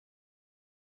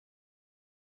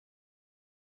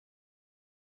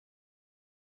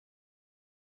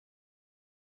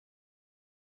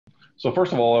So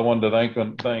first of all, I wanted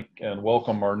to thank and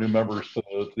welcome our new members to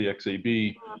the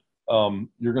XAB.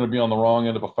 You're going to be on the wrong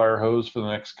end of a fire hose for the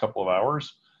next couple of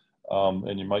hours,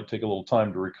 and you might take a little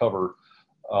time to recover.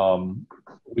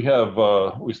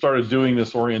 We started doing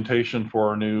this orientation for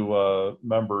our new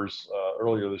members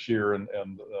earlier this year, and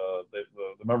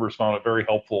the members found it very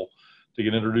helpful to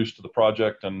get introduced to the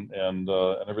project and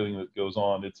everything that goes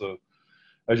on. It's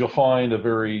as you'll find, a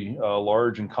very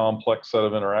large and complex set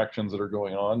of interactions that are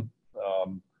going on.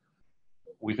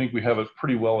 We think we have it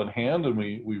pretty well in hand, and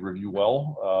we review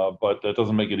well, but that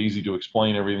doesn't make it easy to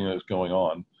explain everything that's going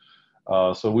on.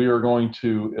 So we are going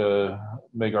to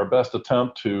make our best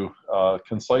attempt to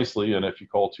concisely, and if you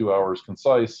call 2 hours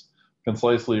concise,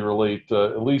 concisely relate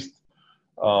at least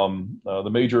the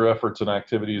major efforts and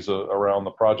activities around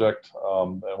the project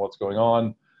and what's going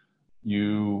on.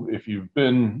 If you've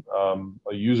been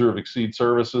a user of XSEDE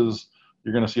services,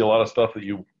 you're going to see a lot of stuff that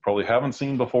you probably haven't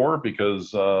seen before,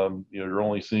 because you're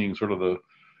only seeing sort of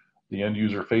the end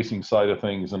user facing side of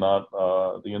things and not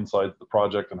the inside of the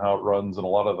project and how it runs, and a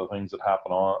lot of the things that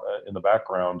happen in the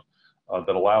background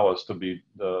that allow us to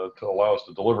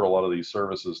deliver a lot of these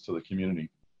services to the community.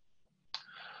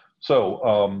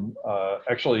 So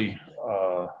actually,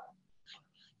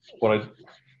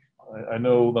 I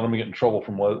know that I'm gonna get in trouble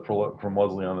from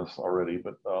Leslie on this already,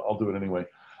 but I'll do it anyway.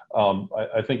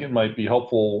 I think it might be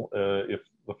helpful if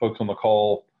the folks on the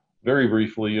call very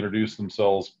briefly introduce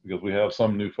themselves, because we have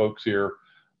some new folks here,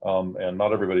 and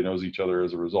not everybody knows each other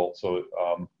as a result. So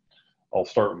I'll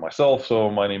start with myself. So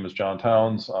my name is John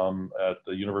Towns. I'm at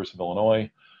the University of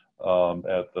Illinois,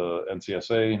 at the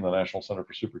NCSA, the National Center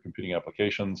for Supercomputing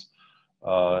Applications,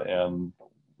 and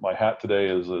my hat today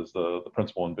is the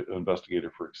principal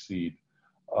investigator for XSEDE.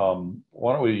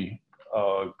 Why don't we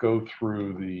go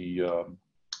through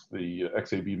the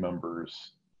XAB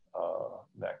members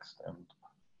next, and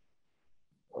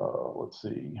let's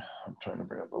see, I'm trying to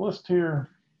bring up the list here.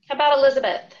 How about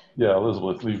Elizabeth? Yeah,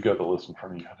 Elizabeth, you've got the list in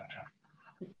front of you.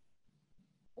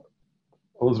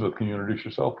 Elizabeth, can you introduce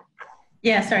yourself?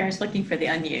 Yeah, sorry, I was looking for the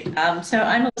unmute. So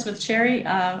I'm Elizabeth Cherry.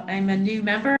 I'm a new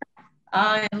member,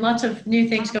 and lots of new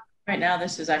things going on right now.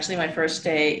 This is actually my first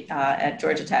day at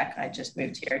Georgia Tech. I just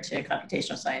moved here to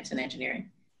computational science and engineering.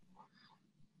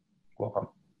 Welcome.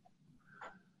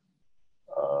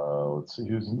 Let's see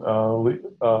who's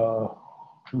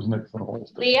next on the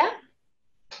list. Leah?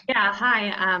 Yeah, hi,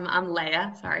 I'm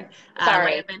Leah, sorry.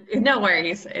 Sorry. No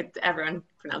worries, everyone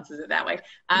pronounces it that way.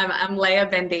 I'm Leah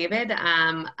Ben David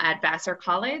at Vassar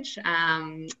College,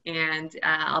 and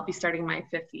I'll be starting my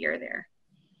 5th year there.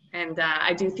 And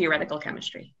I do theoretical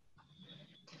chemistry.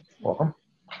 Welcome.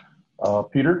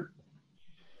 Peter?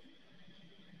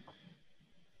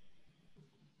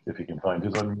 If you can find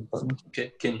his unmute button.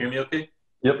 Can you hear me okay?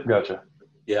 Yep, gotcha.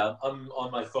 Yeah, I'm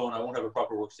on my phone. I won't have a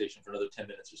proper workstation for another 10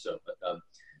 minutes or so. But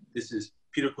this is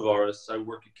Peter Kovaris. I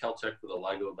work at Caltech for the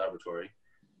LIGO laboratory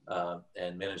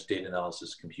and manage data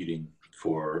analysis computing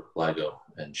for LIGO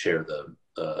and chair the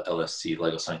LSC,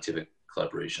 LIGO Scientific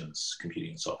Collaboration's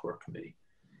Computing and Software Committee.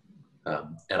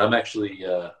 And I'm actually,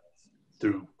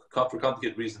 for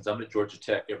complicated reasons, I'm at Georgia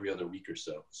Tech every other week or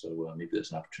so. So maybe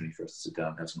there's an opportunity for us to sit down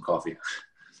and have some coffee.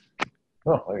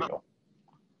 Oh, there you go.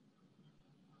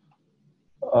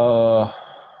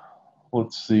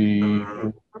 Let's see.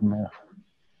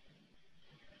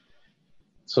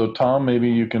 So Tom, maybe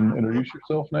you can introduce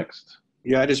yourself next.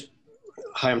 Yeah,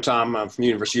 hi, I'm Tom. I'm from the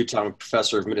University of Utah. I'm a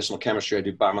professor of medicinal chemistry. I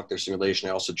do biomolecular simulation.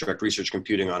 I also direct research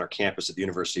computing on our campus at the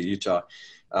University of Utah.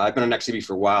 I've been on XAB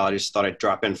for a while. I just thought I'd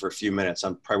drop in for a few minutes.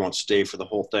 I probably won't stay for the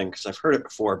whole thing because I've heard it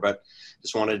before, but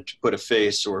just wanted to put a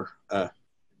face or a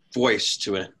voice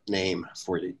to a name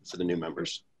for the new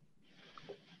members.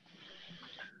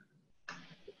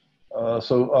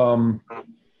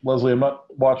 Leslie, I'm not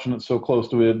watching it so close.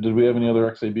 Did we have any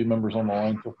other XAB members on the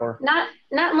line so far? Not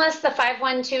unless the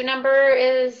 512 number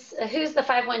is, who's the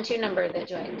 512 number that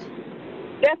joined?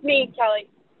 That's me, Kelly.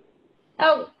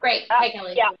 Oh, great. Hi,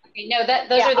 Kelly. Yeah. Okay, no,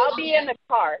 those are the I'll be in the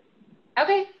car.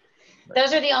 Okay.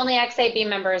 Those are the only XAB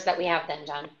members that we have then,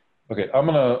 John. Okay, I'm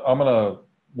gonna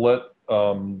let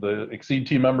the XSEDE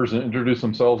team members introduce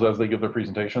themselves as they give their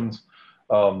presentations,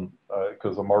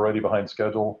 because I'm already behind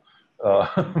schedule.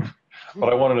 But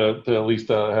I wanted to at least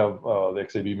have the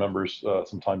XAB members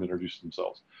some time to introduce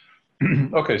themselves.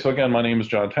 Okay, so again, my name is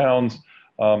John Towns.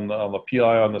 I'm the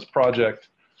PI on this project,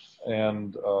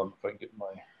 and if I can get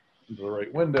into the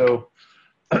right window,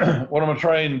 what I'm going to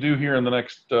try and do here in the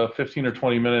next 15 or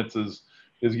 20 minutes is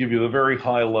give you the very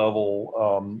high level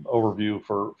overview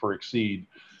for XSEDE.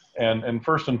 And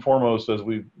first and foremost, as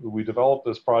we develop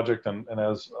this project and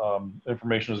as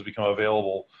information has become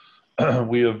available,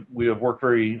 we have worked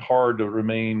very hard to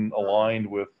remain aligned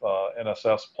with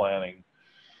NSF's planning.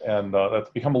 And that's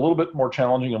become a little bit more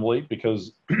challenging of late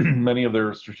because many of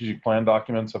their strategic plan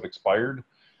documents have expired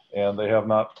and they have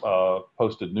not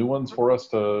posted new ones for us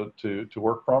to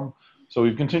work from. So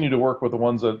we've continued to work with the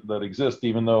ones that exist,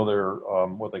 even though they're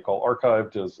what they call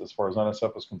archived as far as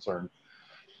NSF is concerned.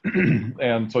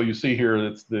 And so you see here,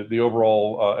 it's the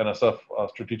overall NSF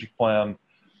strategic plan,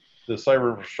 the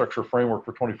cyber infrastructure framework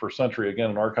for 21st century,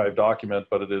 again, an archived document,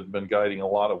 but it has been guiding a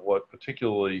lot of what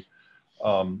particularly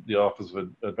the Office of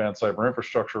Advanced Cyber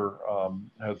Infrastructure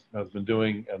has been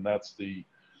doing, and that is the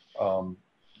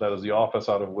office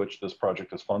out of which this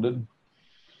project is funded.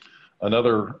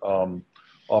 Another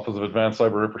Office of Advanced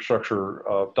Cyber Infrastructure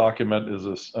document is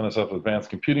this NSF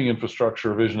Advanced Computing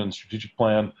Infrastructure Vision and Strategic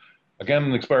Plan. Again,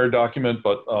 an expired document,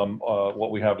 but what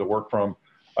we have to work from.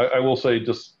 I will say,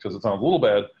 just because it sounds a little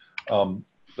bad,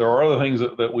 there are other things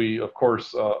that we, of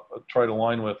course, try to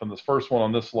align with. And this first one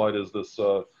on this slide is this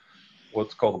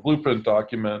what's called the blueprint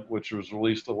document, which was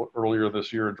released earlier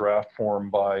this year in draft form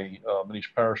by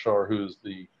Manish Parashar, who's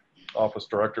the office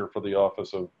director for the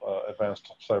Office of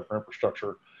Advanced Cyber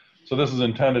Infrastructure. So this is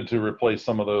intended to replace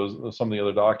some of the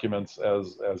other documents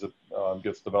as it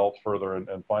gets developed further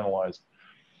and finalized.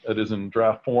 It is in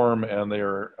draft form, and they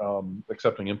are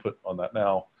accepting input on that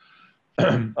now.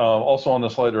 Also on the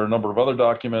slide are a number of other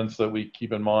documents that we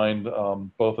keep in mind,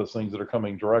 both as things that are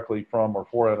coming directly from or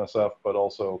for NSF, but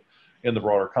also in the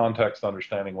broader context,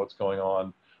 understanding what's going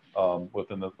on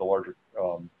within the larger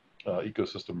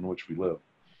ecosystem in which we live.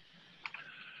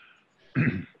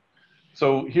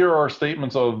 So here are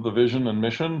statements of the vision and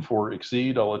mission for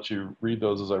XSEDE. I'll let you read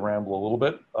those as I ramble a little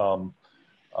bit.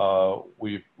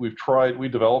 We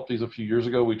developed these a few years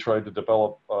ago. We tried to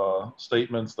develop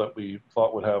statements that we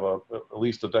thought would have at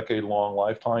least a decade-long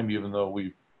lifetime, even though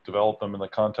we developed them in the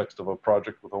context of a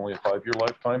project with only a 5-year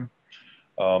lifetime.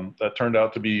 That turned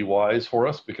out to be wise for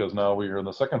us because now we are in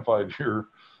the second 5-year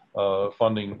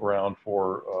funding round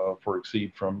for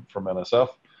XSEDE from NSF.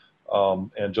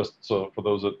 And just so for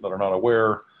those that are not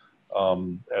aware,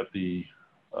 at the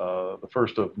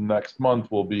first of next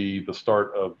month will be the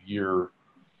start of year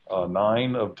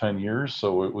 9 of 10 years.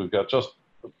 So we've got just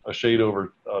a shade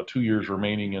over 2 years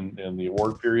remaining in the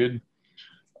award period.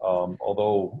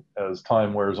 Although as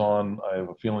time wears on, I have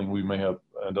a feeling we may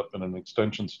end up in an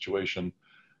extension situation,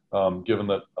 given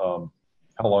that how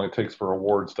long it takes for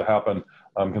awards to happen.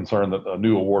 I'm concerned that a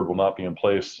new award will not be in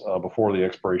place before the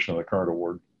expiration of the current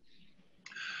award.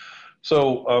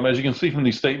 So as you can see from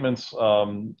these statements,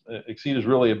 XSEDE is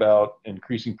really about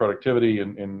increasing productivity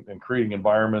and creating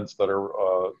environments that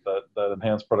are that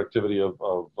enhance productivity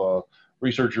of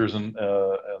researchers and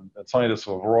scientists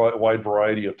of a wide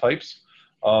variety of types.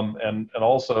 And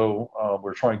also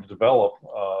we're trying to develop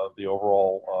the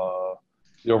overall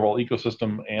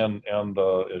ecosystem and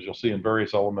as you'll see in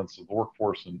various elements of the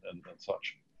workforce and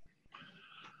such.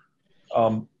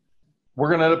 We're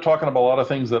going to end up talking about a lot of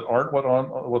things that aren't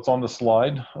what's on the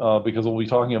slide because we'll be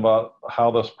talking about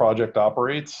how this project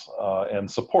operates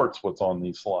and supports what's on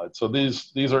these slides. So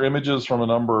these are images from a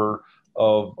number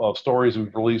of stories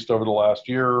we've released over the last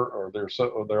year or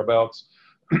thereabouts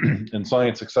in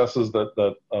science successes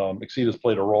that XSEDE has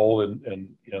played a role in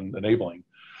enabling.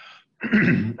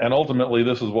 And ultimately,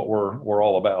 this is what we're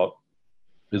all about,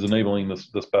 is enabling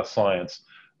this best science.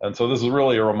 And so this is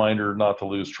really a reminder not to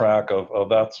lose track of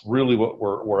that's really what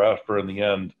we're after in the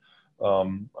end,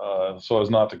 so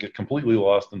as not to get completely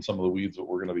lost in some of the weeds that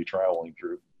we're going to be traveling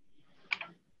through.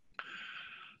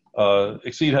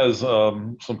 XSEDE has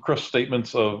some crisp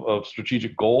statements of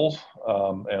strategic goals,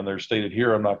 and they're stated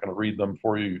here. I'm not going to read them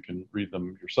for you. You can read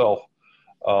them yourself.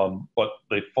 But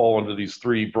they fall into these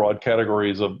 3 broad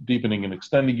categories of deepening and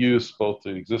extending use, both to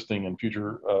existing and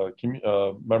future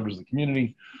members of the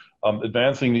community,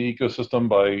 advancing the ecosystem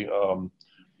by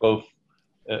both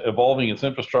evolving its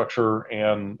infrastructure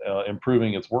and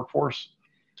improving its workforce,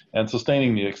 and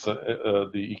sustaining the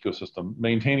ecosystem,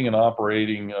 maintaining and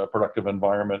operating a productive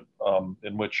environment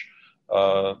in which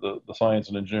the science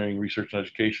and engineering, research and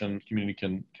education community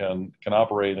can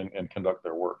operate and conduct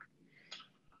their work.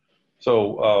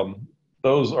 So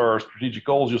those are our strategic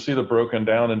goals. You'll see them broken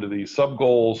down into these sub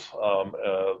goals,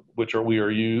 which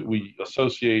we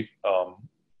associate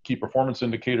key performance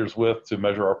indicators with to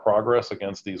measure our progress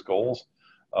against these goals.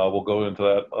 We'll go into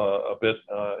that a bit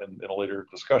in a later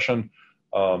discussion.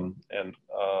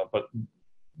 But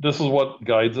this is what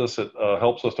guides us. It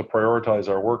helps us to prioritize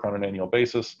our work on an annual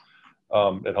basis.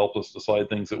 It helps us decide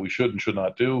things that we should and should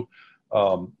not do.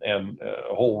 And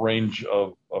a whole range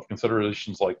of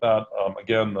considerations like that.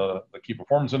 Again, the key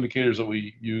performance indicators that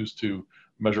we use to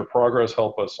measure progress,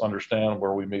 help us understand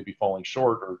where we may be falling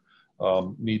short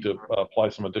or need to apply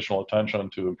some additional attention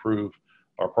to improve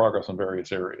our progress in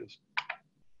various areas.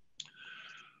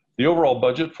 The overall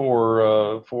budget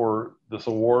for this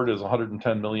award is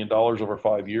 $110 million over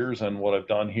 5 years, and what I've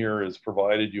done here is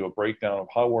provided you a breakdown of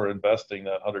how we're investing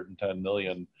that $110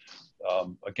 million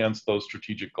against those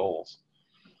strategic goals.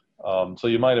 So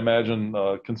you might imagine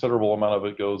a considerable amount of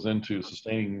it goes into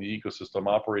sustaining the ecosystem,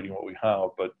 operating what we have,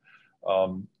 but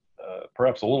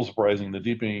perhaps a little surprising, the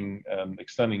deepening and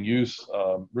extending use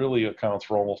really accounts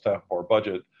for almost half of our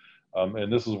budget.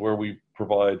 And this is where we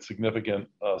provide significant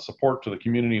support to the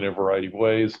community in a variety of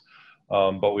ways,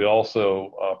 but we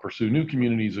also pursue new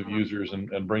communities of users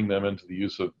and bring them into the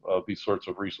use of these sorts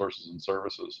of resources and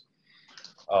services.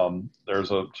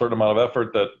 There's a certain amount of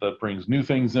effort that brings new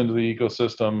things into the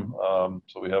ecosystem,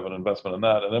 so we have an investment in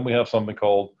that. And then we have something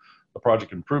called the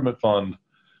Project Improvement Fund,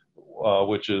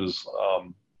 which is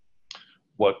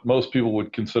what most people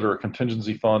would consider a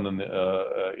contingency fund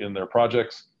in their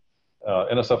projects.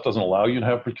 NSF doesn't allow you to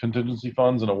have contingency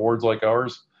funds in awards like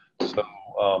ours. So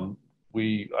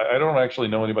I don't actually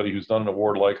know anybody who's done an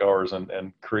award like ours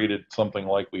and created something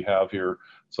like we have here.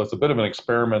 So it's a bit of an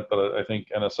experiment that I think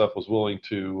NSF was willing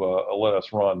to let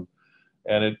us run.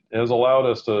 And it has allowed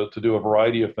us to do a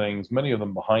variety of things, many of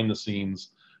them behind the scenes,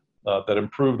 that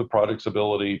improve the project's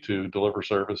ability to deliver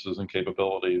services and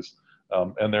capabilities,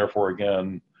 and therefore,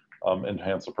 again,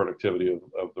 enhance the productivity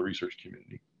of the research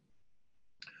community.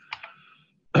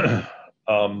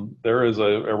 There is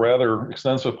a rather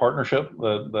extensive partnership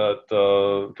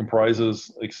that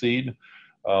comprises XSEDE.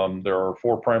 There are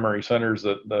 4 primary centers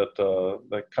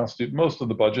that constitute most of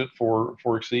the budget for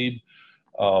XSEDE.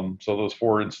 So those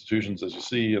 4 institutions, as you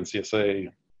see, NCSA,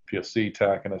 PSC,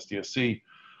 TAC, and SDSC,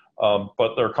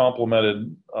 but they're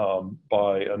complemented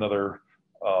by another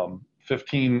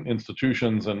 15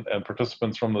 institutions and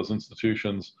participants from those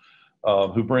institutions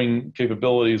who bring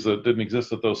capabilities that didn't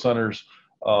exist at those centers,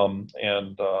 and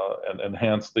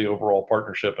enhance the overall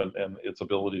partnership and its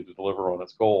ability to deliver on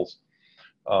its goals.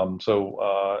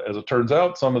 So as it turns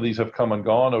out, some of these have come and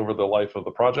gone over the life of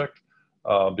the project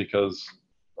because,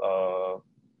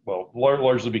 well,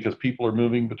 largely because people are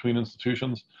moving between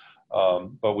institutions,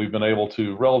 but we've been able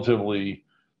to relatively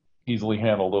easily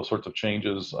handle those sorts of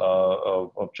changes,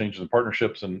 of changes in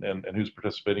partnerships and who's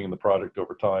participating in the project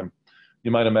over time.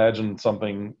 You might imagine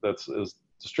something that's as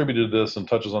distributed this and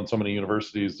touches on so many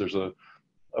universities. There's a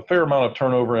fair amount of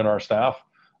turnover in our staff,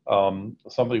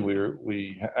 something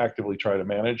we actively try to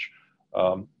manage,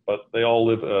 but they all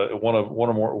live at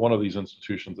one of these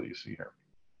institutions that you see here.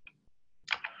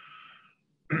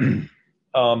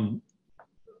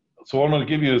 So I'm going to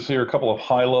give you here a couple of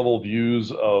high-level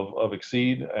views of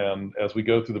XSEDE, and as we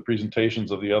go through the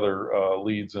presentations of the other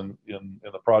leads in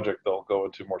the project, they'll go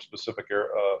into more specific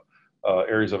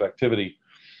areas of activity.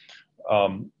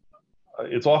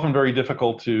 It's often very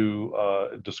difficult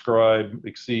to describe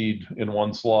XSEDE in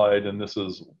one slide, and this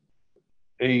is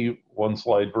a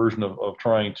one-slide version of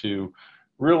trying to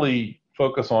really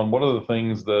focus on what are the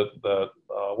things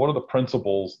what are the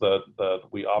principles that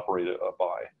we operate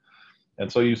by.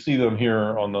 And so you see them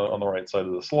here on the right side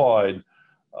of the slide.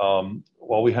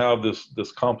 While we have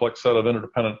this complex set of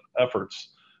interdependent efforts,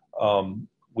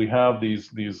 we have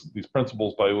these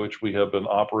principles by which we have been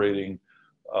operating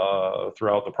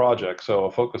throughout the project. So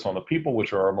a focus on the people,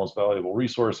 which are our most valuable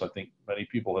resource. I think many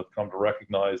people have come to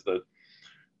recognize that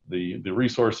the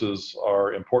resources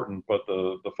are important, but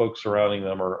the folks surrounding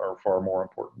them are far more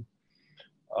important.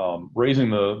 Raising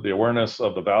the awareness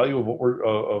of the value of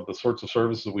of the sorts of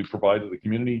services we provide to the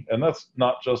community, and that's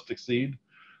not just XSEDE,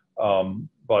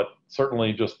 but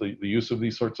certainly just the use of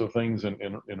these sorts of things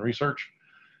in research.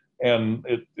 And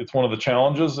it's one of the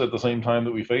challenges at the same time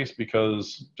that we face,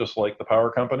 because just like the power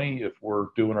company, if we're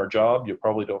doing our job, you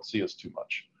probably don't see us too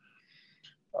much.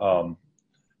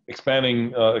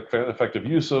 Expanding effective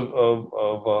use of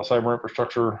cyber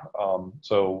infrastructure.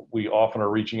 So we often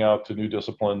are reaching out to new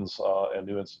disciplines and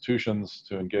new institutions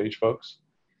to engage folks.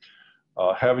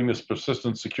 Having this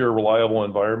persistent, secure, reliable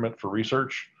environment for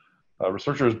research.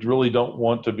 Researchers really don't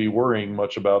want to be worrying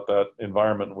much about that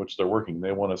environment in which they're working.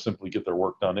 They want to simply get their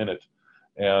work done in it.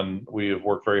 And we have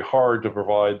worked very hard to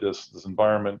provide this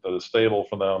environment that is stable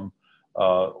for them,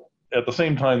 at the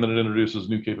same time that it introduces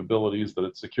new capabilities, that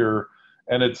it's secure,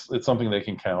 and it's something they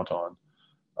can count on.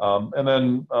 And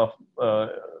then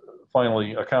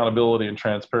finally, accountability and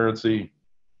transparency.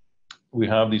 We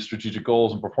have these strategic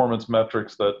goals and performance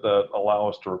metrics that allow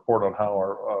us to report on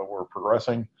how we're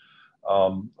progressing.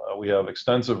 We have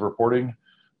extensive reporting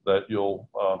that you'll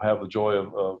have the joy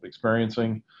of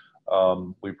experiencing.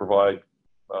 We provide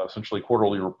essentially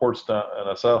quarterly reports to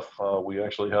NSF. We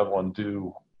actually have one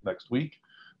due next week.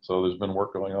 So there's been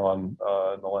work going on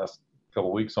in the last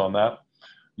couple of weeks on that.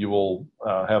 You will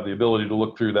have the ability to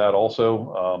look through that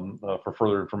also for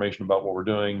further information about what we're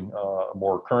doing,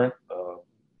 more current.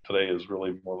 Today is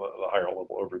really more the higher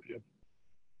level overview.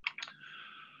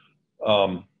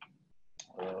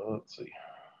 Let's see.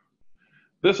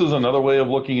 This is another way of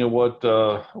looking at what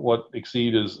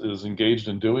XSEDE is engaged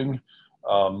in doing.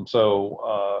 And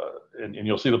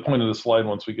you'll see the point of this slide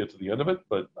once we get to the end of it.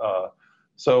 But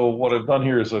so what I've done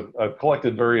here is I've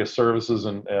collected various services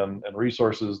and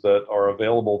resources that are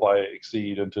available via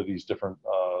XSEDE into these different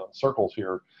circles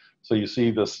here. So you see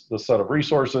this set of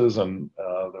resources, and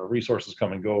the resources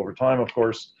come and go over time, of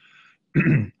course.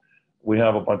 We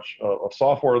have a bunch of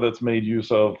software that's made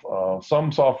use of,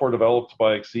 some software developed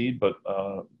by XSEDE, but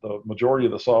the majority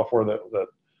of the software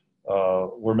that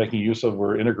we're making use of,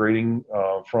 we're integrating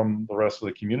from the rest of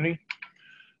the community.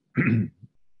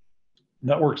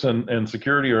 Networks and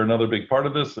security are another big part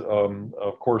of this.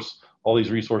 Of course, all these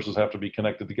resources have to be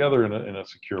connected together in a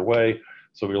secure way.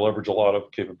 So we leverage a lot of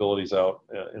capabilities out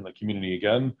in the community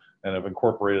again, and have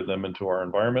incorporated them into our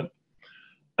environment.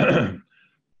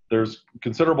 There's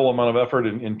considerable amount of effort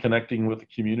in connecting with the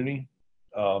community.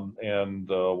 And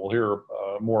we'll hear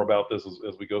more about this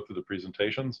as we go through the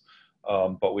presentations.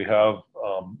 But we have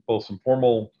both some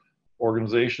formal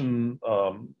organizations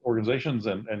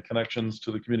and connections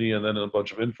to the community, and then a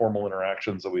bunch of informal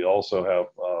interactions that we also have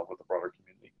with the broader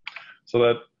community.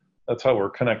 So that's how we're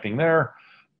connecting there.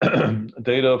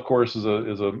 Data, of course, is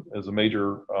a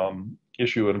major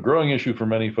issue and a growing issue for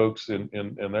many folks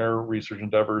in their research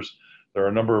endeavors. There are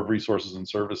a number of resources and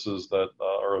services that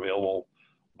are available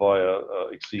via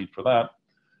XSEDE for that.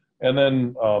 And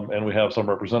then, and we have some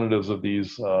representatives of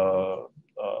these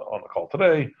on the call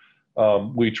today.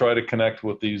 We try to connect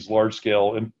with these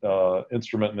large-scale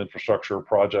instrument and infrastructure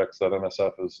projects that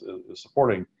NSF is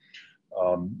supporting.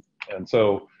 And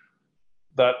so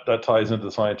that ties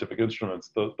into scientific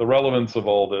instruments. The relevance of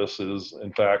all this is,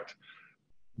 in fact,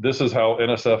 this is how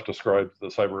NSF describes the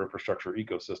cyber infrastructure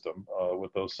ecosystem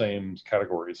with those same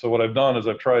categories. So what I've done is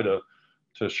I've tried to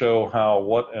show how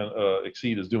what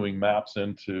XSEDE is doing maps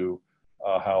into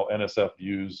how NSF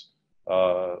views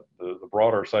the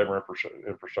broader cyber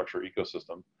infrastructure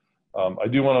ecosystem. I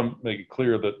do want to make it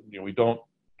clear that we don't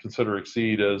consider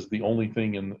XSEDE as the only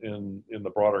thing in the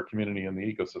broader community and the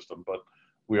ecosystem, but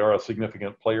we are a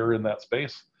significant player in that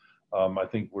space. I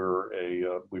think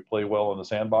we play well in the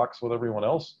sandbox with everyone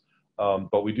else,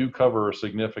 but we do cover a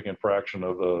significant fraction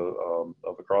of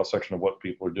the cross section of what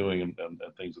people are doing and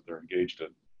things that they're engaged in.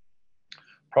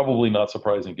 Probably not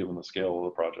surprising given the scale of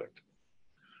the project.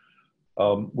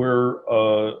 We're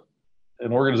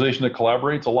an organization that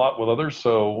collaborates a lot with others,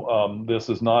 so this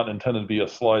is not intended to be a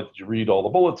slide that you read all the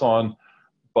bullets on,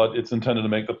 but it's intended to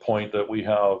make the point that we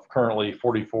have currently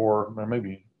 44, or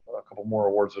maybe a couple more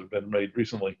awards that have been made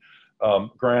recently,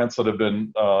 grants that have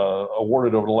been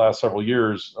awarded over the last several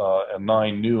years, and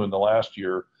 9 new in the last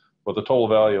year, with a total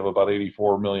value of about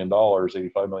 $84 million,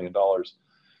 $85 million.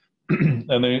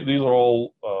 And these are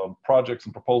all projects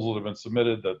and proposals that have been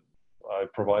submitted that I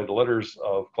provide letters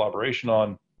of collaboration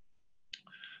on.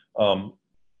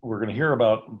 We're going to hear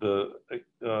about the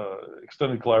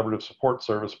extended collaborative support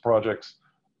service projects.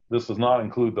 This does not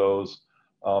include those.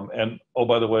 And oh,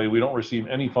 by the way, we don't receive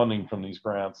any funding from these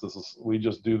grants. We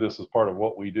just do this as part of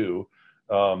what we do.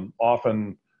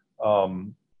 Often,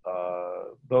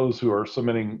 those who are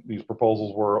submitting these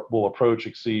proposals will approach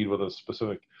XSEDE with a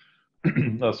specific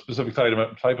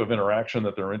type of interaction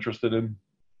that they're interested in,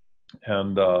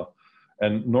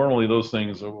 and normally those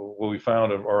things, what we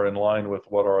found, are in line with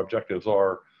what our objectives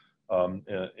are.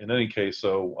 In any case,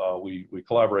 so we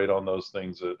collaborate on those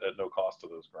things at no cost to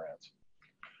those grants.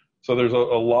 So there's a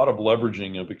lot of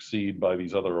leveraging of XSEDE by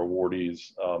these other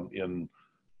awardees in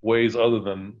ways other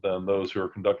than those who are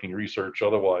conducting research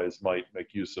otherwise might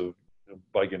make use of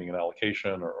by getting an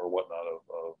allocation or whatnot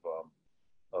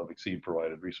of XSEDE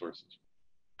provided resources.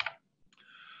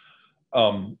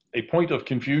 A point of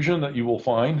confusion that you will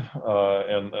find,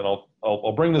 and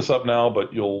I'll bring this up now,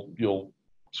 but you'll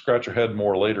scratch your head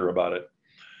more later about it.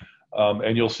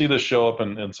 And you'll see this show up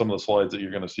in some of the slides that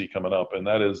you're going to see coming up, and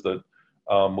that is that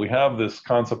we have this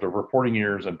concept of reporting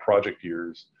years and project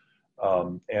years,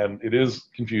 and it is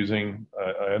confusing.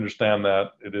 I understand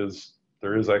that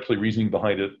there is actually reasoning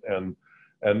behind it, and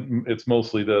it's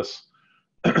mostly this.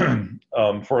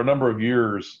 For a number of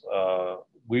years,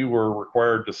 we were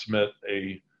required to submit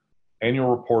an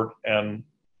annual report and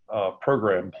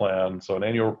program plan. So an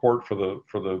annual report for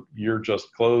the year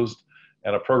just closed,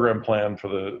 and a program plan for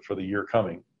the year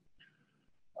coming.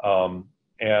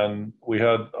 And we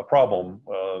had a problem.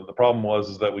 The problem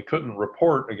was that we couldn't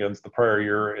report against the prior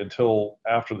year until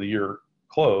after the year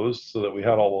closed, so that we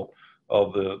had all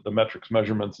of the metrics,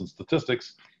 measurements, and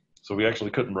statistics. So we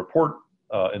actually couldn't report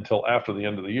until after the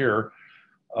end of the year.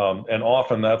 And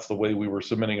often that's the way we were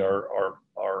submitting our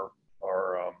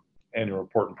annual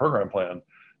report and program plan.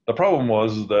 The problem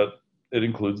was that it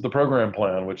includes the program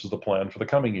plan, which is the plan for the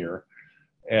coming year.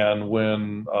 And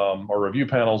when our review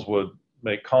panels would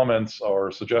make comments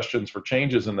or suggestions for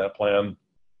changes in that plan,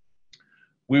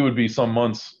 we would be some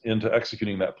months into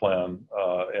executing that plan,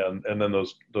 and then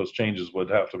those changes would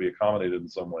have to be accommodated in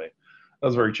some way. That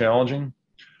was very challenging.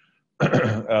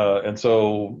 And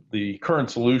so the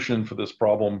current solution for this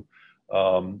problem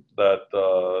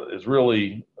is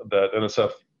really that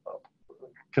NSF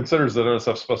considers that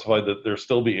NSF specified that there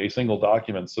still be a single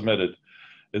document submitted,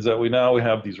 is that we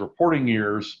have these reporting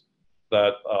years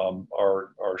that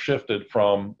are shifted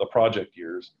from the project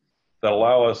years that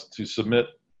allow us to submit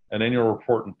an annual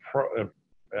report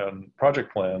and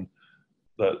project plan,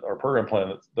 our program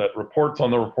plan that reports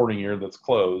on the reporting year that's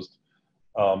closed,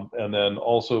 and then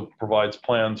also provides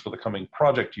plans for the coming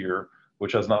project year,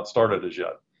 which has not started as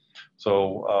yet.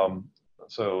 So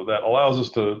that allows us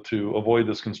to avoid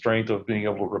this constraint of being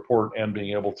able to report and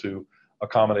being able to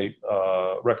accommodate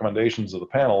recommendations of the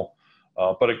panel,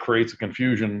 but it creates a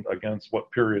confusion against what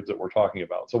periods that we're talking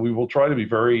about. So we will try to be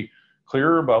very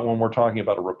clear about when we're talking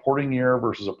about a reporting year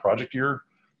versus a project year.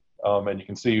 And you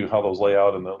can see how those lay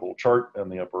out in the little chart in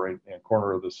the upper right-hand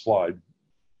corner of this slide.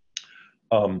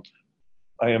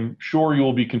 I am sure you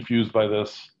will be confused by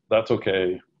this. That's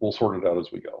okay. We'll sort it out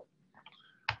as we go.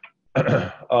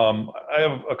 I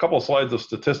have a couple of slides of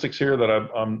statistics here that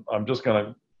I'm just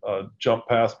going to jump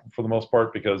past for the most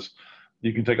part, because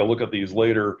you can take a look at these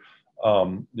later.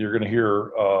 You're going to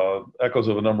hear echoes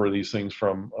of a number of these things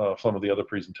from some of the other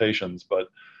presentations. But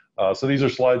so these are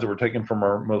slides that were taken from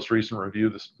our most recent review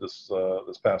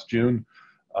this past June.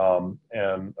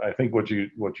 And I think what you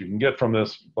can get from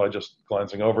this by just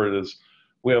glancing over it is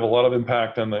we have a lot of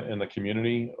impact in the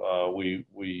community.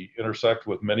 We intersect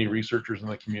with many researchers in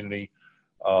the community,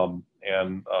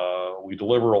 and we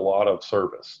deliver a lot of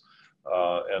service.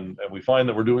 And we find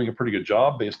that we're doing a pretty good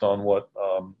job based on what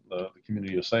the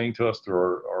community is saying to us through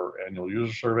our annual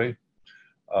user survey.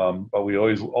 But we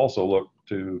always also look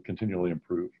to continually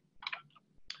improve.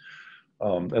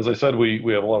 As I said, we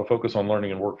have a lot of focus on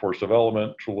learning and workforce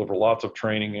development, deliver lots of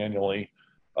training annually.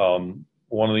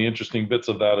 One of the interesting bits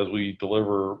of that is we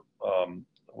deliver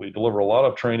a lot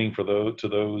of training to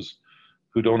those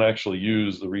who don't actually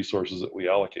use the resources that we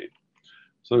allocate.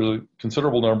 So there's a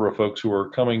considerable number of folks who are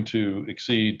coming to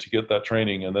XSEDE to get that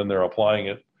training, and then they're applying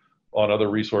it on other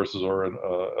resources or in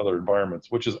other environments,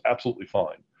 which is absolutely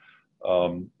fine.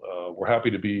 We're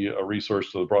happy to be a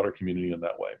resource to the broader community in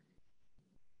that way.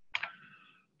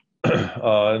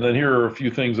 And then here are a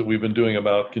few things that we've been doing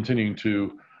about continuing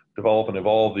to develop and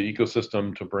evolve the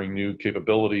ecosystem to bring new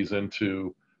capabilities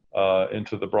into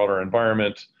the broader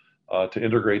environment, to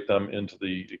integrate them into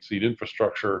the XSEDE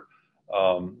infrastructure.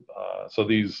 So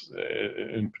these,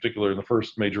 in particular, in the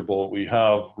first major bullet, we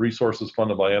have resources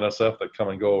funded by NSF that come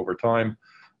and go over time,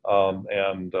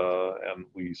 and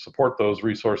we support those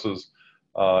resources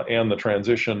and the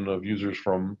transition of users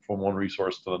from one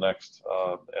resource to the next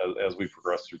as we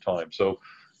progress through time. So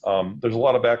there's a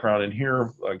lot of background in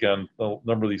here. Again, a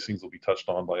number of these things will be touched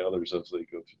on by others as they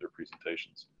go through their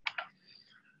presentations.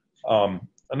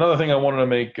 Another thing I wanted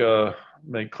to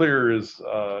make clear is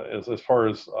as far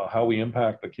as how we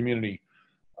impact the community.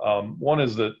 One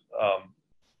is that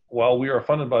while we are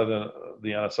funded by the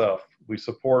NSF, we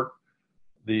support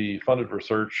the funded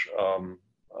research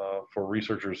for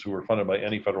researchers who are funded by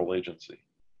any federal agency,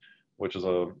 which is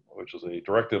a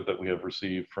directive that we have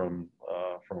received from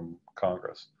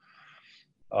Congress.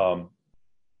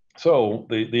 So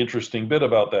the interesting bit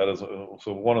about that is,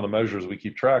 so one of the measures we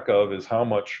keep track of is how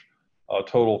much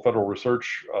total federal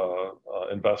research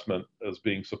investment is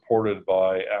being supported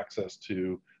by access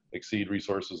to XSEDE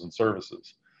resources and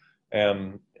services.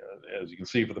 And as you can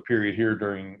see, for the period here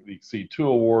during the XSEDE 2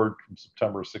 award from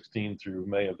September 16 through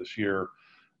May of this year,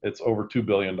 it's over $2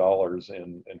 billion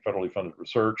in federally funded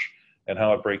research, and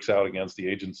how it breaks out against the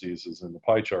agencies is in the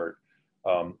pie chart.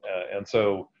 And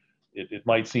so it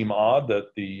might seem odd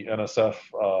that the NSF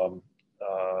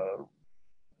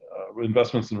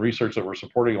investments in research that we're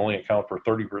supporting only account for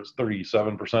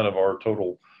 37% of our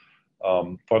total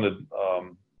funded,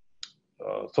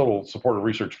 total supported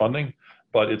research funding,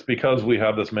 but it's because we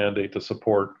have this mandate to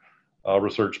support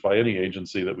research by any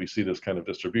agency that we see this kind of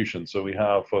distribution. So we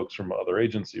have folks from other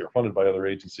agencies or funded by other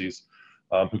agencies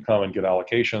who come and get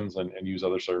allocations and use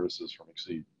other services from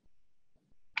XSEDE.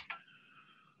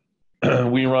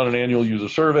 We run an annual user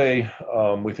survey.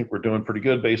 We think we're doing pretty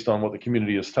good based on what the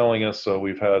community is telling us. So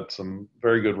we've had some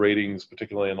very good ratings,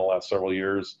 particularly in the last several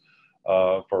years,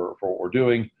 for what we're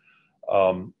doing.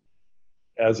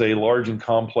 As a large and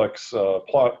complex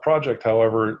project,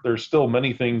 however, there's still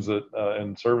many things that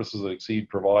and services that XSEDE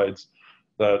provides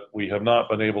that we have not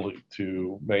been able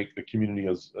to make the community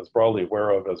as broadly aware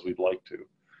of as we'd like to.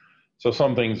 So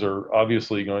some things are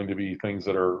obviously going to be things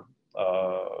that are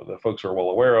that folks are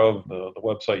well aware of, the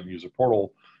website and user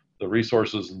portal, the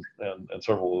resources and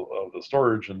several of the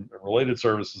storage and related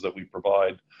services that we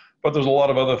provide. But there's a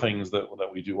lot of other things that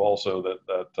we do also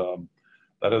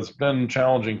that has been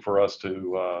challenging for us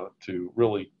to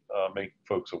really make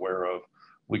folks aware of.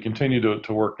 We continue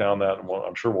to work down that, and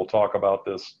I'm sure we'll talk about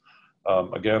this.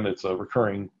 Again, it's a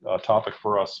recurring topic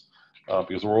for us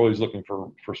because we're always looking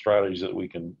for strategies that we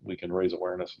can raise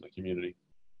awareness in the community.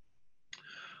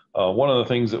 One of the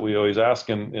things that we always ask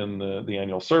in the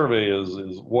annual survey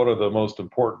is what are the most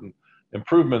important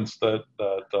improvements that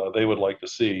they would like to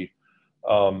see.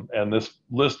 And this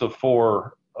list of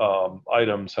 4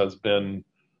 items has been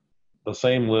the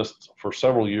same list for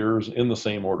several years in the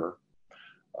same order.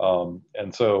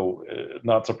 And so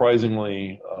not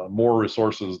surprisingly, more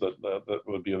resources that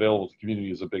would be available to the community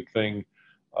is a big thing.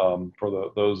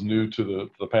 For those new to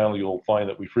the panel, you'll find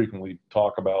that we frequently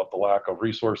talk about the lack of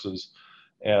resources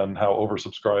and how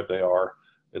oversubscribed they are.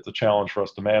 It's a challenge for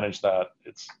us to manage that.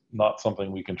 It's not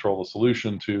something we control the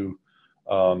solution to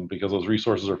because those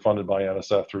resources are funded by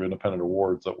NSF through independent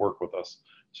awards that work with us.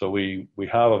 So we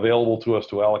have available to us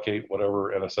to allocate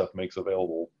whatever NSF makes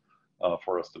available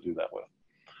for us to do that with.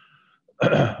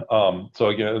 So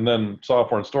again, and then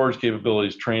software and storage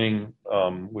capabilities, training,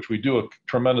 which we do a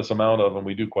tremendous amount of and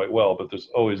we do quite well, but there's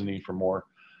always a need for more.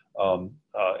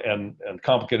 And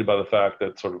complicated by the fact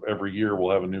that sort of every year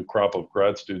we'll have a new crop of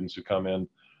grad students who come in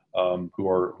who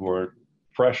are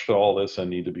fresh to all this and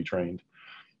need to be trained.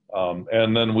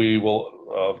 And then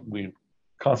we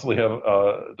constantly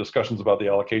have discussions about the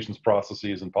allocations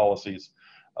processes and policies.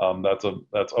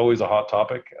 That's always a hot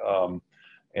topic,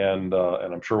 and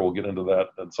I'm sure we'll get into that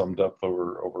in some depth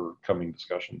over coming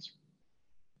discussions.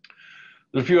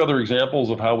 There's a few other examples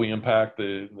of how we impact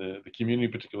the community,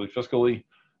 particularly fiscally.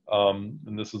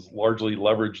 And this is largely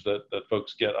leverage that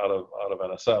folks get out of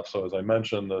NSF. So as I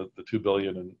mentioned, the $2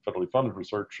 billion in federally funded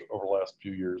research over the last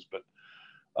few years, but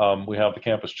we have the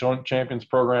Campus Champions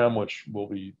program, which will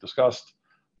be discussed.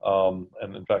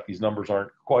 And in fact, these numbers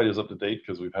aren't quite as up to date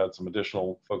because we've had some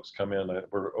additional folks come in.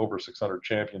 We're over 600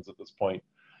 champions at this point.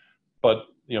 But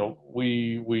you know,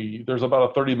 there's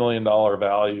about a $30 million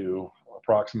value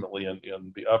approximately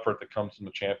in the effort that comes from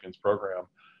the Champions program.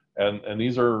 And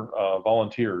these are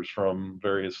volunteers from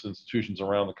various institutions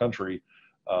around the country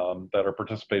that are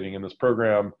participating in this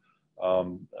program,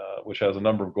 which has a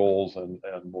number of goals, and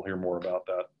we'll hear more about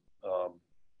that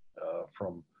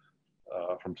from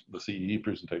the CEE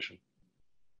presentation.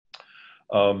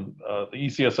 The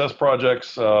ECSS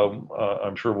projects,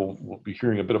 I'm sure we'll be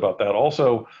hearing a bit about that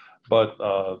also, but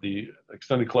the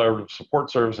Extended Collaborative Support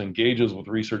Service engages with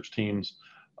research teams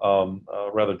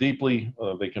rather deeply.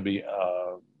 They can be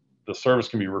the service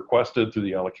can be requested through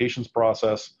the allocations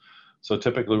process. So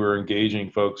typically we're engaging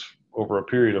folks over a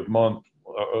period of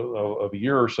a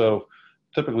year or so,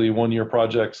 typically 1-year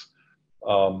projects,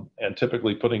 and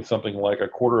typically putting something like a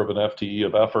quarter of an FTE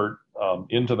of effort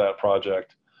into that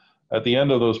project. At the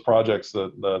end of those projects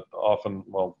that often,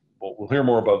 well, we'll hear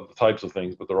more about the types of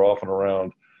things, but they're often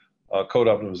around code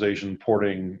optimization,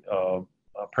 porting,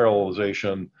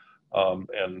 parallelization,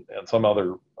 and some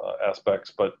other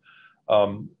aspects. But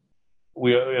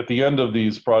at the end of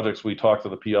these projects, we talk to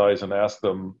the PIs and ask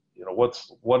them, you know,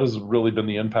 what has really been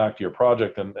the impact of your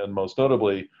project, and most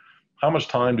notably, how much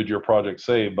time did your project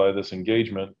save by this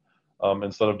engagement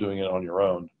instead of doing it on your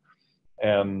own?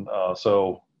 And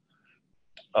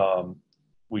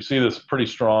we see this pretty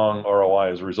strong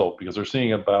ROI as a result, because they're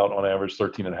seeing about, on average,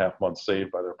 13.5 months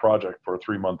saved by their project for a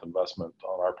 3-month investment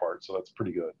on our part. So that's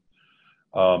pretty good.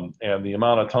 And the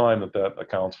amount of time that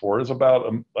accounts for is about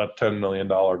a $10 million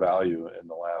value in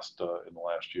the last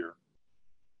year.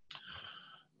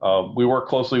 We work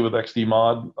closely with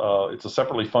XDMod. It's a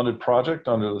separately funded project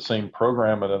under the same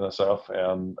program at NSF,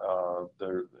 and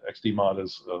their XDMod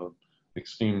is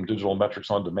Extreme Digital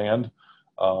Metrics on Demand.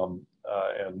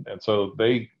 And so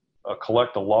they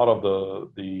collect a lot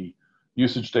of the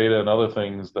usage data and other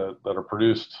things that are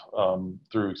produced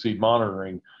through XSEDE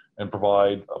monitoring, and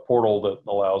provide a portal that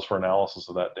allows for analysis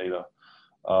of that data.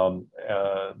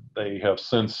 They have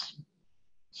since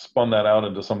spun that out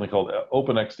into something called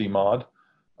Open XD Mod.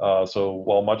 So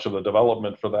while much of the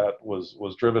development for that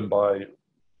was driven by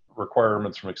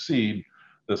requirements from XSEDE,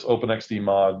 this Open XD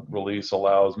Mod release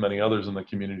allows many others in the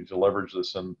community to leverage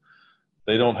this. And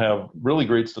they don't have really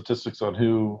great statistics on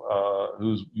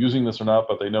who's using this or not,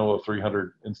 but they know of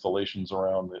 300 installations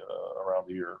around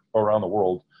the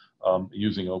world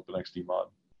using Open XD Mod.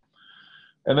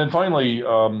 And then finally,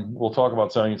 we'll talk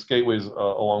about Science Gateways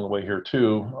along the way here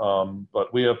too.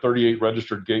 But we have 38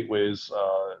 registered gateways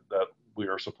that we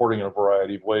are supporting in a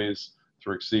variety of ways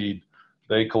through XSEDE.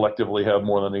 They collectively have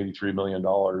more than $83 million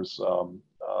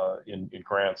in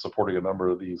grants supporting a number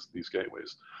of these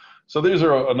gateways. So these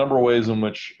are a number of ways in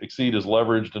which XSEDE is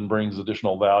leveraged and brings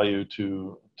additional value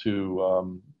to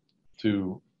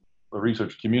the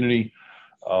research community.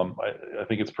 I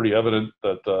think it's pretty evident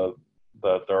that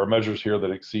there are measures here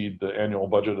that exceed the annual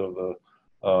budget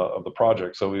of the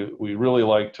project. So we really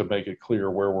like to make it clear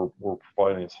where we're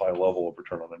providing this high level of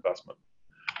return on investment.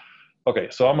 Okay,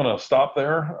 so I'm going to stop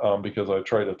there because I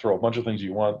try to throw a bunch of things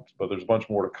you want, but there's a bunch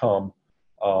more to come.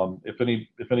 If any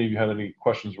of you had any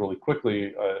questions really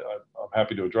quickly, I'm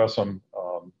happy to address them.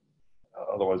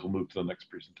 Otherwise, we'll move to the next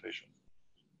presentation.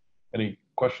 Any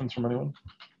questions from anyone?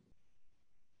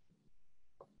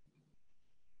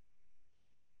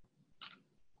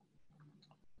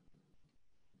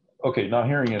 Okay, not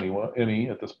hearing any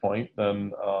at this point,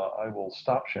 then I will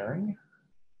stop sharing.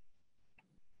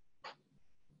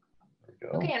 There we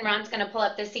go. Okay, and Ron's going to pull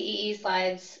up the CEE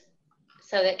slides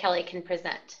so that Kelly can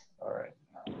present. All right.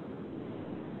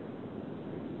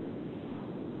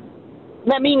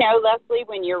 Let me know, Leslie,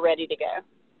 when you're ready to go.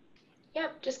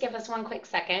 Yep, just give us one quick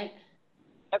second.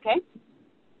 Okay.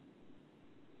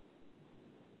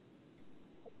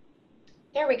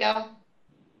 There we go.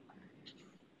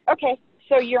 Okay,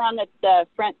 so you're on the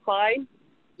front slide?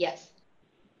 Yes.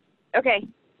 Okay,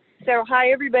 so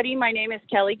hi everybody, my name is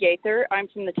Kelly Gaither. I'm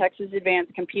from the Texas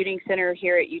Advanced Computing Center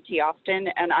here at UT Austin,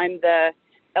 and I'm the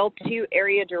L2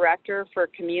 Area Director for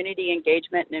Community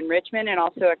Engagement and Enrichment, and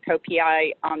also a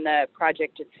co-PI on the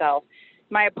project itself.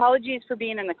 My apologies for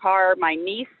being in the car. My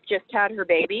niece just had her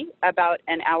baby about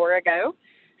an hour ago,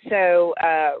 so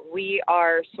we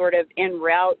are sort of en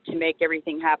route to make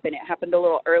everything happen. It happened a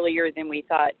little earlier than we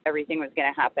thought everything was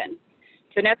going to happen.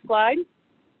 So next slide.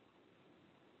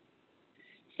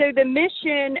 So the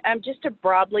mission, just to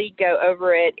broadly go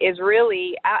over it, is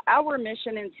really our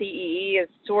mission in CEE is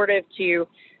sort of to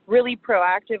really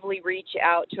proactively reach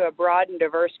out to a broad and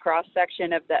diverse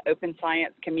cross-section of the open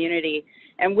science community.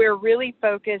 And we're really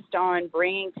focused on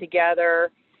bringing together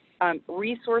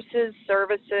resources,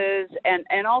 services,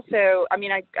 and also, I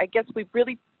mean, I guess we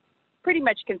really pretty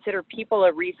much consider people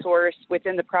a resource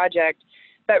within the project,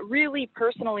 but really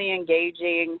personally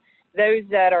engaging those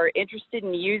that are interested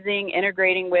in using,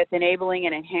 integrating with, enabling,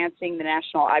 and enhancing the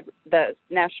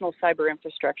national cyber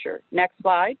infrastructure. Next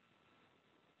slide.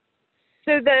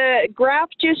 So the graph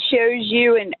just shows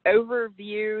you an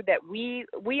overview that we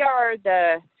are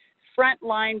the front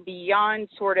line beyond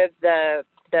sort of the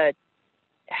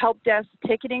help desk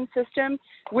ticketing system.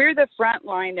 We're the front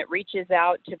line that reaches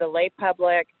out to the lay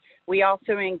public. We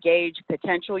also engage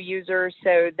potential users,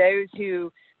 so those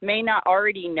who may not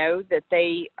already know that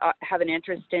they have an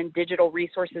interest in digital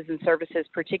resources and services,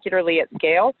 particularly at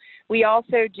scale. We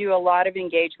also do a lot of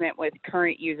engagement with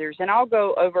current users, and I'll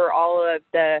go over all of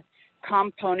the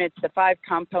components, the 5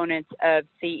 components of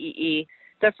CEE.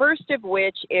 The first of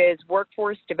which is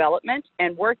workforce development,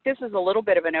 and this is a little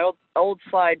bit of an old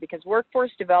slide because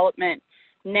workforce development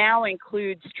now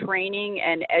includes training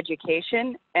and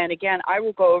education. And again, I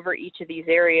will go over each of these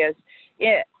areas.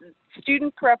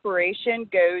 Student preparation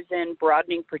goes in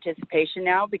broadening participation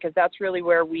now because that's really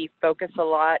where we focus a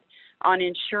lot on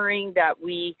ensuring that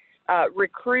we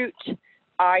recruit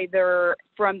either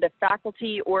from the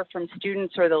faculty or from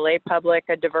students or the lay public,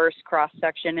 a diverse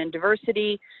cross-section. And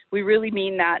diversity, we really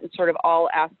mean that in sort of all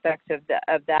aspects of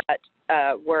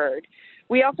that word.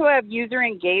 We also have user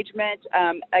engagement,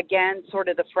 again, sort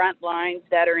of the front lines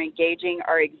that are engaging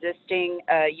our existing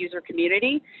user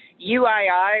community.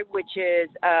 UII, which is,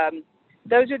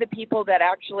 those are the people that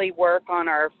actually work on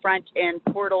our front end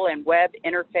portal and web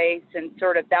interface, and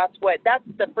sort of that's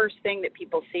the first thing that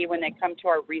people see when they come to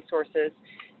our resources.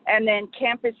 And then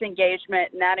campus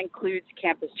engagement, and that includes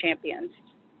campus champions.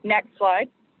 Next slide.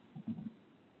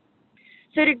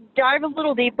 So to dive a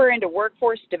little deeper into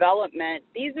workforce development,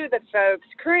 these are the folks,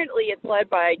 currently it's led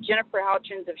by Jennifer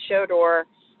Houchins of Shodor,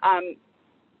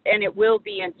 and it will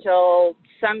be until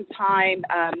sometime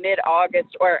mid-August,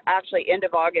 or actually end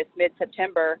of August,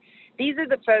 mid-September. These are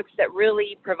the folks that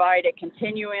really provide a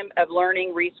continuum of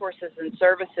learning, resources, and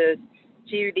services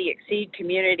to the XSEDE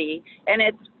community, and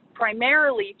it's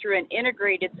primarily through an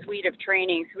integrated suite of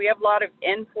trainings. We have a lot of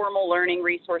informal learning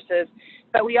resources,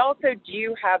 but we also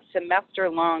do have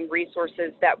semester-long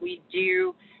resources that we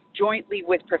do jointly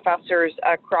with professors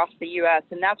across the U.S.,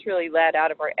 and that's really led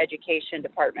out of our education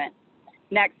department.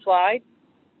 Next slide.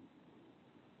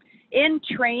 In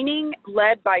training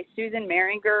led by Susan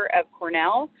Meringer of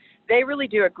Cornell, they really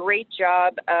do a great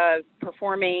job of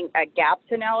performing a gaps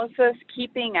analysis,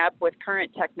 keeping up with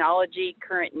current technology,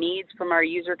 current needs from our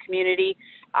user community,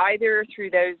 either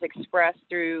through those expressed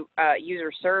through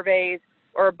user surveys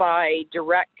or by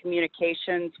direct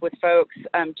communications with folks,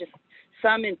 just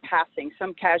some in passing,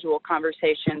 some casual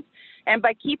conversations. And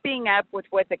by keeping up with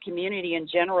what the community in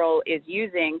general is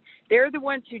using, they're the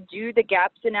ones who do the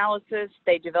gaps analysis,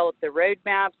 they develop the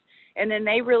roadmaps, and then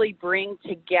they really bring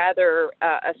together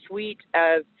a suite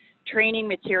of training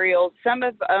materials. Some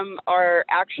of them are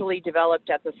actually developed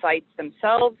at the sites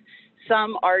themselves.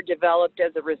 Some are developed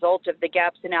as a result of the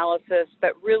gaps analysis,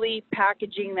 but really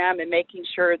packaging them and making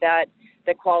sure that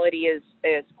the quality is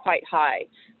quite high.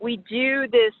 We do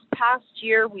this past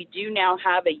year, we do now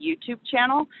have a YouTube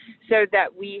channel so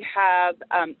that we have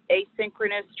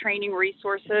asynchronous training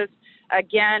resources.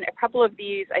 Again, a couple of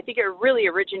these, I think it really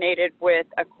originated with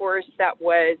a course that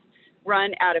was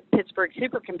run out of Pittsburgh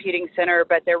Supercomputing Center,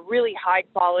 but they're really high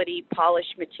quality,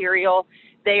 polished material.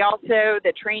 They also,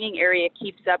 the training area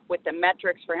keeps up with the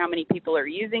metrics for how many people are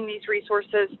using these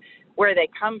resources, where they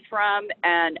come from,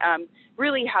 and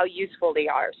really how useful they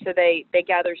are. So they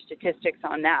gather statistics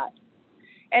on that.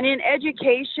 And in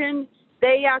education,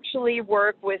 they actually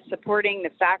work with supporting the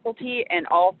faculty in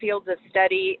all fields of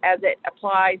study as it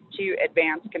applies to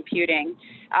advanced computing.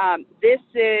 This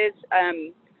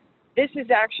is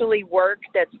actually work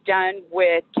that's done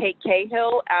with Kate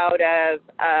Cahill out of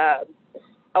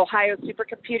Ohio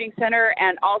Supercomputing Center,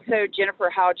 and also Jennifer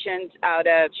Houchins out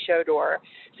of Shodor.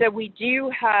 So we do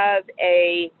have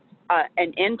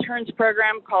an interns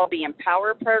program called the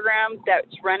Empower program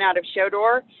that's run out of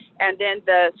Shodor, and then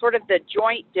the sort of the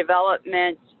joint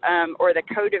development or the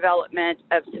co-development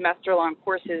of semester-long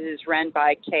courses is run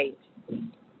by Kate.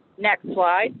 Next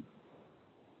slide.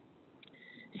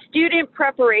 Student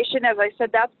preparation, as I said,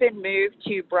 that's been moved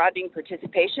to broadening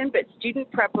participation, but student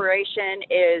preparation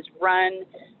is run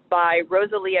by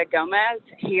Rosalia Gomez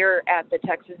here at the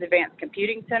Texas Advanced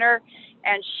Computing Center,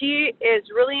 and she is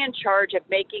really in charge of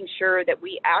making sure that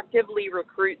we actively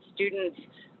recruit students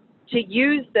to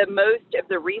use the most of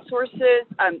the resources,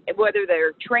 whether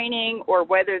they're training or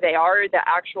whether they are the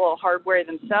actual hardware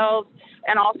themselves,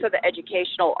 and also the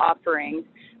educational offerings.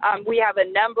 We have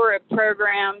a number of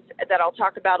programs that I'll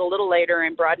talk about a little later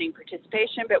in broadening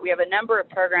participation, but we have a number of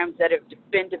programs that have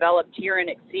been developed here in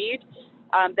XSEDE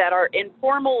that are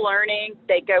informal learning.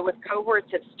 They go with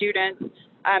cohorts of students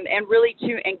and really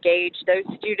to engage those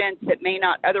students that may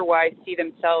not otherwise see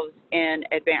themselves in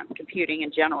advanced computing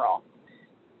in general.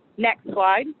 Next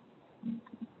slide.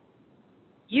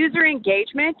 User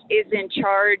engagement is in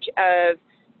charge of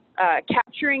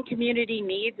capturing community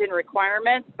needs and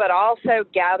requirements, but also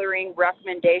gathering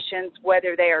recommendations,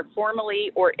 whether they are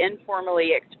formally or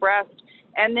informally expressed,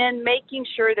 and then making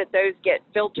sure that those get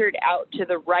filtered out to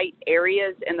the right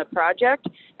areas in the project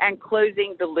and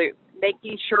closing the loop,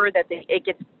 making sure that it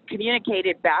gets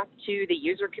communicated back to the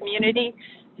user community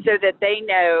so that they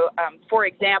know, for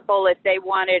example, if they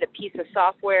wanted a piece of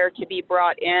software to be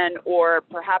brought in or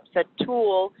perhaps a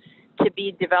tool to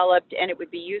be developed and it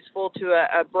would be useful to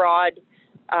a broad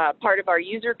part of our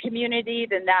user community,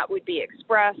 then that would be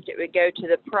expressed. It would go to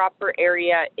the proper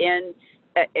area in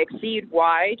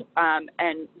XSEDE-wide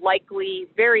and likely,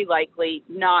 very likely,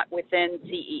 not within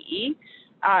CEE.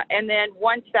 And then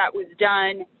once that was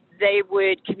done, they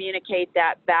would communicate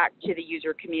that back to the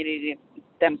user community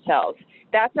themselves.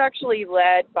 That's actually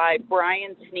led by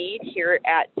Brian Sneed here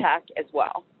at Tech as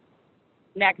well.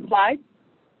 Next slide.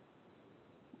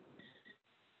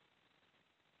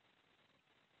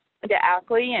 To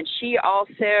Ackley, and she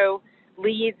also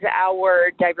leads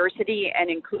our diversity and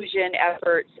inclusion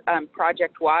efforts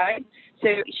project-wide. So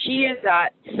she is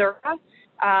at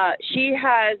SURA. She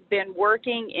has been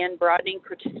working in broadening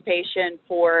participation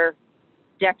for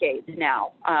decades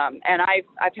now, and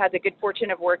I've had the good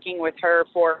fortune of working with her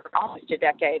for almost a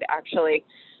decade, actually.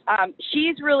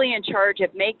 She's really in charge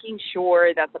of making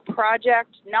sure that the project,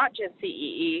 not just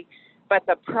CEE, but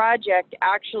the project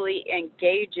actually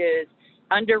engages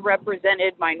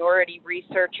underrepresented minority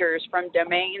researchers from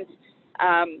domains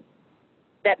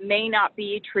that may not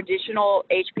be traditional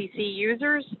HPC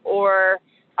users or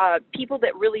people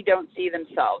that really don't see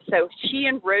themselves. So she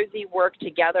and Rosie work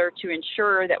together to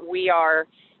ensure that we are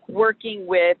working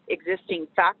with existing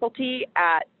faculty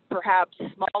at perhaps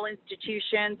small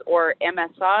institutions or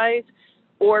MSIs,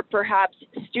 or perhaps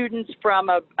students from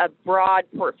a broad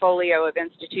portfolio of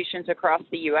institutions across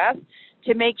the U.S.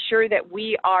 to make sure that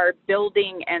we are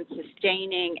building and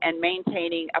sustaining and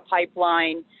maintaining a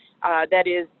pipeline that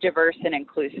is diverse and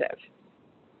inclusive.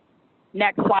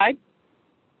 Next slide.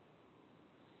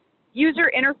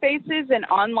 User Interfaces and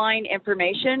Online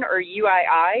Information, or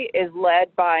UII, is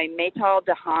led by Maytal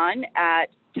Dahan at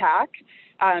TAC.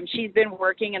 She's been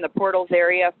working in the portals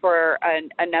area for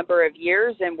a number of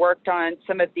years and worked on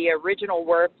some of the original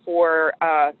work for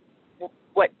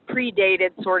what predated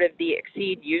sort of the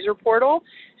XSEDE user portal.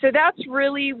 So that's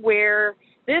really where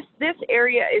this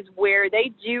area is where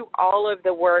they do all of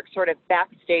the work sort of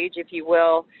backstage, if you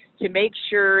will, to make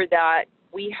sure that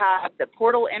we have the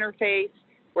portal interface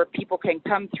where people can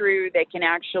come through, they can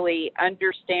actually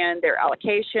understand their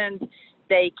allocations,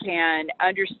 they can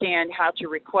understand how to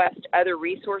request other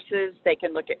resources, they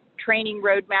can look at training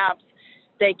roadmaps,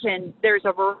 there's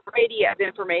a variety of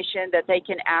information that they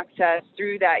can access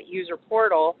through that user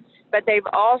portal, but they've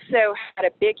also had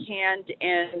a big hand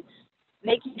in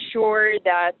making sure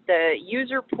that the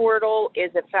user portal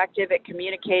is effective at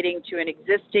communicating to an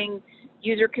existing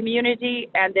user community,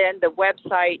 and then the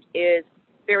website is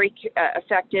very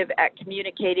effective at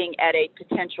communicating at a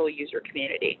potential user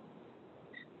community.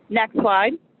 Next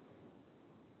slide.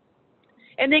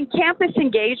 And then campus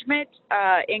engagement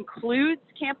includes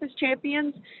campus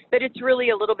champions, but it's really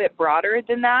a little bit broader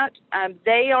than that.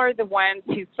 They are the ones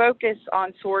who focus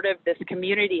on sort of this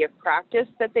community of practice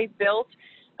that they've built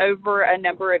over a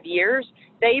number of years.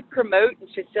 They promote and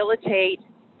facilitate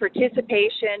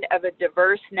participation of a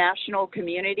diverse national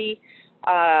community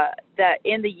that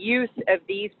in the use of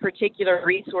these particular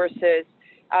resources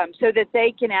so that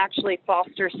they can actually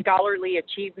foster scholarly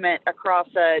achievement across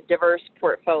a diverse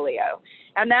portfolio.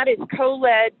 And that is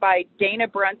co-led by Dana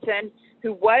Brunson,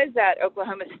 who was at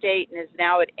Oklahoma State and is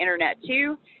now at Internet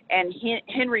 2, and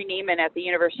Henry Neiman at the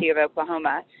University of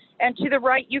Oklahoma. And to the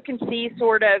right, you can see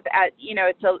sort of at,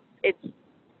 it's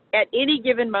at any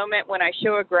given moment when I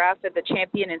show a graph of the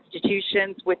champion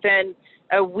institutions, within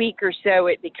a week or so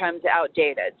it becomes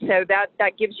outdated. So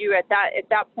that gives you at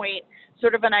that point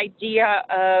sort of an idea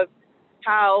of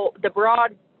how the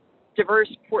broad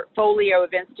diverse portfolio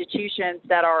of institutions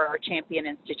that are our champion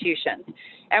institutions.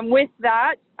 And with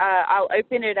that, I'll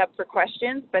open it up for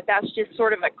questions, but that's just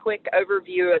sort of a quick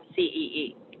overview of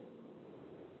CEE.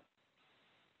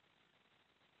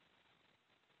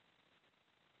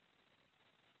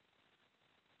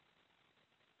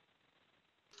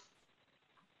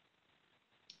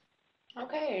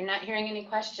 Okay, you're not hearing any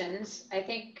questions. I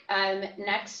think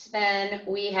next then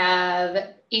we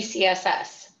have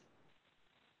ECSS.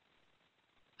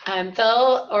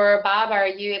 Phil or Bob, are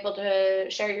you able to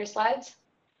share your slides?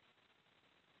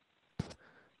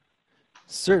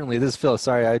 Certainly, this is Phil.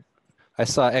 Sorry, I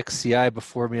saw XCI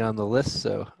before me on the list,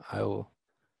 so I will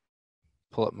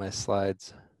pull up my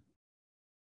slides.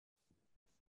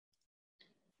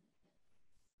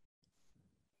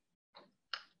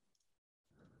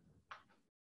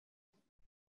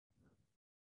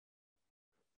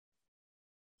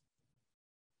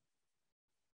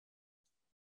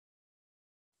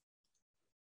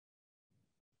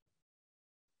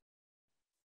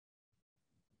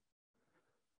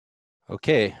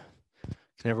 Okay,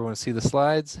 can everyone see the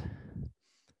slides?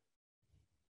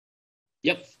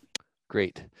 Yep.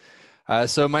 Great.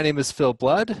 So my name is Phil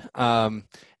Blood,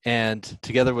 and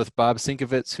together with Bob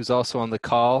Sinkovitz, who's also on the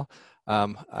call,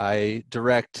 I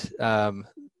direct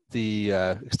the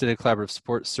Extended Collaborative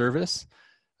Support Service,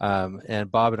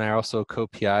 and Bob and I are also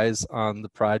co-PIs on the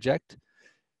project.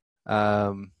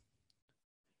 And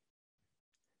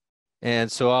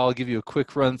so I'll give you a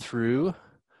quick run through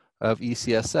of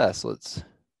ECSS. Let's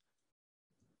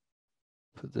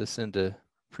put this into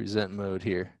present mode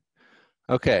here.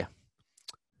 Okay.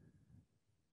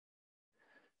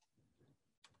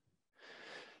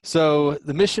 So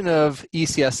the mission of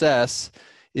ECSS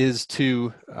is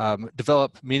to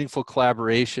develop meaningful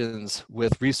collaborations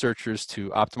with researchers to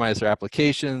optimize their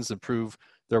applications, improve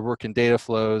their work and data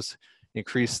flows,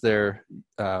 increase the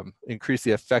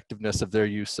effectiveness of their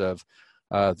use of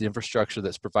the infrastructure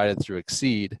that's provided through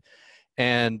XSEDE.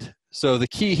 And so the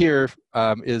key here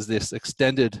is this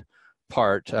extended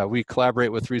part. We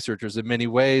collaborate with researchers in many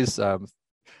ways. The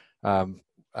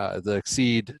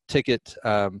XSEDE ticket,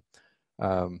 the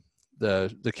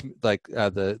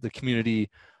community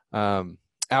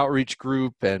outreach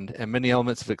group, and many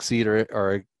elements of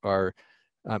XSEDE are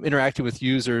interacting with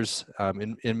users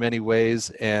in many ways.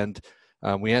 And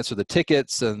we answer the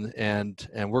tickets and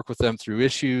work with them through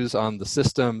issues on the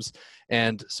systems.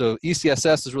 And so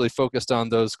ECSS is really focused on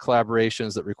those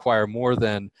collaborations that require more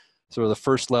than sort of the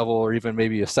first level or even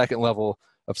maybe a second level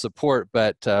of support,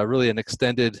 but really an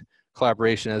extended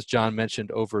collaboration, as John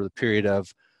mentioned, over the period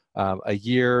of a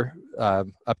year,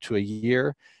 up to a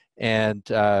year, and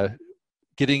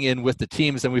getting in with the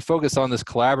teams. And we focus on this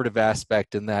collaborative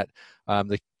aspect in that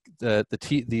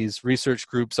these research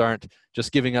groups aren't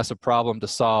just giving us a problem to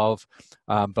solve,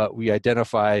 but we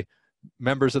identify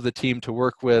members of the team to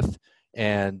work with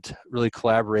and really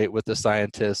collaborate with the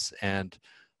scientists and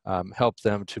help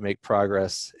them to make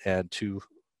progress and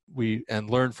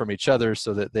learn from each other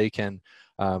so that they can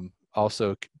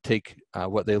also take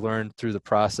what they learned through the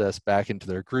process back into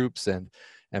their groups and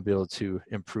be able to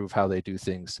improve how they do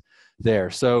things there.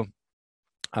 So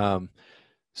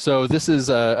so this is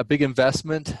a big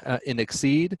investment in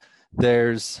XSEDE.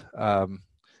 There's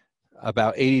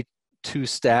about 82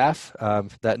 staff.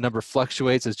 That number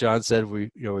fluctuates, as John said. We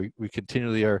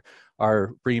continually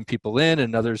are bringing people in,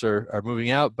 and others are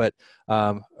moving out. But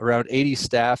around 80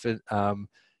 staff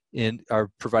are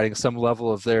providing some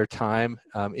level of their time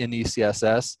in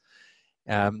ECSS.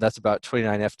 That's about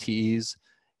 29 FTEs,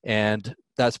 and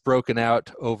that's broken out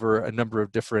over a number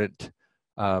of different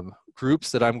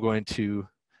groups that I'm going to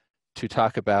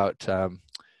talk about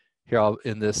here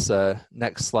in this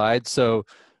next slide. So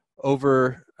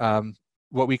over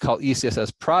what we call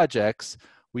ECSS projects,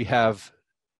 we have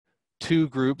two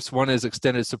groups. One is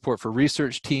extended support for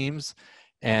research teams,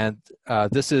 and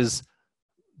this is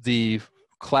the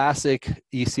classic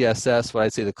ECSS, what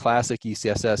I'd say the classic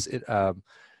ECSS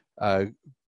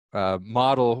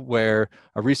model, where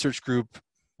a research group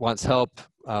wants help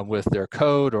with their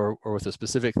code or with a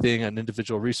specific thing. An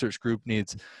individual research group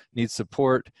needs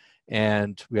support,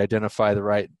 and we identify the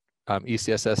right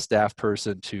ECSS staff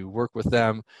person to work with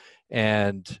them,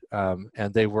 and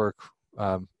they work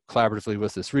collaboratively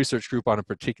with this research group on a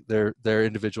particular their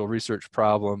individual research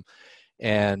problem,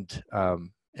 and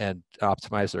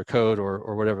optimize their code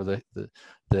or whatever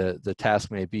the task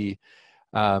may be.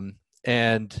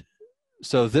 And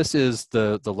so this is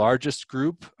the largest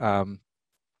group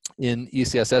in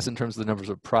ECSS in terms of the numbers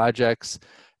of projects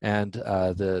and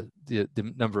the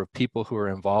number of people who are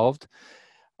involved.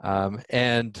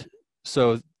 And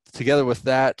so together with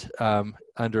that,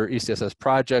 under ECSS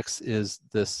projects is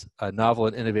this novel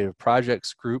and innovative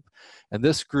projects group. And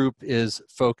this group is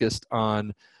focused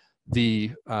on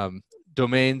the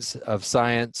domains of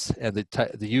science and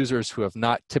the users who have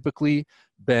not typically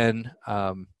been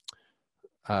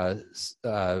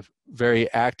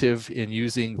very active in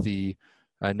using the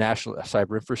national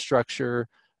cyber infrastructure.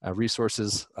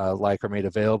 Resources like are made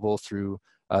available through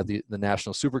the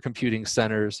national supercomputing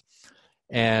centers,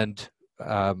 and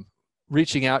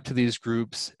reaching out to these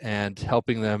groups and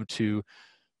helping them to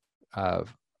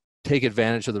take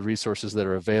advantage of the resources that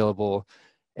are available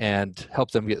and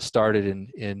help them get started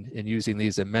in using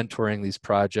these and mentoring these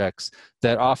projects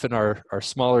that often are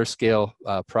smaller scale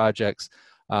projects,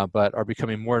 but are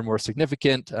becoming more and more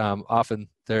significant. Often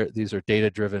these are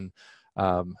data-driven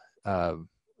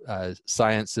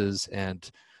sciences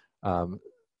and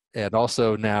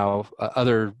also now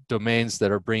other domains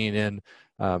that are bringing in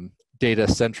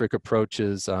data-centric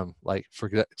approaches, like for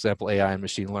example AI and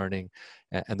machine learning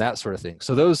and that sort of thing.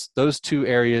 So those two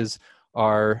areas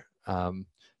are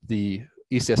the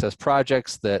ECSS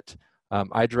projects that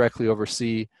I directly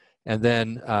oversee, and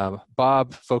then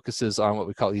Bob focuses on what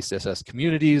we call ECSS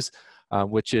communities,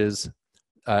 which is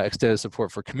extended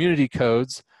support for community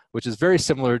codes, which is very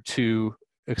similar to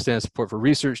extended support for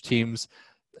research teams,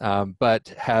 but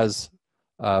has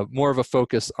more of a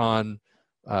focus on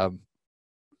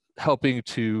helping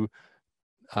to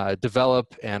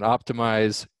develop and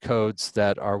optimize codes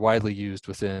that are widely used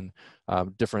within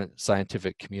different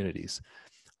scientific communities.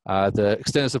 The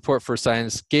extended support for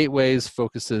science gateways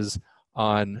focuses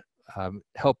on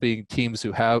helping teams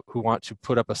who want to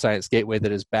put up a science gateway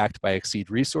that is backed by XSEDE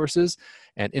resources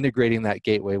and integrating that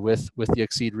gateway with the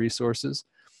XSEDE resources.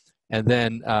 And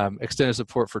then extended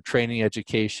support for training,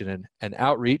 education, and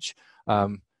outreach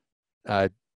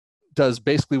does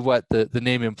basically what the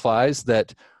name implies,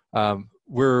 that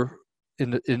we're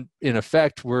in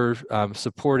effect we're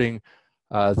supporting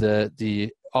all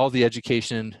the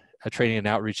education, training, and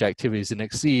outreach activities in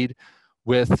XSEDE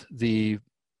with the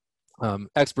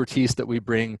expertise that we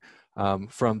bring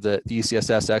from the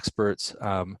ECSS experts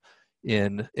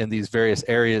in these various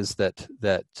areas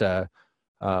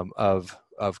of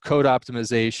code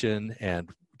optimization and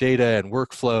data and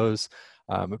workflows,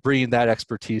 bringing that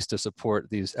expertise to support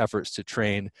these efforts to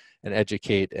train and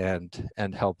educate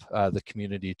and help the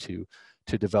community to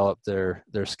to develop their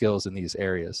skills in these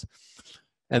areas.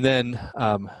 And then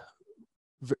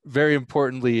very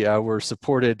importantly, we're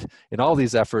supported in all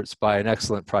these efforts by an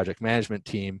excellent project management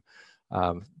team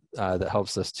that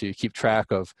helps us to keep track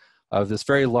of this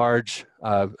very large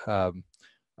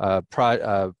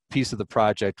piece of the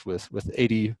project with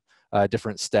 80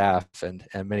 different staff and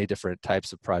many different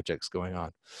types of projects going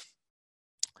on.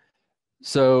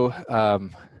 So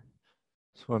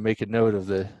just want to make a note of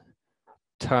the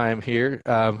time here.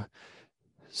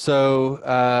 So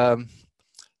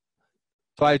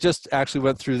I just actually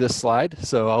went through this slide,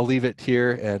 so I'll leave it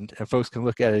here and folks can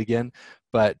look at it again.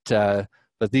 But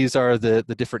these are the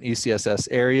different ECSS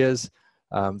areas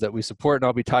that we support, and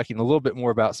I'll be talking a little bit more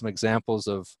about some examples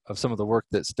of some of the work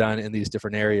that's done in these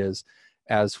different areas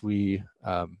as we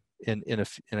in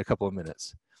a couple of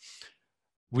minutes.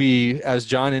 We, as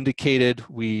John indicated,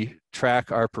 we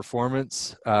track our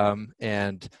performance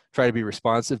and try to be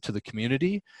responsive to the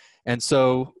community, and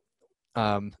so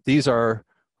these are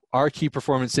our key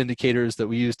performance indicators that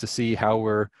we use to see how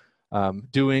we're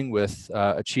doing with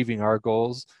achieving our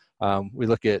goals. We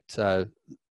look at,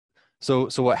 so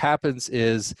what happens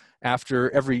is after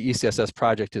every ECSS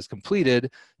project is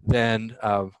completed, then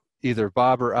either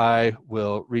Bob or I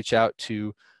will reach out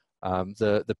to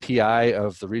the PI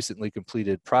of the recently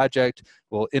completed project.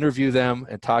 We'll interview them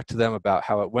and talk to them about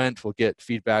how it went. We'll get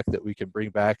feedback that we can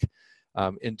bring back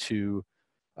into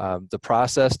the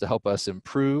process to help us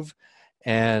improve.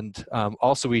 And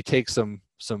also we take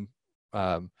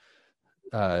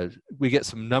we get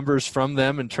some numbers from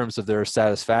them in terms of their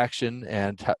satisfaction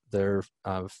and their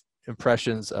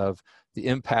impressions of the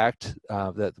impact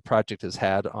that the project has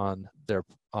had on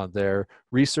their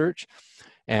research.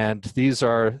 And these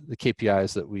are the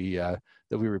KPIs that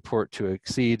we report to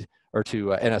XSEDE or to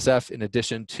NSF in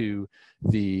addition to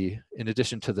the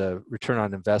return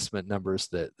on investment numbers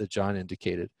that John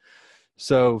indicated.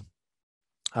 So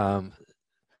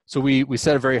so we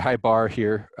set a very high bar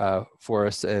here for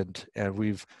us, and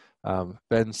we've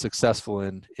been successful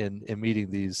in meeting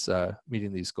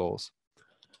these goals.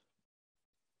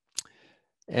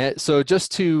 And so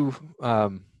just to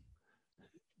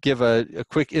give a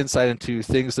quick insight into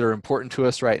things that are important to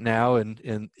us right now in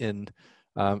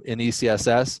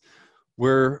ECSS,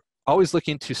 we're always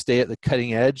looking to stay at the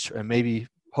cutting edge and maybe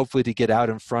hopefully to get out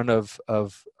in front of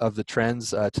the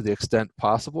trends to the extent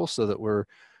possible, so that we're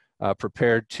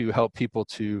prepared to help people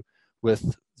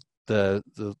with the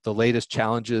latest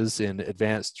challenges in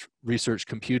advanced research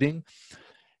computing.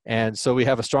 And so we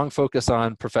have a strong focus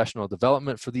on professional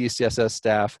development for the ECSS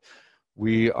staff.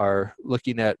 We are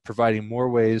looking at providing more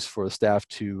ways for the staff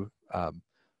to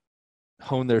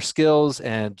hone their skills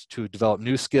and to develop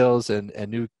new skills and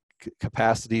new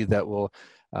capacity that will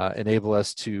enable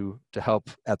us to help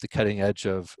at the cutting edge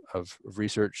of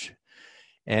research.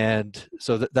 And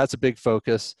so that's a big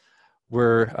focus.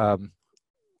 We're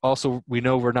also, we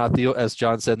know we're not as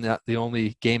John said, not the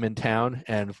only game in town,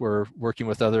 and we're working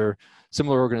with other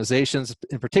similar organizations,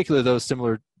 in particular those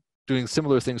doing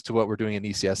similar things to what we're doing in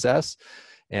ECSS,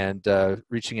 and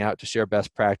reaching out to share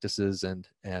best practices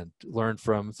and learn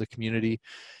from the community.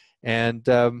 And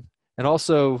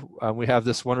also we have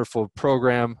this wonderful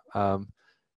program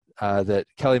that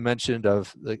Kelly mentioned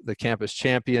of the Campus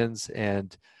Champions,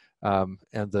 and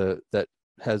that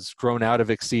has grown out of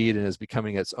XSEDE and is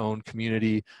becoming its own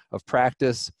community of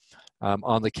practice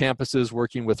on the campuses,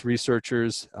 working with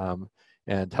researchers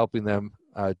and helping them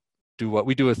do what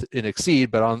we do in XSEDE,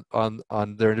 but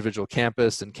on their individual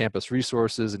campus and campus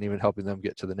resources, and even helping them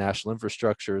get to the national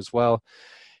infrastructure as well.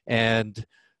 And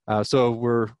so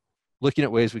we're looking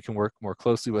at ways we can work more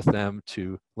closely with them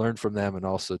to learn from them, and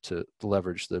also to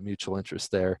leverage the mutual interest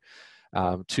there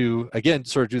to, again,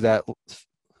 sort of do that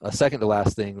a second to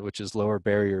last thing, which is lower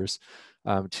barriers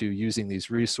to using these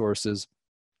resources,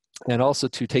 and also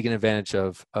to taking advantage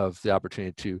of the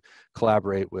opportunity to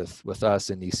collaborate with us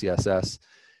in ECSS.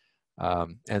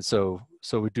 And so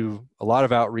we do a lot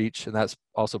of outreach, and that's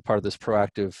also part of this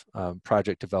proactive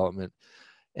project development,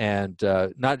 and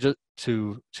not just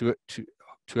to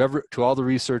all the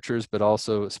researchers, but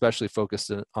also especially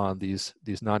focused on these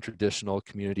non-traditional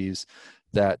communities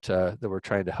that we're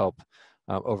trying to help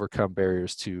overcome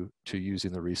barriers to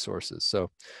using the resources. So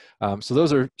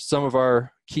those are some of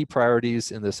our key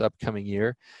priorities in this upcoming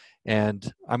year.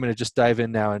 And I'm going to just dive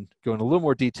in now and go in a little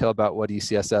more detail about what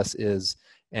ECSS is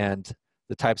and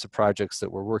the types of projects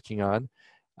that we're working on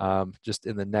just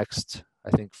in the next,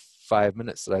 I think, 5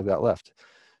 minutes that I've got left.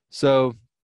 So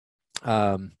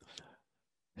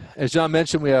as John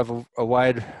mentioned, we have a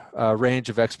wide range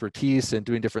of expertise in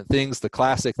doing different things. The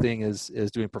classic thing is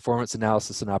doing performance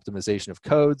analysis and optimization of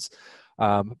codes.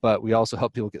 but we also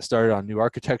help people get started on new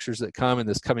architectures that come. In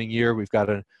this coming year, we've got,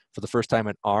 for the first time,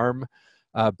 an ARM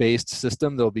based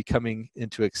system that will be coming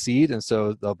into XSEDE, and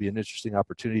so there'll be an interesting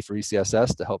opportunity for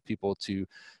ECSS to help people to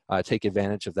take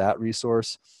advantage of that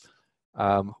resource.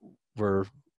 We're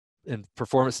in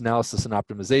performance analysis and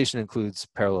optimization, includes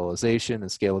parallelization and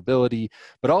scalability,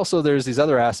 but also there's these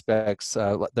other aspects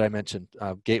that I mentioned,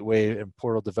 gateway and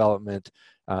portal development,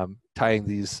 tying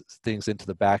these things into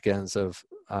the back ends of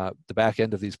the back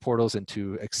end of these portals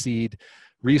into XSEDE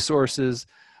resources,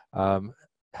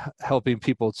 helping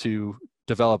people to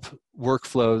develop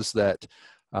workflows that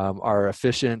are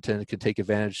efficient and can take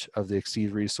advantage of the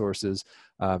XSEDE resources,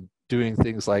 doing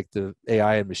things like the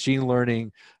AI and machine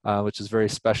learning, which is very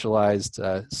specialized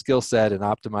skill set, and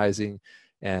optimizing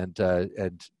and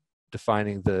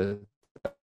defining the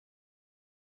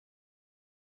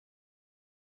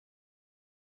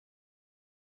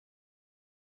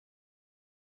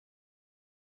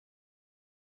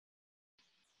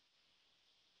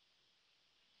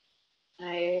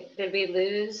Did we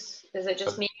lose? Is it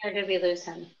just me, or did we lose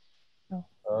him?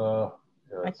 Yeah,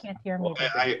 I can't hear me.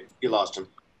 You lost him.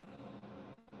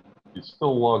 he's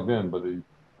still logged in, but we're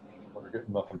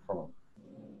getting nothing from him.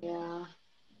 Yeah.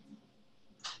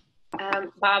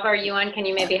 Bob, are you on? Can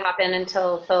you maybe hop in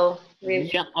until Phil?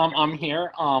 Yeah, I'm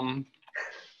here. Oh,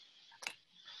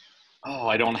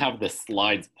 I don't have the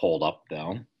slides pulled up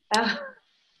though. Oh.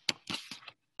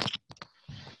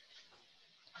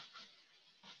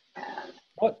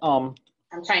 What? I'm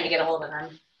trying to get a hold of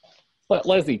him. But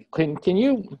Leslie, can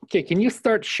you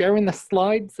start sharing the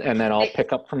slides, and then I'll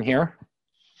pick up from here?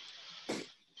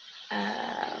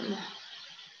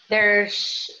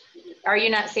 Are you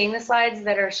not seeing the slides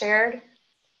that are shared?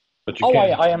 But you Oh,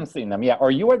 can't. I am seeing them. Yeah.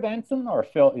 Are you advancing, or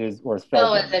Phil is? Or is Phil?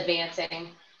 Phil is advancing.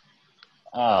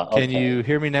 Okay. Can you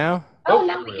hear me now? Oh,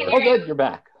 now we can Oh, hear you. good. You're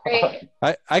back. Great.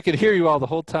 I could hear you all the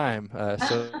whole time,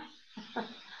 so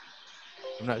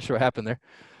I'm not sure what happened there.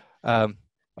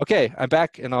 Okay, I'm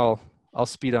back, and I'll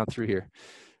speed on through here.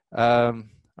 All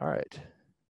right.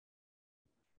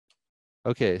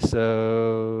 Okay,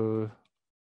 so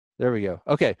there we go.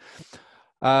 Okay.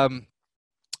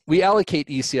 We allocate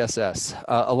ECSS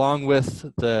along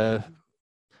with the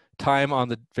time on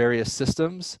the various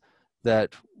systems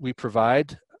that we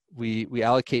provide. We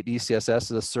allocate ECSS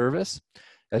as a service.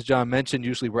 As John mentioned,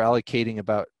 usually we're allocating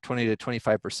about 20 to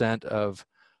 25% of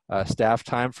staff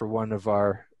time for one of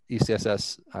our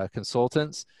ECSS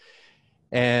consultants.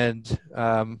 And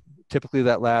typically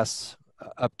that lasts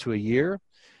up to a year.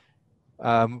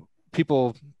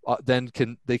 People then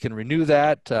can renew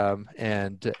that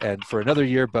and for another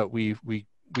year, but we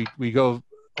go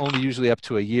only usually up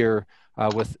to a year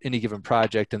with any given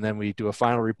project, and then we do a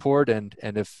final report, and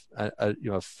if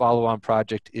a follow-on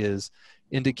project is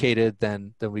indicated,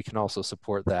 then we can also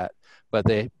support that, but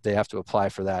they have to apply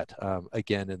for that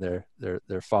again in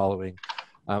their following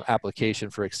application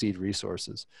for XSEDE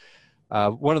resources.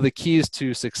 One of the keys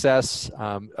to success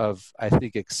of, I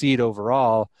think, XSEDE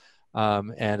overall,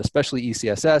 and especially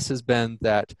ECSS, has been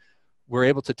that we're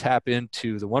able to tap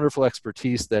into the wonderful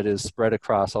expertise that is spread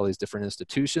across all these different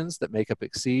institutions that make up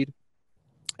XSEDE.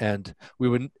 And we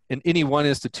would, in any one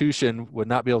institution, would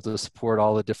not be able to support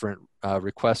all the different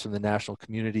requests from the national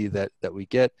community that we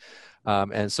get.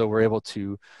 And so we're able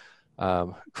to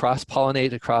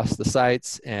cross-pollinate across the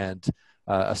sites, and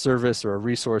a service or a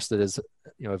resource that is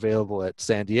available at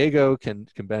San Diego can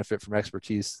benefit from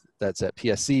expertise that's at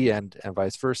PSC and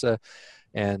vice versa.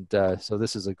 And so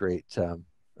this is a great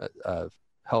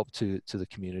help to the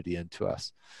community and to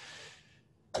us.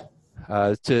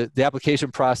 The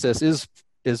application process is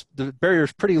the barrier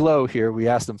is pretty low here. We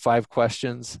ask them 5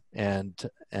 questions, and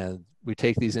we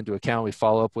take these into account. We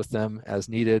follow up with them as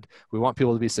needed. We want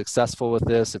people to be successful with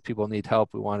this. If people need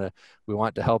help, we want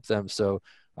to help them. So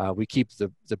we keep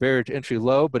the barrier to entry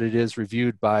low, but it is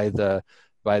reviewed by the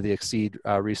XSEDE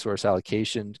Resource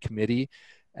Allocation Committee,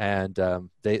 and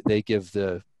they give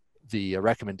the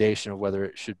recommendation of whether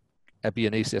it should be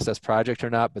an ECSS project or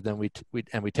not. But then we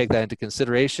take that into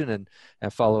consideration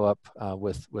and follow up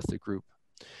with the group.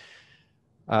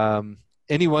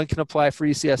 Anyone can apply for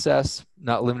ECSS,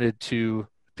 not limited to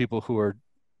people who are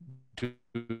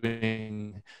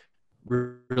doing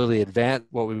really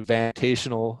advanced,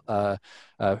 advantational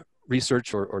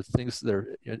research or things that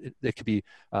are, it could be,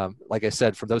 like I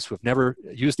said, from those who have never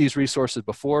used these resources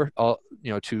before,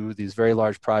 to these very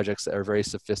large projects that are very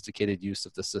sophisticated use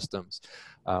of the systems.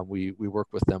 We work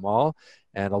with them all,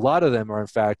 and a lot of them are in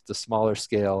fact the smaller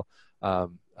scale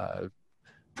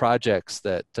projects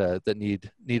that that need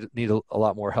a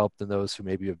lot more help than those who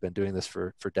maybe have been doing this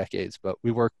for decades. But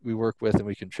we work with and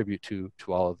we contribute to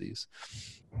all of these.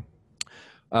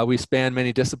 We span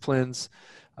many disciplines.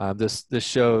 This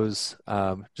shows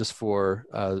just for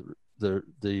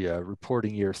the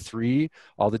reporting year 3,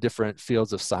 all the different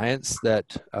fields of science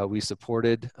that we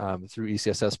supported through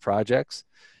ECSS projects.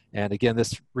 And again,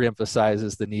 this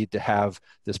reemphasizes the need to have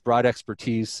this broad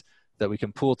expertise that we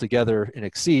can pool together in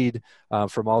XSEDE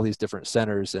from all these different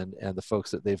centers and the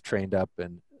folks that they've trained up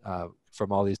and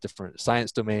from all these different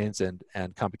science domains and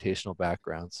computational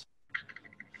backgrounds.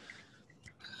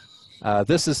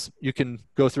 This is, you can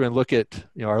go through and look at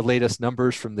our latest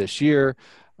numbers from this year.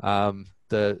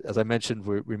 As I mentioned,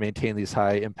 we maintain these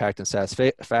high impact and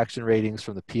satisfaction ratings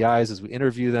from the PIs as we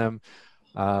interview them.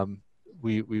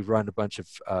 We run a bunch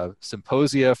of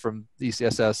symposia from the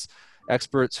ECSS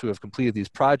experts who have completed these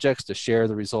projects to share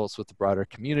the results with the broader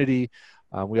community.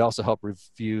 We also help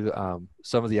review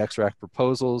some of the XRAC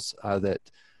proposals that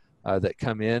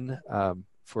come in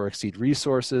for XSEDE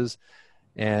resources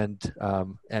and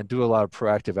do a lot of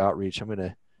proactive outreach. I'm going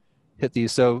to hit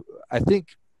these. So I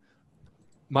think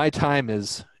my time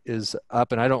is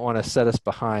up and I don't want to set us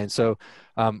behind. So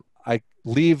I'll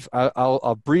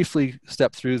briefly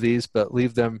step through these, but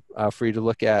leave them for you to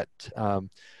look at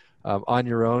on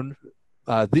your own.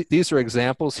 These are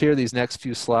examples here, these next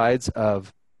few slides,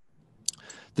 of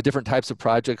the different types of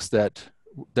projects that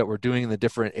we're doing in the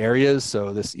different areas.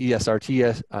 So this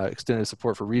ESRT, extended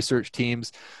support for research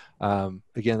teams.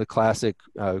 Again, the classic,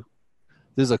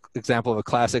 this is an example of a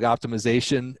classic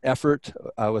optimization effort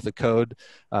with a code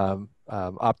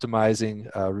optimizing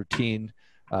a routine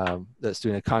that's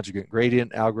doing a conjugate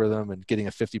gradient algorithm and getting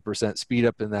a 50% speed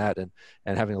up in that and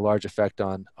having a large effect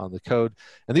on the code.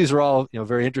 And these are all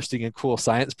very interesting and cool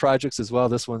science projects as well.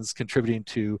 This one's contributing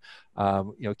to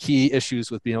key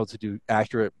issues with being able to do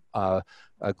accurate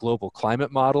global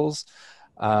climate models.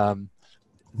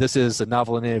 This is a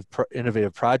novel and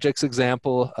innovative projects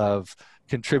example of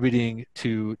contributing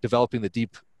to developing the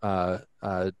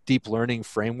deep learning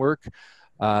framework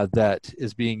that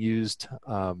is being used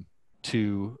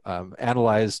to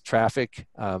analyze traffic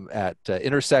at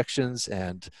intersections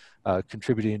and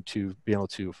contributing to being able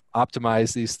to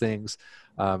optimize these things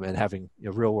and having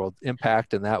real world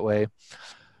impact in that way.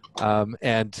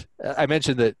 And I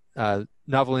mentioned that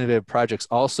novel innovative projects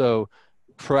also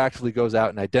proactively goes out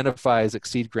and identifies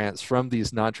XSEDE grants from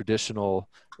these non-traditional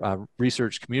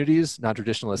research communities,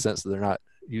 non-traditional in the sense that they're not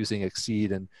using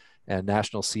XSEDE and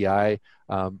national CI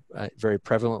very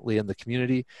prevalently in the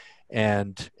community,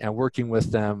 and working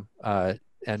with them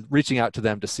and reaching out to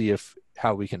them to see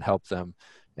how we can help them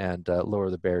and lower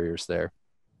the barriers there.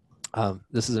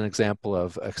 This is an example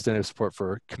of extended support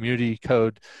for community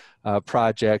code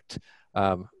project,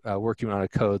 working on a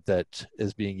code that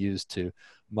is being used to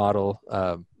model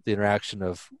the interaction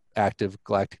of active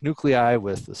galactic nuclei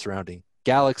with the surrounding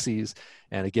galaxies,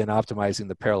 and again optimizing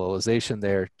the parallelization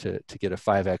there to get a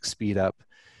 5x speed up.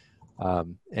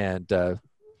 And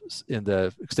in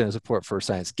the extended support for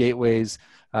science gateways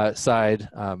side,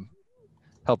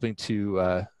 helping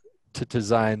to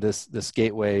design this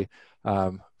gateway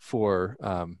for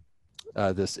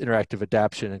this interactive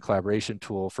adaptation and collaboration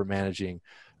tool for managing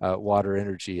water,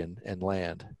 energy, and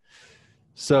land.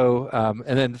 So,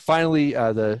 and then finally,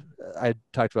 I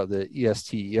talked about the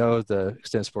ESTEO, the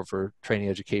extended support for training,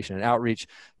 education, and outreach.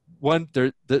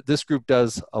 This group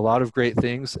does a lot of great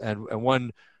things, and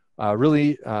one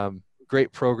really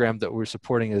great program that we're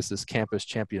supporting is this Campus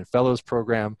Champion Fellows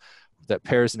program that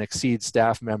pairs an XSEDE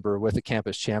staff member with a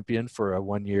campus champion for a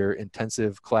 1-year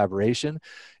intensive collaboration.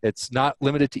 It's not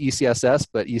limited to ECSS,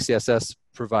 but ECSS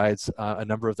provides a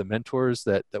number of the mentors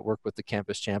that work with the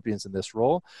campus champions in this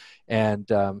role.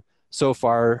 And so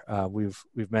far, we've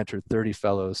mentored 30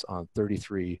 fellows on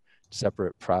 33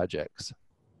 separate projects.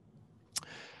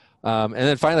 And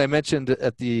then finally, I mentioned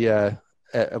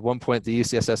at one point the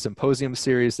ECSS Symposium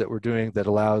series that we're doing that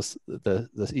allows the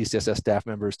ECSS staff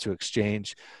members to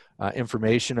exchange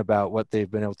information about what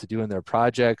they've been able to do in their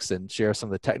projects and share some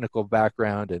of the technical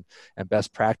background and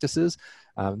best practices.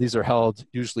 These are held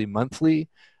usually monthly,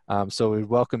 so we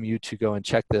welcome you to go and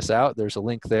check this out. There's a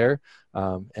link there,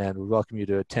 and we welcome you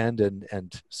to attend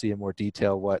and see in more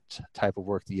detail what type of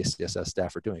work the ECSS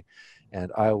staff are doing.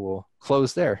 And I will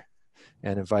close there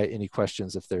and invite any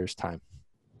questions if there's time.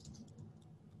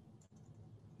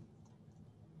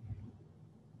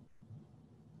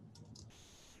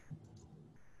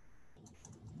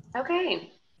 Okay,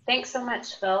 thanks so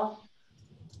much, Phil.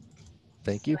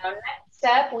 Thank you. So next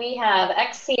up, we have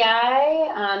XCI,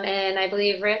 and I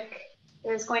believe Rick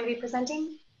is going to be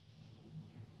presenting.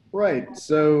 Right.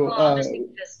 So I'll just need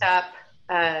you to stop.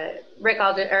 Rick,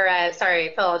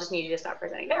 sorry, Phil, I'll just need you to stop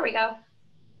presenting. There we go.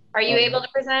 Are you able to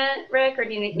present, Rick, or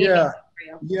do you need me to stop for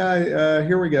you? Yeah,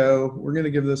 here we go. We're going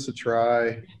to give this a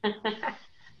try.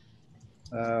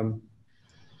 Let's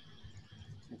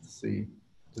see.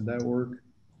 Did that work?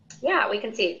 Yeah, we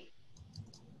can see.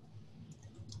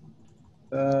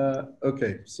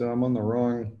 Okay, so I'm on the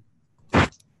wrong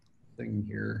thing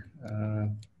here.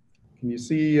 Can you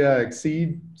see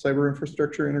XSEDE cyber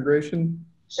infrastructure integration?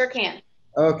 Sure can.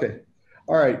 Okay.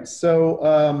 All right.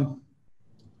 So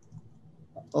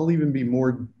I'll even be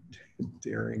more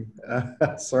daring.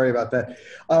 Sorry about that.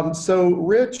 So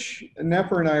Rich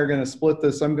Knepper and I are going to split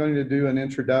this. I'm going to do an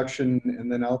introduction,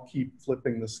 and then I'll keep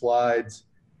flipping the slides.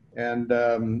 And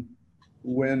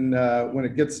when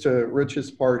it gets to Rich's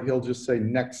part, he'll just say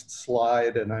next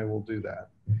slide, and I will do that.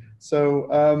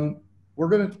 So we're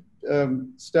going to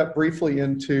step briefly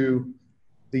into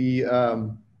the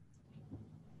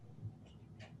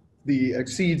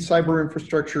XSEDE cyber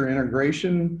infrastructure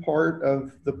integration part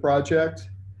of the project.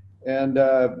 And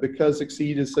because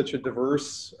XSEDE is such a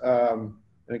diverse and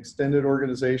extended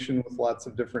organization with lots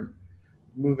of different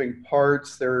moving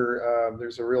parts,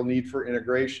 there's a real need for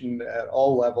integration at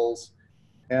all levels.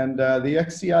 And the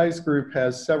XCI's group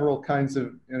has several kinds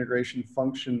of integration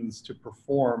functions to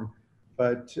perform.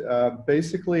 But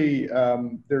basically,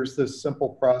 there's this simple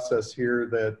process here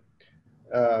that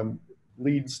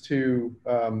leads to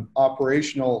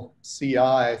operational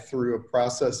CI through a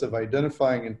process of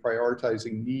identifying and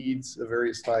prioritizing needs of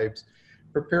various types,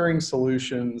 preparing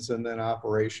solutions, and then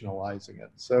operationalizing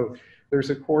it. So there's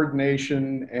a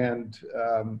coordination and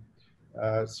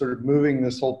sort of moving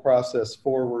this whole process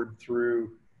forward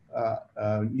through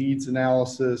needs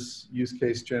analysis, use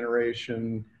case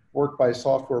generation, work by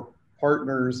software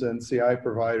partners and CI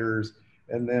providers,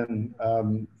 and then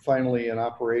finally an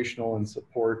operational and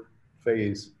support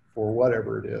phase for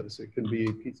whatever it is. It can be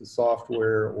a piece of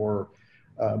software or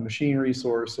machine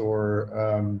resource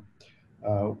or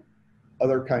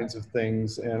other kinds of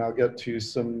things. And I'll get to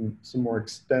some more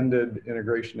extended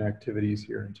integration activities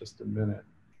here in just a minute.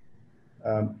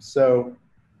 So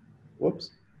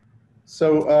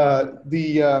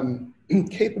the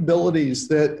capabilities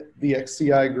that the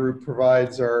XCI group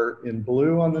provides are in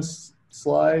blue on this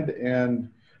slide, and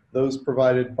those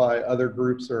provided by other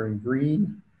groups are in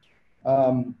green.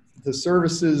 The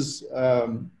services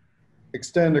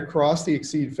extend across the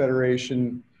XSEDE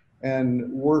Federation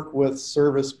and work with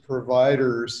service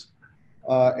providers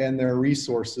and their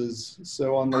resources.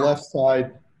 So on the left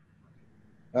side,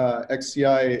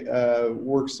 XCI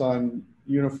works on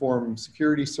uniform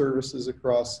security services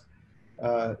across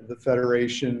the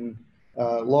Federation,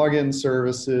 login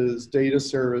services, data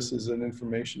services, and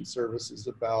information services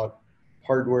about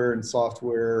hardware and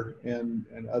software and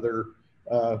other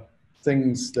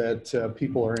things that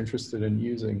people are interested in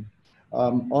using.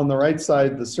 On the right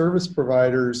side, the service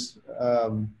providers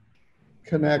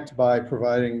connect by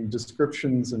providing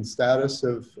descriptions and status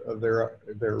of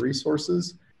their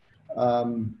resources,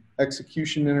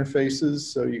 execution interfaces,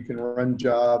 so you can run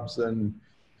jobs and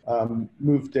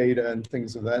move data and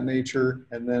things of that nature.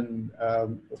 And then,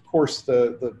 of course,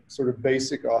 the sort of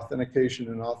basic authentication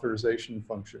and authorization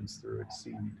functions through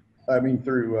XSEDE. I mean,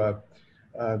 through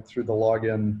the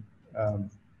login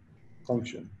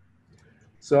function.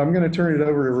 So I'm going to turn it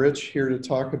over to Rich here to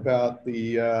talk about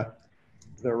the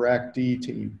RACD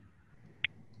team.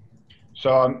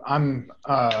 So I'm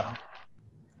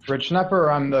Rich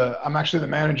Knepper. I'm actually the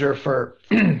manager for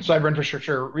cyber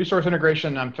infrastructure resource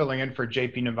integration. I'm filling in for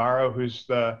JP Navarro, who's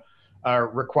the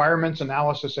requirements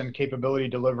analysis and capability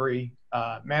delivery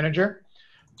manager.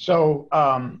 So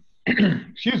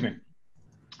excuse me.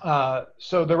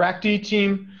 So the RACD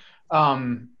team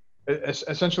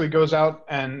essentially goes out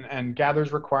and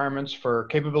gathers requirements for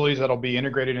capabilities that'll be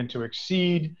integrated into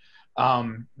XSEDE.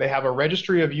 They have a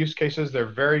registry of use cases. They're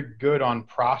very good on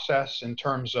process in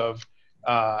terms of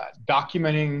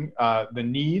documenting the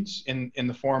needs in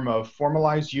the form of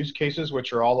formalized use cases,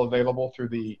 which are all available through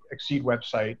the XSEDE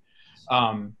website.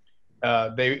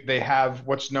 They have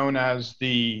what's known as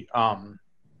the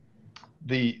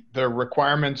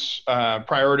requirements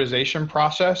prioritization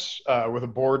process with a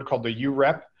board called the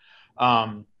UREP,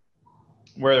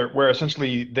 where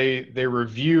essentially they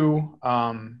review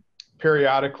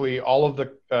periodically all of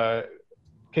the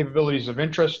capabilities of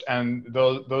interest, and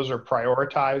those are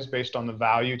prioritized based on the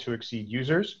value to XSEDE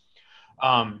users.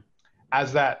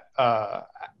 As that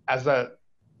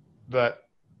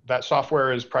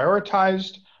software is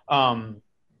prioritized,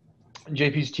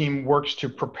 JP's team works to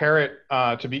prepare it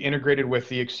to be integrated with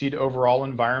the XSEDE overall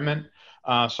environment.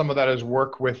 Some of that is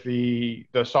work with the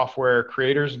software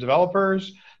creators and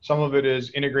developers. Some of it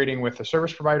is integrating with the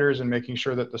service providers and making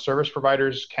sure that the service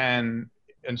providers can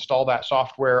install that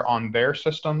software on their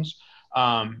systems.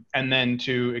 And then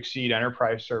to XSEDE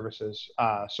enterprise services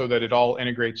so that it all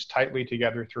integrates tightly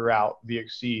together throughout the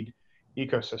XSEDE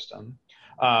ecosystem.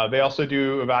 They also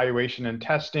do evaluation and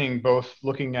testing, both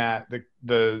looking at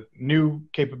the new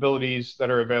capabilities that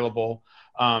are available,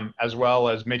 as well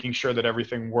as making sure that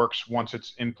everything works once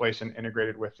it's in place and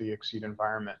integrated with the XSEDE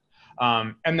environment.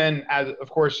 And then, of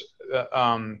course,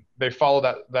 they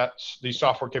follow these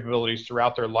software capabilities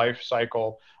throughout their life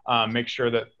cycle, make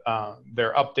sure that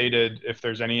they're updated if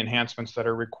there's any enhancements that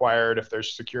are required, if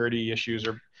there's security issues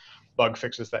or bug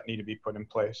fixes that need to be put in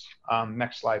place.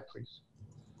 Next slide, please.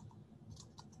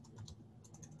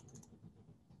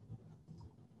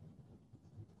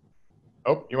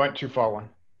 Oh, you went too far, one.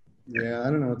 Yeah, I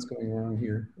don't know what's going on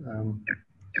here.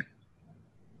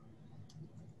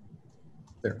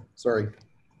 There, sorry.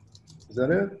 Is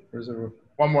that it? Or is it?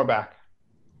 One more back.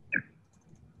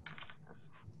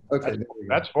 Okay.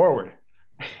 That's forward.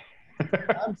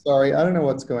 I'm sorry. I don't know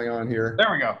what's going on here.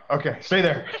 There we go. Okay, stay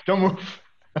there. Don't move.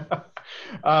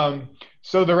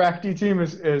 So the RACD team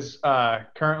is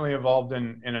currently involved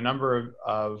in a number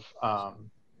of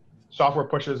software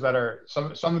pushes that are,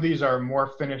 some of these are more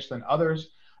finished than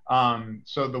others.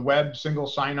 So the web single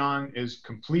sign-on is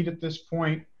complete at this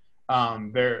point.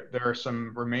 There are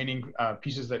some remaining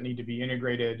pieces that need to be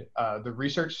integrated. The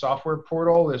research software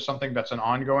portal is something that's an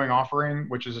ongoing offering,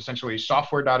 which is essentially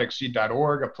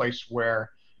software.xsede.org, a place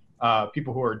where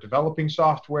people who are developing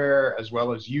software, as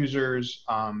well as users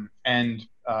and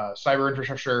cyber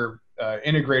infrastructure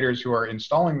integrators who are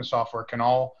installing the software, can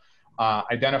all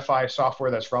identify software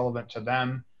that's relevant to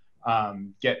them,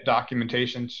 get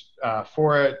documentation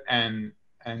for it, and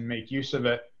make use of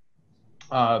it.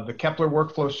 The Kepler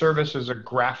Workflow Service is a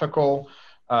graphical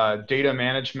data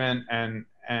management and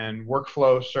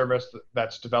workflow service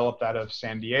that's developed out of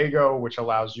San Diego, which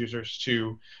allows users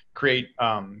to create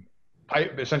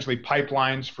essentially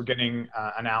pipelines for getting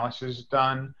analysis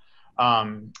done.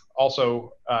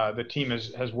 Also, the team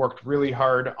has worked really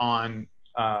hard on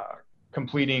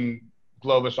completing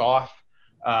Globus auth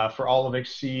for all of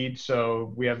XSEDE.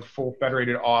 So we have a full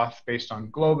federated auth based on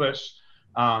Globus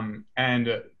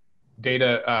and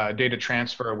data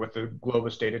transfer with the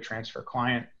Globus data transfer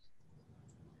client.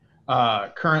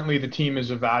 Currently, the team is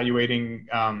evaluating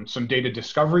some data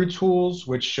discovery tools,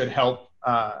 which should help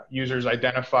users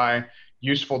identify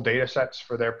useful data sets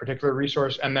for their particular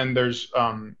resource. And then there's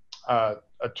a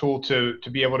tool to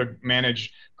be able to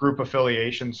manage group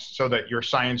affiliations so that your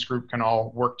science group can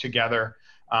all work together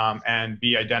and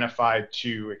be identified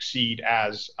to XSEDE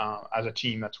as a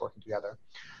team that's working together.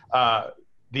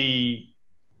 The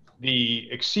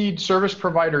XSEDE service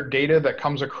provider data that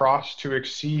comes across to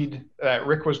XSEDE that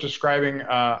Rick was describing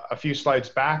a few slides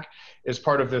back is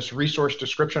part of this resource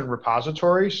description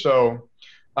repository. So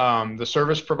the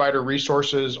service provider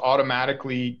resources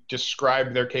automatically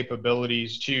describe their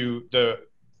capabilities to the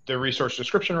resource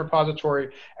description repository,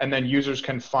 and then users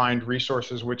can find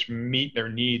resources which meet their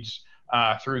needs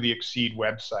through the XSEDE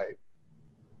website.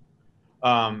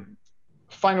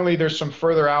 Finally, there's some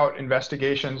further out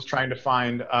investigations trying to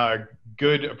find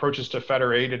good approaches to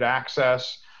federated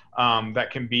access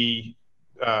that can be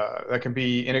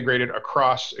integrated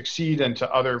across XSEDE and to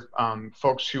other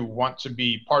folks who want to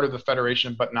be part of the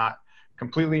federation but not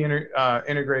completely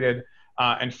integrated.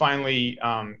 And finally,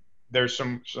 there's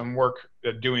some work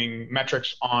doing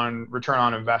metrics on return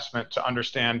on investment to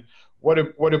understand what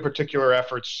do particular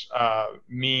efforts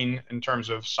mean in terms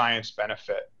of science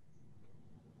benefit.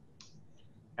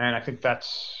 And I think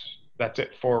that's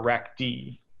it for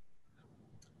RACD.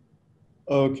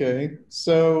 Okay,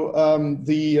 so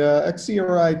the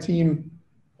XCRI team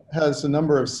has a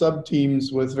number of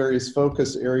sub-teams with various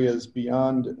focus areas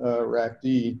beyond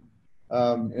RACD,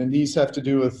 and these have to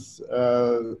do with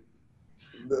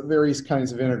various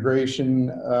kinds of integration.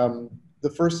 The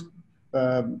first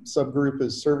subgroup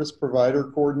is service provider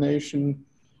coordination,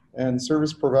 and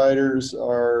service providers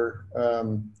are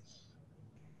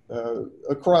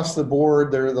across the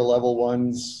board. They're the level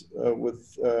ones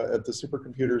at the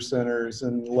supercomputer centers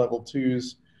and level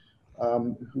twos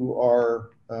who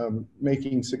are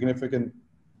making significant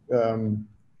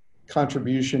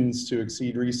contributions to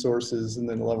XSEDE resources, and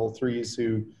then level threes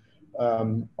who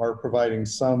are providing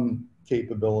some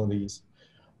capabilities.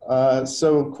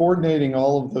 So coordinating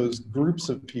all of those groups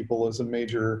of people is a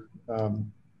major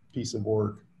piece of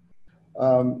work.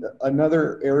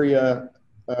 Another area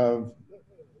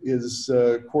is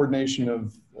coordination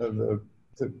of the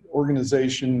the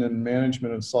organization and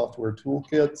management of software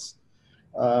toolkits.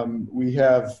 We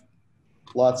have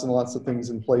lots and lots of things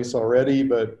in place already,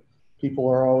 but people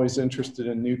are always interested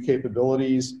in new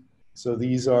capabilities. So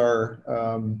these are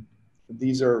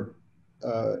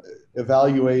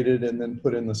evaluated and then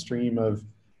put in the stream of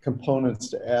components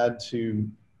to add to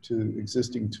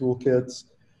existing toolkits.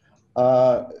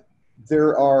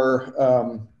 There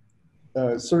are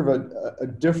sort of a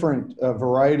different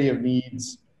variety of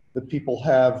needs that people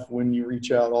have when you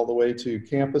reach out all the way to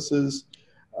campuses.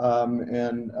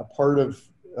 And a part of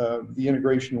the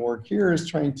integration work here is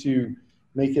trying to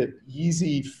make it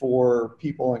easy for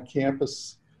people on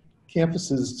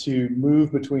campuses to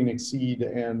move between XSEDE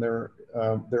and their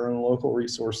own local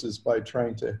resources by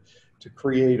trying to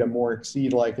create a more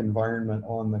XSEDE-like environment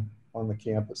on the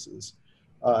campuses.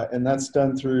 And that's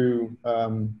done through,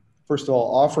 first of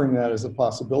all, offering that as a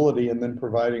possibility and then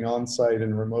providing on-site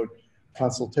and remote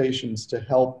consultations to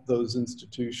help those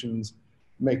institutions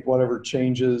make whatever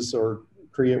changes or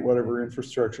create whatever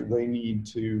infrastructure they need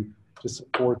to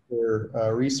support their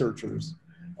researchers.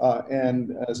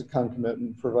 And as a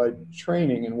concomitant, provide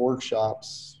training and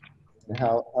workshops on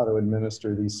how to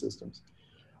administer these systems.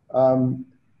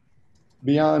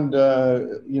 Beyond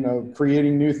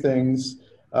creating new things,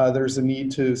 there's a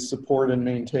need to support and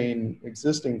maintain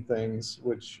existing things,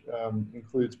 which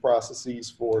includes processes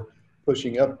for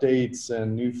pushing updates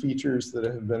and new features that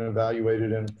have been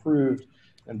evaluated and approved,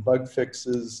 and bug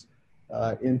fixes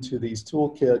into these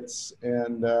toolkits,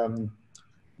 and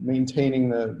maintaining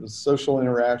the social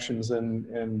interactions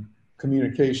and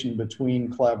communication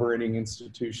between collaborating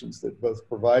institutions that both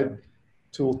provide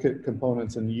toolkit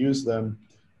components and use them,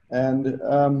 and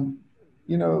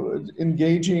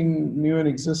engaging new and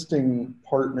existing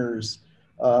partners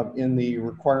in the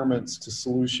requirements to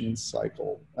solutions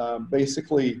cycle.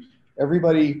 Basically,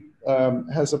 everybody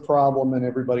has a problem and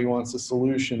everybody wants a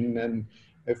solution, and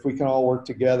if we can all work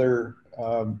together,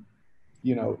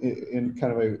 in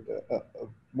kind of a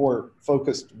more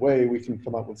focused way, we can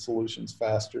come up with solutions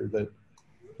faster that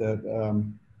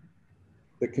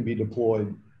can be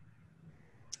deployed.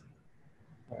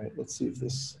 All right, let's see if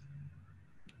this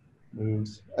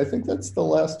moves. I think that's the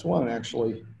last one,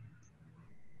 actually.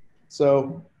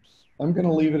 So I'm going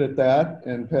to leave it at that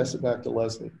and pass it back to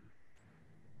Leslie.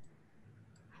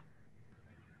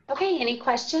 Okay, any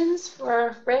questions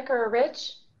for Rick or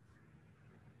Rich?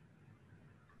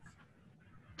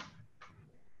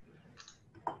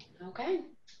 Okay,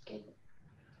 good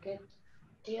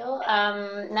deal.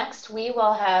 Next, we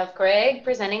will have Greg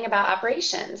presenting about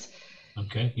operations.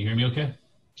 Okay, you hear me okay?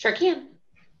 Sure can.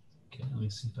 Okay, let me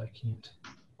see if I can't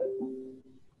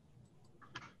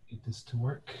get this to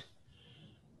work.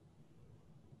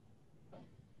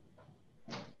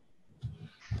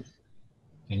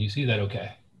 Can you see that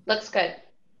okay? Looks good.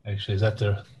 Actually, is that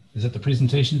the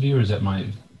presentation view or is that my?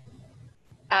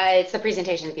 It's the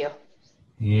presentation view.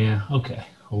 Yeah, okay.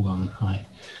 Hold on. I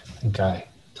think I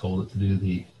told it to do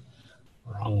the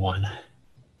wrong one.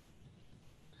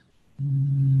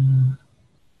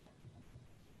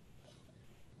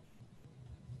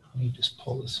 Let me just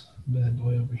pull this bad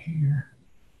boy over here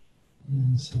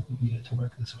and see if we can get it to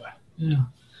work this way. Yeah.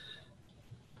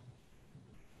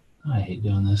 I hate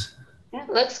doing this. Yeah,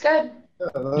 looks good.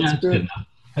 That's good enough.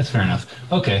 That's fair enough.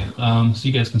 Okay, so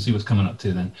you guys can see what's coming up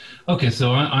too then. Okay,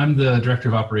 so I'm the Director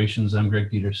of Operations. I'm Greg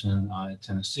Peterson at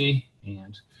Tennessee,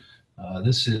 and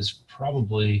this is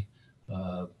probably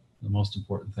the most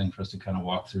important thing for us to kind of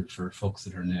walk through for folks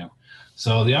that are new.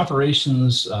 So the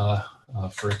operations for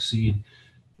XSEDE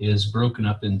is broken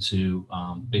up into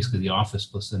basically the office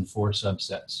plus then 4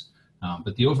 subsets.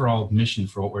 But the overall mission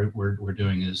for what we're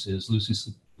doing is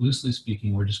loosely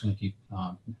speaking, we're just going to keep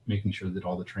making sure that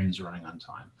all the trains are running on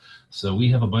time. So we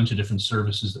have a bunch of different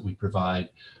services that we provide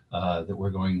that we're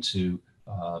going to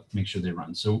make sure they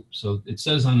run. So it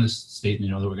says on this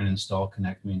statement, that we're going to install,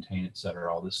 connect, maintain, et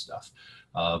cetera, all this stuff.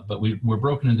 But we're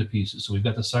broken into pieces. So we've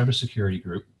got the cybersecurity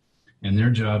group, and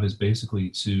their job is basically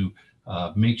to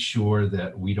make sure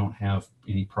that we don't have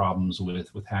any problems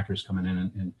with hackers coming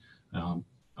in and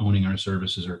owning our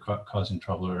services or causing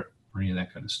trouble or any of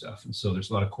that kind of stuff. And so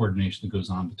there's a lot of coordination that goes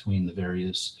on between the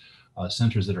various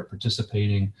centers that are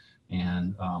participating,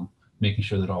 and making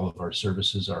sure that all of our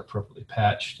services are appropriately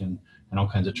patched, and all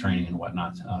kinds of training and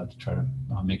whatnot to try to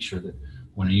make sure that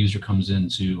when a user comes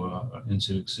into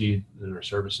XSEDE, their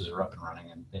services are up and running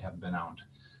and they haven't been owned.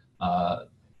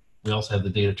 We also have the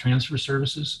data transfer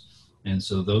services, and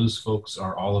so those folks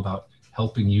are all about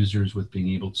helping users with being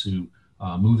able to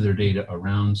move their data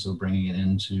around, so bringing it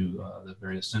into the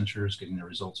various centers, getting their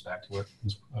results back to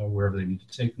wherever they need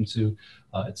to take them to,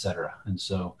 et cetera. And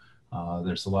so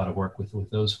There's a lot of work with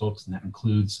those folks, and that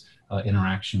includes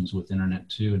interactions with internet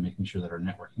too, and making sure that our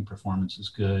networking performance is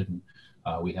good. And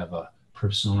we have a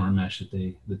persona mesh that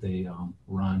they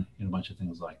run, and a bunch of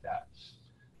things like that.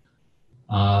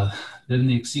 Then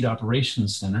the XSEDE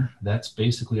Operations Center, that's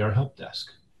basically our help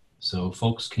desk. So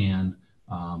folks can,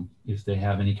 if they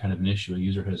have any kind of an issue, a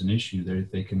user has an issue,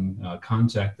 they can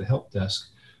contact the help desk,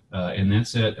 and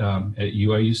that's at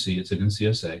UIUC, it's at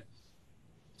NCSA.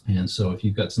 And so if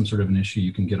you've got some sort of an issue,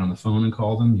 you can get on the phone and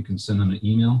call them. You can send them an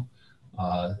email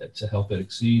to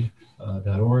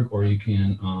help@xsede.org, or you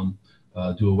can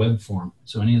do a web form.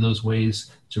 So any of those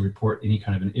ways to report any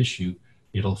kind of an issue,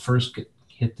 it'll first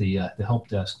hit the help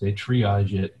desk, they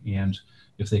triage it, and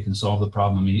if they can solve the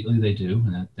problem immediately, they do,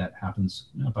 and that happens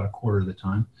about a quarter of the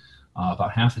time.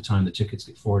 About half the time, the tickets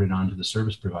get forwarded on to the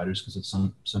service providers because it's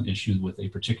some issue with a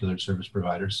particular service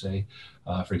provider, say,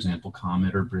 for example,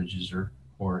 Comet or Bridges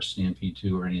or Stampede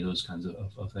 2 or any of those kinds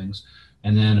of things.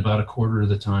 And then about a quarter of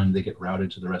the time, they get routed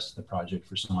to the rest of the project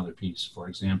for some other piece. For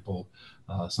example,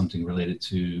 something related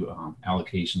to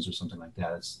allocations or something like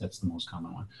that. That's the most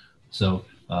common one. So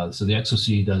the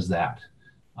XOC does that.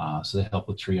 So they help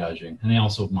with triaging, and they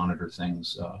also monitor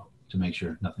things to make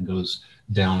sure nothing goes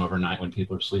down overnight when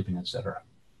people are sleeping, etc.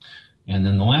 And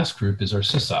then the last group is our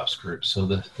SysOps group. So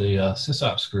the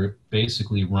SysOps group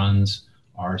basically runs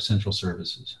our central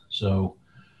services. So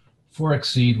for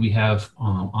XSEDE, we have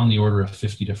on the order of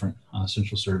 50 different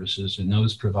central services, and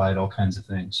those provide all kinds of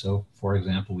things. So for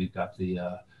example, we've got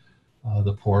the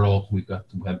portal, we've got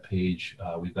the web page,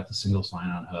 we've got the single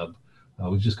sign-on hub.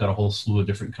 We've just got a whole slew of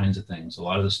different kinds of things. A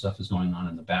lot of this stuff is going on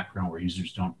in the background where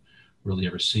users don't really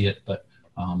ever see it, but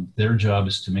their job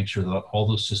is to make sure that all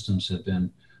those systems have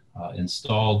been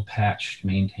installed, patched,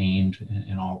 maintained,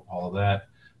 and all of that.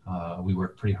 We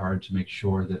work pretty hard to make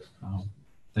sure that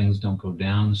things don't go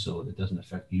down so it doesn't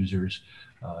affect users,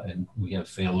 and we have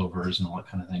failovers and all that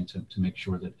kind of thing to make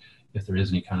sure that if there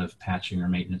is any kind of patching or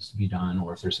maintenance to be done,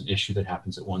 or if there's an issue that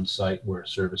happens at one site where a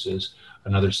service is,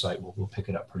 another site will pick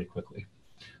it up pretty quickly.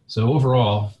 So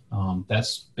overall,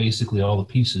 that's basically all the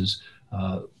pieces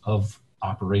of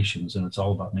operations, and it's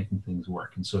all about making things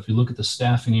work. And so if you look at the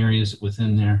staffing areas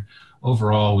within there,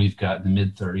 overall, we've got in the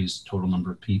mid-30s total number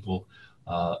of people,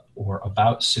 or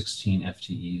about 16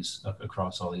 FTEs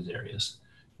across all these areas.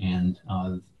 And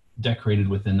decorated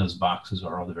within those boxes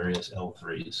are all the various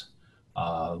L3s.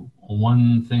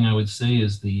 One thing I would say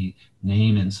is the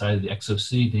name inside of the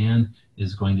XOC, Dan,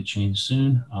 is going to change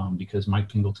soon because Mike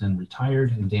Pingleton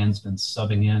retired and Dan's been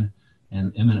subbing in,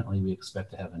 and imminently we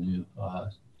expect to have a new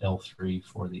L3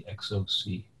 for the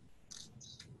XOC.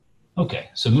 Okay,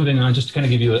 so moving on, just to kind of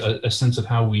give you a sense of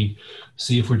how we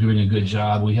see if we're doing a good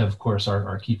job, we have, of course,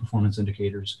 our key performance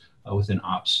indicators within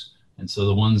ops. And so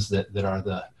the ones that are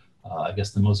the, I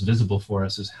guess, the most visible for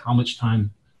us is how much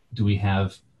time do we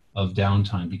have of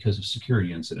downtime because of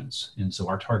security incidents. And so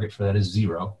our target for that is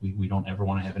 0. We don't ever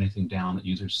want to have anything down that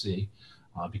users see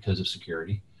because of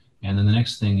security. And then the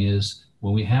next thing is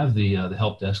when we have the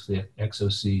help desk, the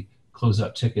XOC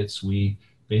closeout tickets, we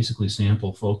basically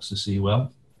sample folks to see,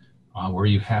 well, were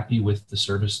you happy with the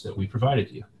service that we provided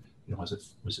you? You know, was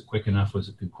it quick enough? Was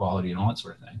it good quality and all that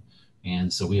sort of thing?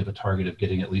 And so we have a target of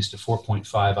getting at least a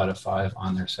 4.5 out of 5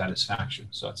 on their satisfaction.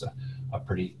 So that's a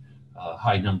pretty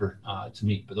high number to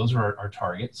meet, but those are our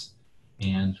targets.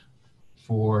 And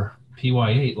for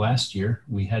PY8 last year,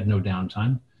 we had no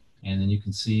downtime. And then you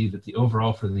can see that the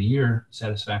overall for the year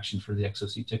satisfaction for the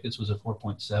XOC tickets was a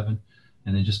 4.7.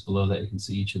 And then just below that, you can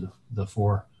see each of the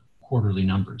 4 quarterly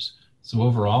numbers. So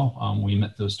overall, we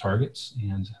met those targets.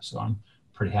 And so I'm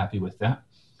pretty happy with that.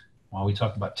 While we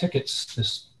talk about tickets,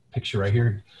 this picture right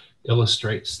here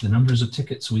illustrates the numbers of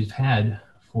tickets we've had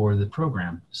for the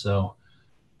program. So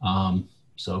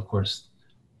of course,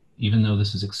 even though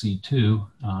this is XSEDE 2,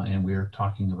 and we're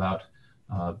talking about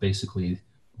basically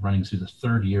running through the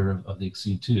 3rd year of the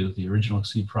XSEDE 2, the original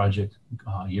XSEDE project,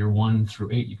 year 1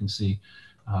 through 8, you can see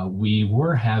we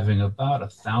were having about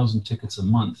 1,000 tickets a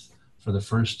month for the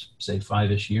first, say,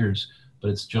 5-ish years,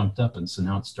 but it's jumped up, and so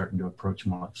now it's starting to approach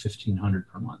more like 1,500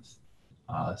 per month.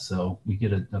 So we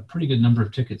get a pretty good number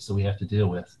of tickets that we have to deal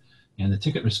with. And the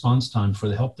ticket response time for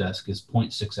the help desk is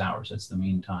 0.6 hours. That's the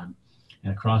mean time.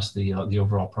 And across the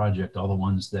overall project, all the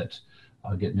ones that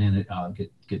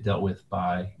get dealt with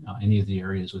by any of the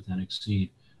areas within XSEDE,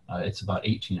 it's about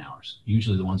 18 hours.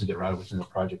 Usually the ones that get routed within the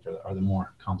project are the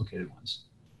more complicated ones.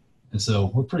 And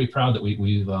so we're pretty proud that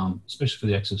we've especially for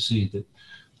the XOC, that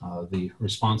the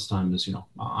response time is,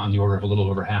 on the order of a little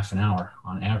over half an hour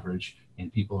on average,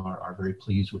 and people are very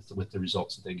pleased with the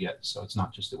results that they get. So it's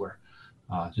not just that we're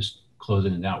just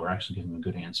closing it out, we're actually giving them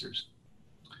good answers.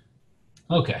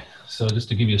 Okay, so just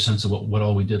to give you a sense of what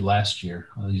all we did last year,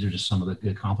 these are just some of the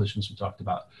accomplishments we talked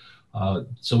about.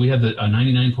 So we have a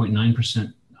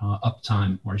 99.9%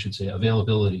 uptime, or I should say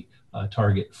availability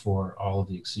target for all of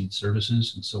the XSEDE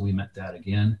services. And so we met that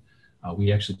again.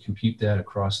 We actually compute that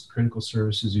across the critical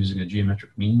services using a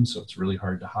geometric mean, so it's really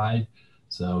hard to hide.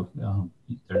 So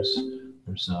there's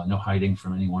no hiding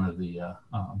from any one of the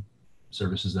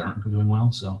services that aren't doing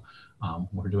well. So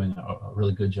we're doing a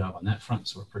really good job on that front,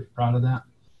 so we're pretty proud of that.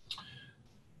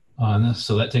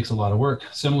 So that takes a lot of work.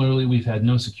 Similarly, we've had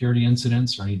no security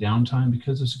incidents or any downtime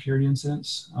because of security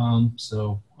incidents.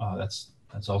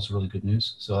 That's also really good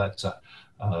news. So that's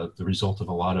the result of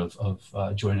a lot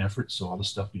of joint efforts. So all the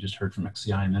stuff we just heard from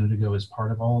XCI a minute ago is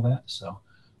part of all of that. So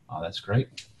that's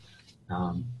great.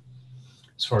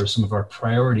 As far as some of our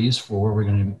priorities for where we're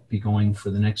going to be going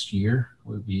for the next year,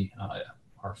 we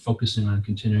are focusing on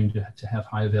continuing to have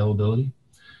high availability.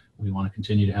 We want to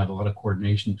continue to have a lot of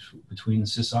coordination between the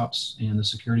SysOps and the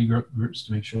security groups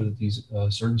to make sure that these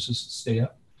services stay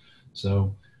up.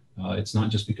 So it's not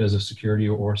just because of security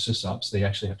or SysOps, they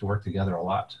actually have to work together a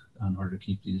lot in order to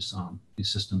keep these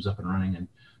systems up and running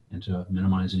and to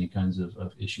minimize any kinds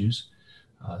of issues.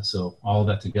 So all of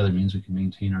that together means we can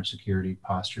maintain our security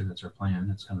posture. That's our plan.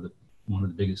 That's kind of one of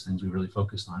the biggest things we really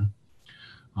focused on.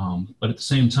 But at the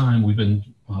same time, we've been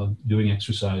doing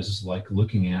exercises like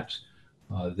looking at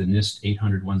the NIST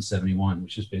 800-171,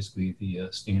 which is basically the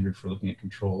standard for looking at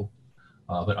controlled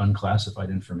but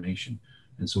unclassified information.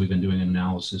 And so we've been doing an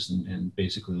analysis and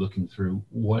basically looking through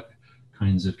what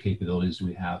kinds of capabilities do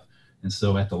we have. And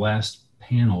so at the last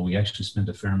panel, we actually spent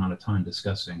a fair amount of time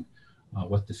discussing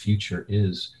what the future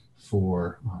is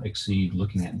for XSEDE,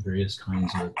 looking at various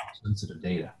kinds of sensitive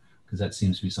data, because that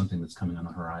seems to be something that's coming on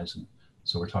the horizon.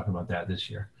 So we're talking about that this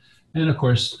year. And of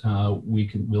course,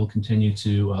 we'll continue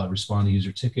to respond to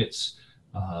user tickets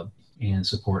and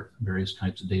support various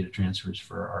types of data transfers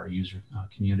for our user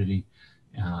community.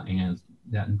 And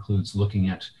that includes looking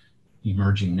at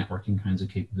emerging networking kinds of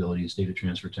capabilities, data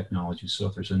transfer technologies. So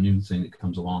if there's a new thing that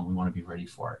comes along, we want to be ready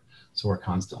for it. So we're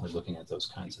constantly looking at those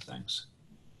kinds of things.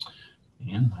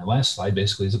 And my last slide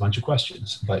basically is a bunch of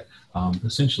questions, but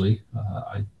essentially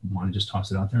I want to just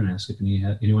toss it out there and ask if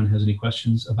anyone has any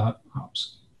questions about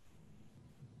ops.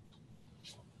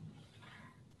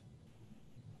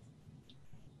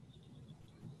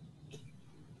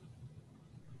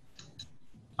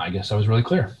 I guess I was really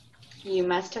clear. You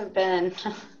must have been.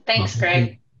 Thanks,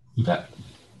 Greg. You bet.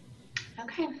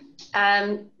 Okay.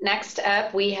 Next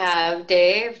up, we have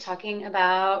Dave talking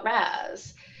about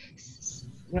RAS.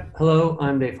 Yep. Hello,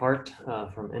 I'm Dave Hart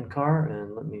from NCAR,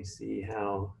 and let me see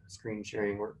how screen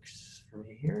sharing works for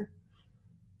me here.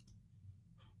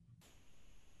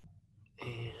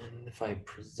 And if I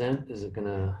present, is it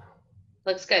gonna?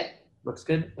 Looks good. Looks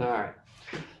good. All right.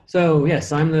 So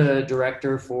yes, I'm the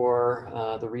director for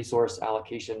the resource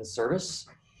allocation service.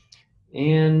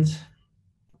 And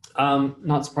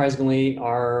not surprisingly,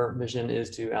 our mission is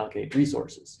to allocate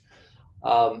resources.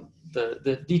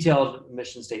 The detailed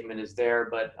mission statement is there,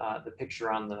 but the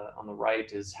picture on the right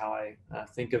is how I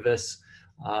think of this.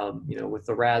 You know, with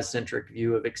the RAS-centric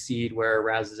view of XSEDE, where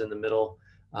RAS is in the middle,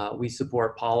 we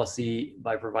support policy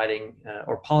by providing,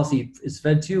 or policy is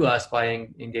fed to us by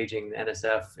engaging the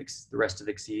NSF, the rest of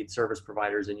XSEDE, service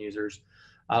providers and users.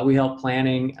 We help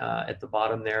planning at the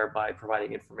bottom there by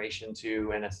providing information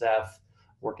to NSF,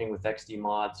 working with XD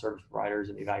mod, service providers,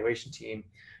 and the evaluation team.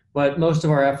 But most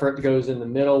of our effort goes in the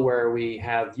middle where we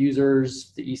have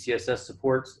users, the ECSS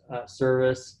support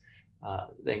service,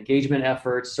 the engagement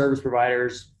efforts, service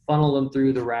providers, funnel them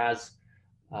through the RAS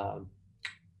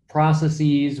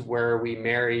processes where we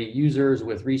marry users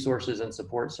with resources and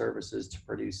support services to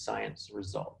produce science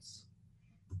results.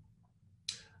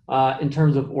 In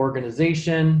terms of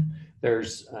organization,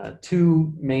 there's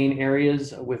two main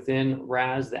areas within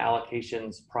RAS. The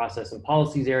allocations process and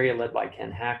policies area, led by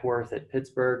Ken Hackworth at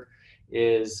Pittsburgh,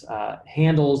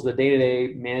 handles the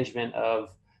day-to-day management of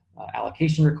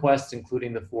allocation requests,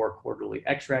 including the 4 quarterly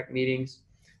XRAC meetings.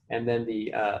 And then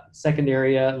the second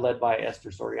area, led by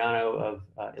Esther Soriano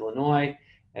of Illinois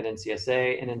at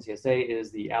NCSA. And NCSA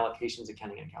is the allocations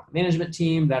accounting and account management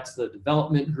team. That's the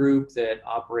development group that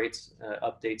operates,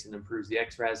 updates, and improves the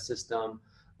XRAS system,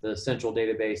 the central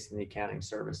database, and the accounting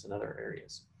service and other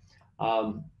areas.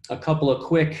 A couple of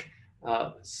quick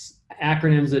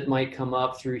acronyms that might come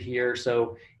up through here.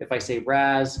 So if I say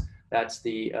RAS, that's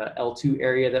the L2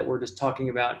 area that we're just talking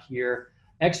about here.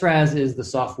 XRAS is the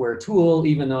software tool,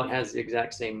 even though it has the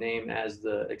exact same name as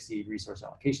the XSEDE Resource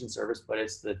Allocation Service, but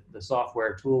it's the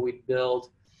software tool we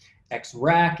build.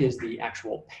 XRAC is the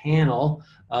actual panel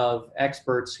of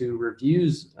experts who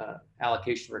reviews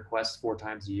allocation requests 4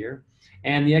 times a year.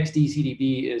 And the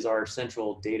XDCDB is our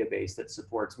central database that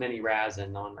supports many RAS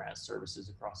and non-RAS services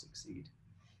across XSEDE.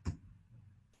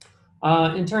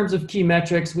 In terms of key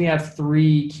metrics, we have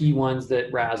 3 key ones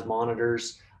that RAS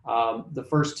monitors. The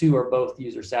first 2 are both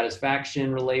user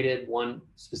satisfaction related, one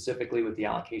specifically with the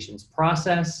allocations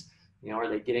process. Are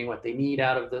they getting what they need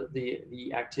out of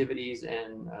the activities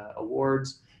and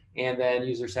awards? And then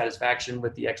user satisfaction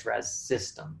with the XRAS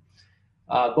system.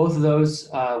 Both of those,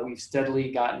 we've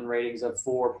steadily gotten ratings of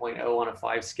 4.0 on a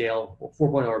 5 scale, or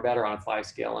 4.0 or better on a 5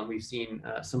 scale, and we've seen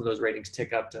some of those ratings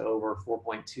tick up to over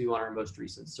 4.2 on our most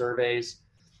recent surveys.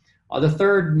 The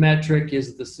third metric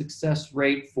is the success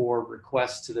rate for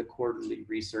requests to the quarterly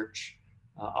research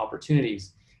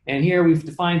opportunities. And here we've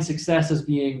defined success as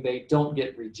being they don't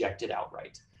get rejected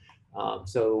outright.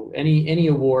 So any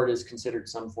award is considered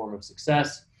some form of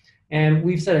success. And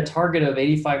we've set a target of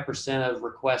 85% of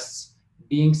requests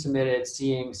being submitted,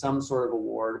 seeing some sort of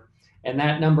award. And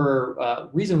that number,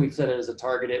 reason we've set it as a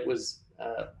target, it was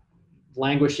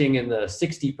languishing in the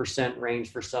 60%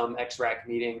 range for some XRAC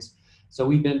meetings. So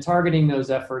we've been targeting those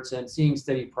efforts and seeing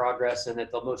steady progress. And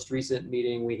at the most recent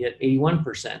meeting, we hit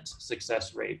 81%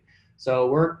 success rate. So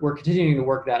we're continuing to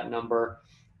work that number.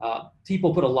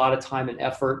 People put a lot of time and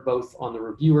effort, both on the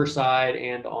reviewer side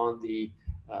and on the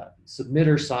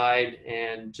submitter side,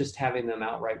 and just having them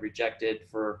outright rejected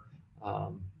for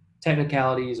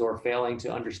technicalities or failing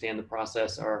to understand the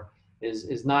process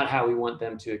is not how we want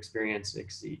them to experience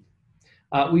XSEDE.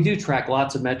 We do track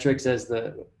lots of metrics as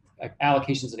the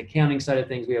allocations and accounting side of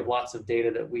things. We have lots of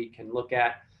data that we can look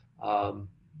at.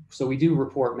 So we do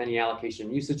report many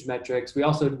allocation usage metrics. We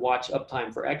also watch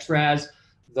uptime for XRAS,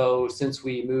 though since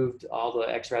we moved all the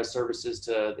XRAS services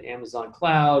to the Amazon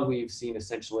cloud, we've seen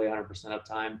essentially 100%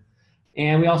 uptime.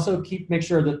 And we also make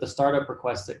sure that the startup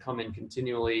requests that come in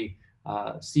continually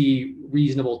see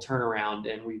reasonable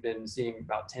turnaround, and we've been seeing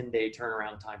about 10-day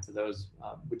turnaround time for those,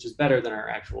 which is better than our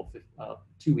actual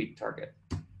 2-week target.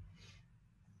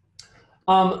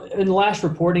 In the last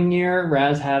reporting year,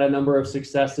 RAS had a number of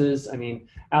successes. I mean,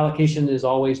 allocation is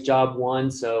always job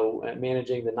one, so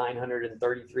managing the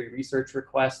 933 research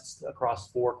requests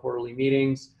across 4 quarterly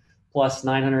meetings, plus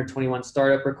 921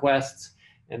 startup requests,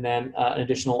 and then an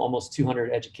additional almost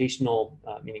 200 educational,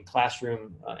 meaning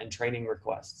classroom and training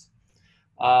requests.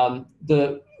 Where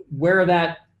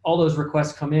all those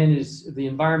requests come in is the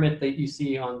environment that you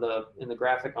see in the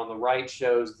graphic on the right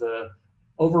shows the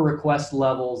over request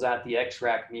levels at the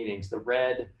XRAC meetings. The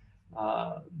red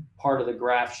part of the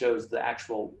graph shows the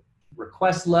actual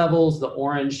request levels. The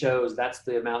orange shows that's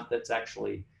the amount that's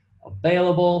actually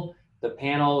available. The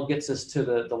panel gets us to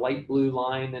the light blue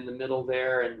line in the middle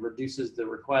there and reduces the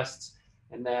requests.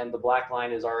 And then the black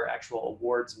line is our actual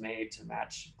awards made to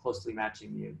closely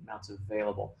matching the amounts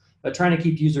available. But trying to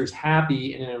keep users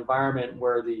happy in an environment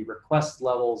where the request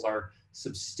levels are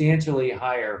substantially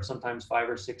higher, sometimes 5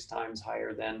 or 6 times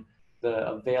higher than the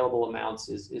available amounts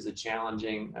is a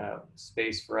challenging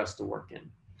space for us to work in.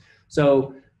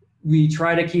 So we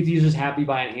try to keep users happy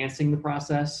by enhancing the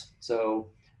process. So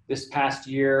this past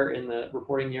year, in the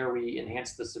reporting year, we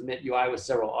enhanced the Submit UI with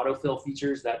several autofill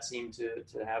features that seemed to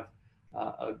have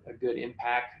a good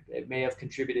impact. It may have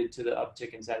contributed to the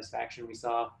uptick in satisfaction we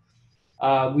saw.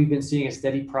 We've been seeing a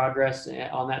steady progress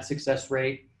on that success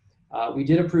rate. We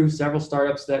did approve several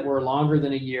startups that were longer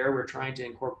than a year. We're trying to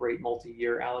incorporate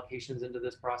multi-year allocations into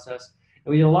this process.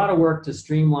 And we did a lot of work to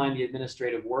streamline the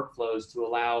administrative workflows to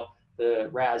allow the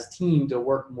RAS team to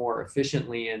work more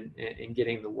efficiently in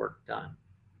getting the work done.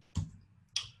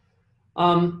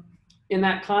 In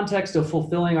that context of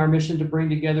fulfilling our mission to bring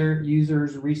together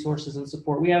users, resources, and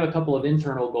support, we have a couple of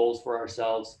internal goals for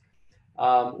ourselves.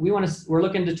 We're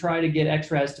looking to try to get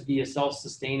XRAS to be a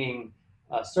self-sustaining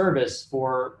service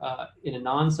in a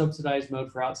non-subsidized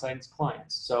mode for outside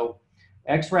clients. So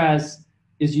XRAS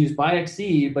is used by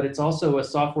XSEDE, but it's also a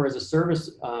software as a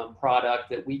service product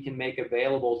that we can make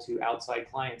available to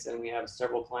outside clients. And we have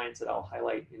several clients that I'll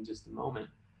highlight in just a moment.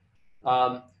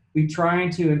 We're trying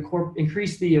to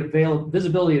increase the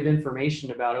visibility of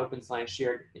information about open science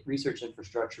shared research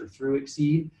infrastructure through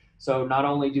XSEDE. So not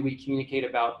only do we communicate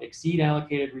about XSEDE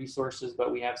allocated resources,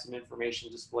 but we have some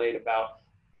information displayed about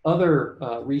other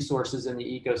resources in the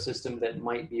ecosystem that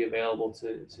might be available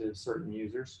to certain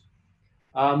users.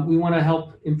 We want to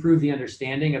help improve the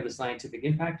understanding of the scientific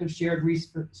impact of shared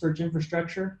research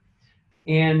infrastructure,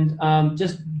 and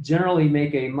just generally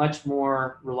make a much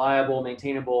more reliable,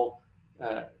 maintainable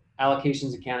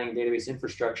allocations, accounting, and database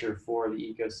infrastructure for the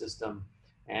ecosystem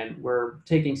And we're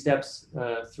taking steps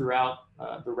throughout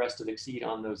the rest of XSEDE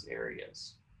on those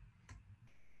areas.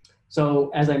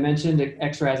 So as I mentioned,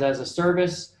 XRAS as a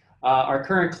service, our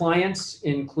current clients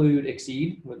include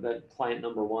XSEDE, with the client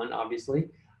number 1, obviously.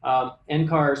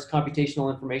 NCAR's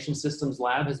Computational Information Systems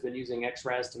Lab has been using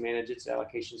XRAS to manage its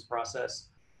allocations process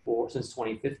since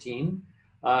 2015.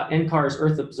 NCAR's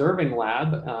Earth Observing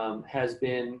Lab has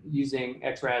been using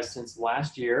XRAS since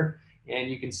last year.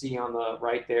 And you can see on the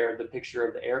right there the picture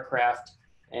of the aircraft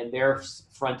and their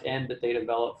front end that they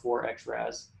developed for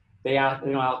XRAS. They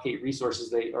don't allocate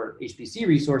resources, or HPC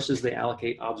resources, they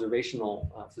allocate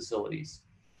observational facilities.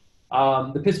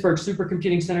 The Pittsburgh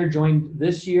Supercomputing Center joined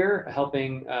this year,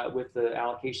 helping with the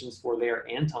allocations for their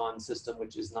Anton system,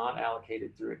 which is not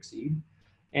allocated through XSEDE.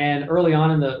 And early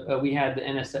on in we had the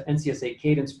NCSA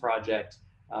Cadence project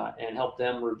and helped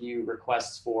them review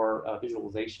requests for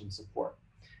visualization support.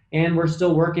 And we're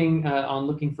still working on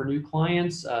looking for new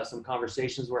clients. Some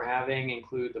conversations we're having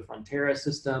include the Frontera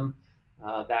system.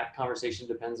 That conversation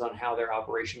depends on how their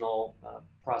operational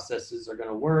processes are going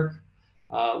to work.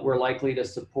 We're likely to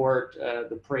support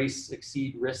the PRACE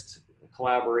XSEDE RIST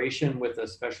collaboration with a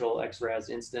special XRAS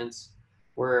instance.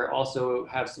 We're also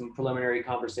have some preliminary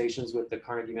conversations with the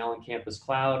Carnegie Mellon Campus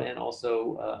Cloud and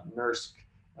also NERSC,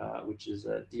 which is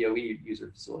a DOE user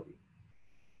facility.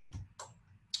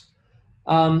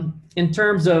 In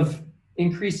terms of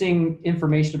increasing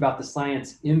information about the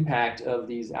science impact of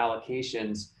these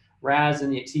allocations, RAS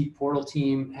and the XSEDE portal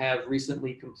team have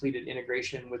recently completed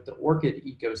integration with the ORCID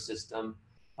ecosystem,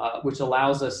 which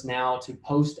allows us now to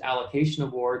post allocation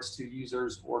awards to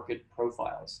users' ORCID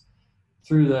profiles.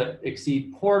 Through the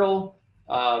XSEDE portal,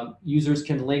 users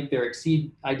can link their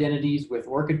XSEDE identities with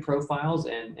ORCID profiles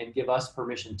and give us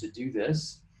permission to do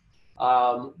this.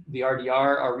 The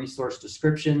RDR, our resource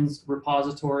descriptions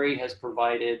repository, has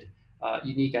provided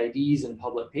unique IDs and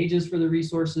public pages for the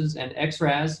resources, and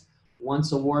XRAS,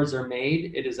 once awards are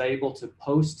made, it is able to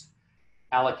post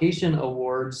allocation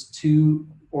awards to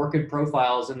ORCID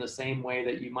profiles in the same way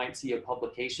that you might see a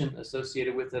publication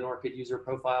associated with an ORCID user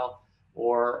profile,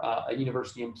 or a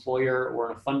university employer or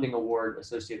a funding award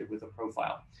associated with a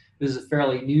profile. This is a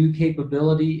fairly new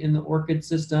capability in the ORCID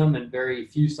system, and very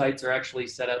few sites are actually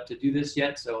set up to do this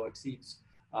yet, so XSEDE's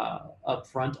up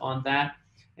front on that.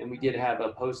 And we did have a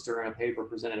poster and a paper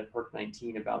presented at PERC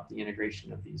 19 about the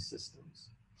integration of these systems.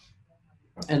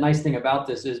 A nice thing about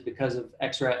this is because of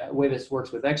the way this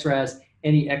works with XRAS,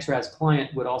 any XRAS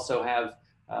client would also have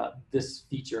this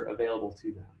feature available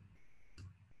to them.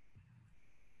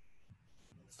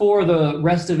 For the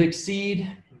rest of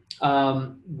XSEDE,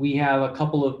 we have a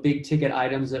couple of big ticket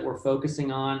items that we're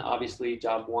focusing on. Obviously,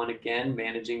 job 1, again,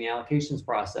 managing the allocations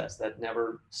process. That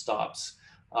never stops.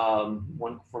 From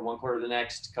one quarter to the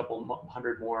next, couple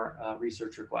hundred more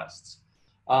research requests.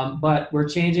 But we're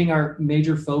changing our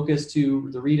major focus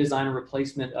to the redesign and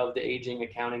replacement of the aging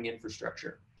accounting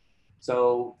infrastructure.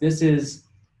 So this is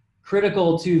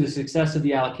critical to the success of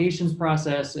the allocations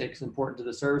process. It's important to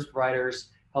the service providers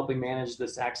helping manage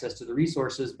this access to the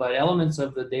resources, but elements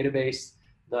of the database,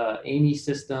 the AMI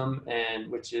system, and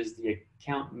which is the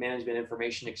Account Management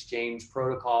Information Exchange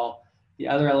Protocol, the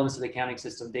other elements of the accounting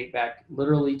system date back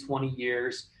literally 20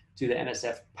 years to the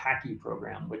NSF PACI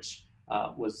program, which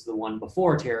was the one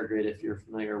before TerraGrid. If you're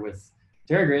familiar with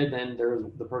TerraGrid, then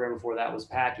the program before that was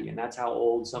PACI, and that's how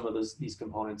old some of these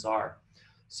components are.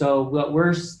 So what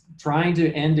we're trying to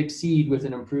end XSEDE with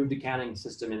an improved accounting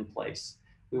system in place.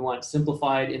 We want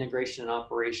simplified integration and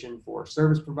operation for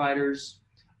service providers,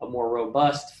 a more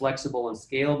robust, flexible, and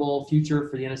scalable future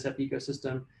for the NSF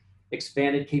ecosystem,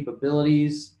 expanded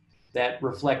capabilities that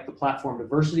reflect the platform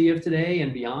diversity of today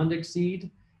and beyond XSEDE,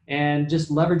 and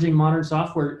just leveraging modern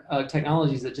software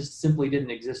technologies that just simply didn't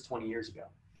exist 20 years ago.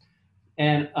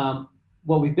 And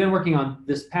what we've been working on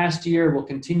this past year will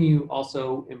continue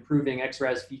also improving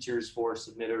XRAS features for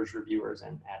submitters, reviewers,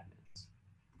 and admins.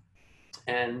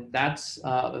 And that's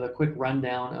the quick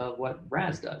rundown of what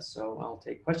RAS does. So I'll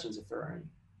take questions if there are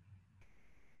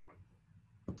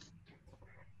any.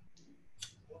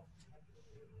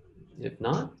 If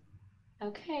not.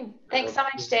 Okay, thanks so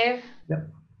much, Dave. Yep.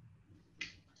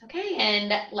 Okay,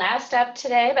 and last up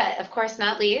today, but of course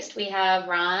not least, we have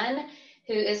Ron,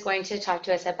 who is going to talk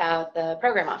to us about the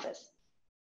program office.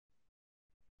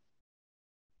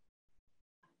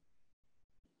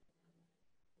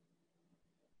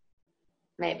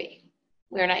 Maybe.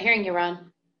 We're not hearing you,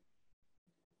 Ron.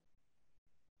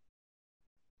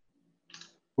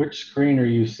 Which screen are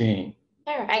you seeing?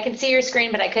 There, I can see your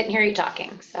screen, but I couldn't hear you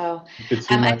talking. So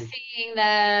I'm seeing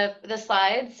the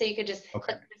slides, so you could just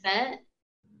click present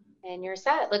and you're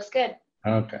set. Looks good.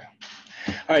 Okay.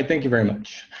 All right, thank you very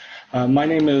much. My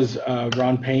name is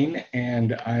Ron Payne,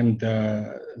 and I'm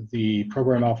the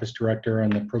Program Office Director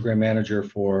and the Program Manager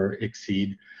for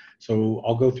XSEDE. So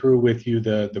I'll go through with you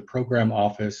the Program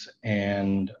Office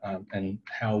and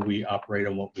how we operate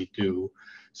and what we do.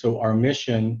 So our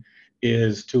mission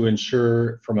is to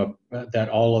ensure that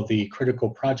all of the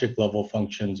critical project level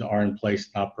functions are in place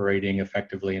and operating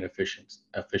effectively and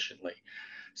efficiently.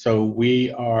 So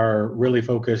we are really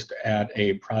focused at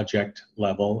a project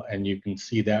level, and you can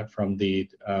see that from the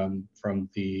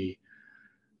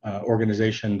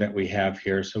organization that we have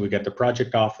here. So we got the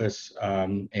project office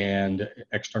and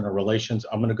external relations.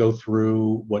 I'm going to go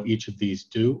through what each of these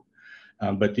do.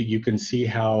 But you can see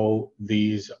how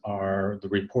these are the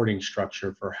reporting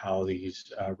structure for how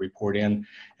these report in,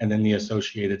 and then the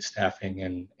associated staffing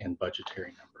and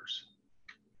budgetary numbers.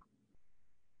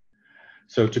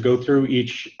 So to go through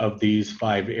each of these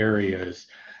 5 areas,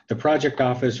 the project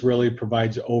office really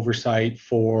provides oversight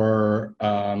for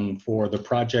the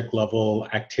project level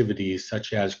activities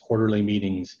such as quarterly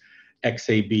meetings,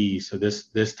 XAB, so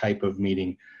this type of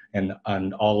meeting, and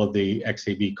on all of the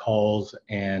XAB calls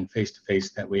and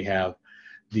face-to-face that we have,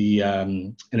 the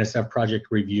NSF project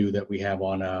review that we have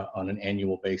on an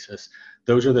annual basis.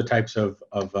 Those are the types of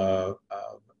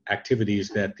activities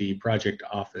that the project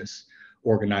office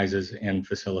organizes and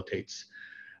facilitates.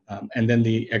 And then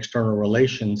the external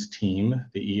relations team,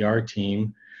 the ER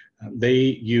team,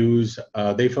 they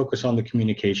focus on the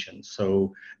communications.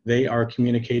 So they are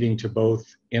communicating to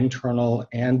both internal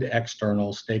and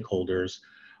external stakeholders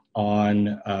on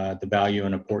the value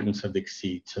and importance of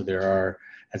XSEDE. So there are,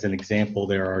 as an example,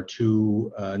 there are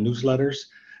 2 newsletters.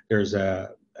 There's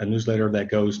a newsletter that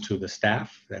goes to the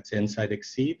staff that's inside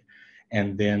XSEDE,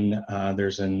 and then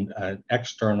there's an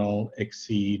external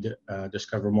XSEDE,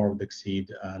 Discover More with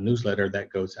XSEDE newsletter that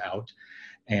goes out,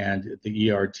 and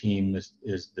the ER team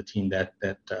is the team that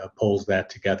pulls that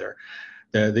together.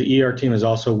 The ER team is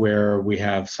also where we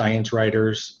have science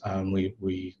writers.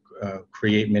 We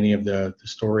create many of the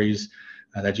stories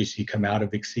that you see come out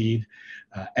of XSEDE,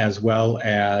 as well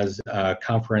as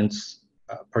conference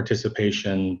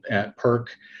participation at PERC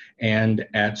and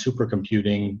at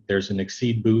supercomputing. There's an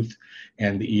XSEDE booth,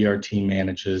 and the ER team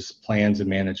plans and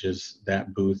manages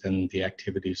that booth and the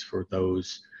activities for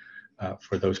those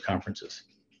conferences.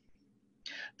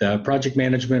 The project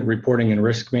management, reporting, and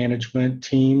risk management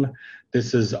team,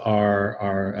 this is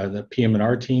the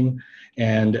PM&R team,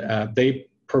 and they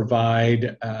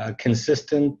provide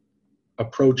consistent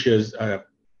approaches,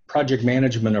 project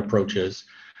management approaches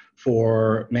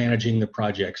for managing the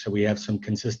project. So we have some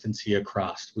consistency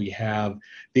across.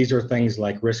 These are things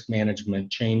like risk management,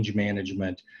 change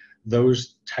management,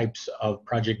 those types of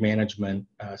project management,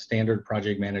 standard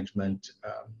project management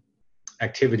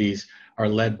activities are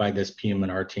led by this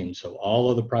PM&R team. So all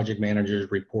of the project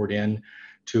managers report in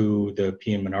to the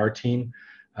PM&R team.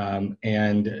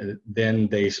 And then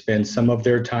they spend some of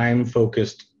their time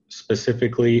focused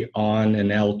specifically on an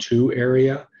L2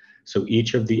 area. So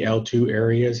each of the L2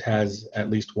 areas has at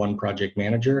least 1 project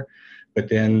manager, but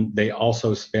then they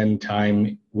also spend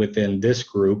time within this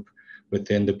group,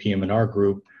 within the PM&R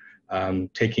group,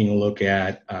 taking a look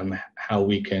at how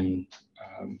we can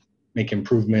make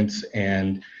improvements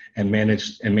and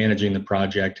managing the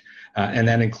project. And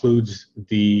that includes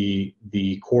the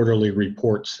quarterly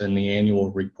reports and the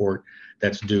annual report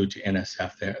that's due to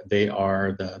NSF. They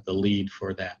are the lead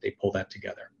for that. They pull that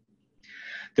together.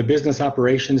 The business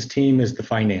operations team is the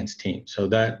finance team. So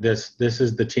this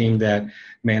is the team that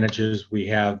manages.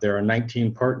 There are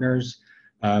 19 partners,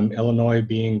 Illinois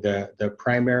being the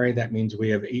primary. That means we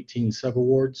have 18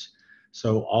 subawards.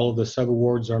 So all of the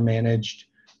subawards are managed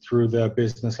through the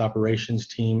business operations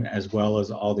team, as well as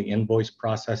all the invoice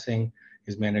processing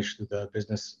is managed through the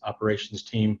business operations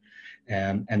team.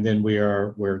 And then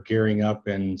we're gearing up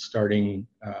and starting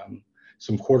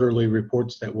some quarterly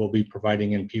reports that we'll be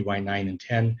providing in PY 9 and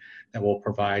 10 that will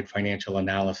provide financial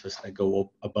analysis that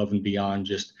go above and beyond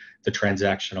just the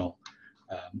transactional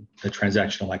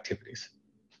activities.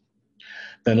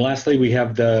 Then lastly, we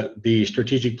have the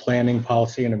strategic planning,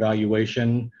 policy, and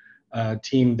evaluation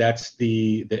team. That's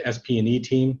the SP&E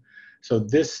team. So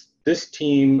this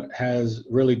team has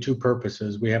really 2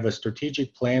 purposes. We have a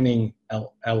strategic planning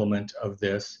element of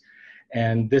this,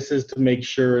 and this is to make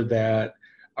sure that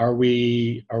are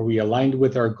we aligned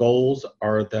with our goals?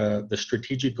 Are the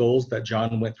strategic goals that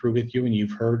John went through with you and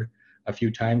you've heard a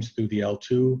few times through the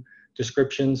L2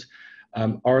 descriptions,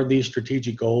 are these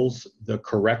strategic goals the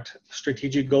correct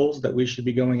strategic goals that we should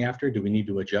be going after? Do we need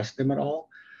to adjust them at all?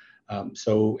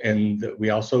 And we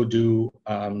also do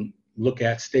look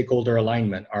at stakeholder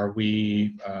alignment. Are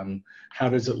we, how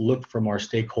does it look from our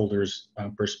stakeholders'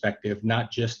 perspective,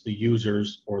 not just the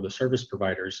users or the service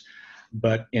providers,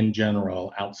 but in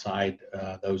general outside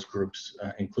those groups,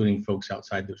 including folks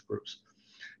outside those groups.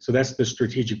 So that's the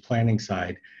strategic planning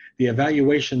side. The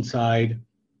evaluation side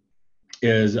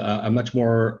is a much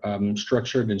more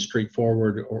structured and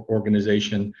straightforward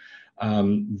organization.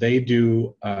 They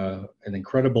do an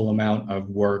incredible amount of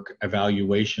work,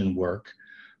 evaluation work,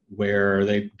 where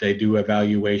they do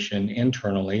evaluation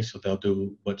internally. So they'll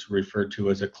do what's referred to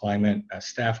as a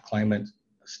staff climate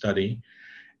study.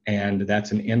 And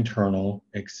that's an internal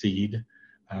XSEDE,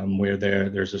 where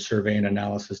there's a survey and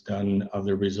analysis done of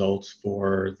the results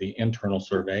for the internal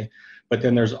survey. But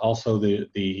then there's also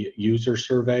the user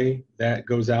survey that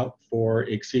goes out for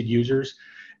XSEDE users,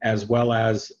 as well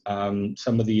as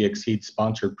some of the XSEDE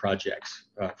sponsored projects.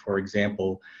 For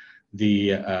example, the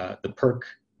PERC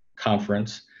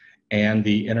conference and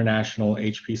the International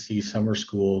HPC Summer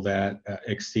School that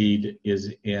XSEDE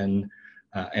is in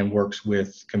and works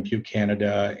with Compute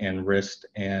Canada and RIST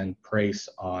and PRACE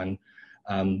on.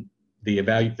 The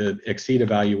XSEDE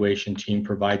evaluation team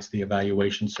provides the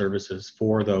evaluation services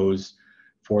for those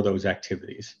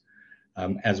activities,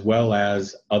 as well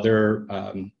as other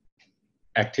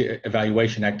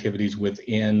evaluation activities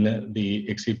within the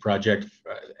XSEDE project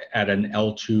at an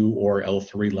L2 or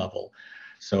L3 level.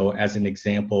 So as an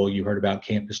example, you heard about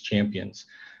Campus Champions.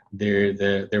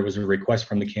 There was a request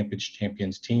from the Campus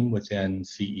Champions team within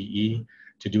CEE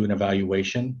to do an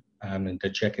evaluation and to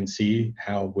check and see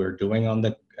how we're doing on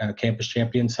the Campus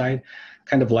Champions side,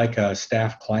 kind of like a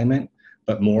staff climate,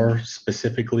 but more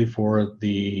specifically for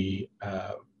the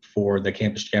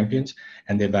Campus Champions,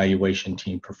 and the evaluation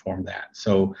team performed that.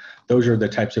 So those are the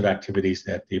types of activities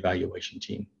that the evaluation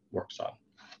team works on.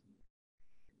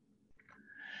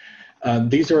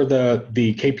 These are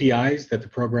the KPIs that the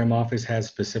program office has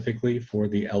specifically for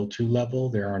the L2 level.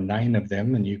 There are 9 of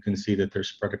them, and you can see that they're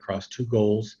spread across 2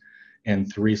 goals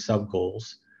and 3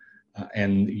 sub-goals.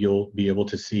 And you'll be able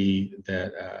to see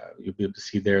that,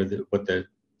 there what the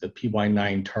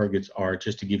PY9 targets are,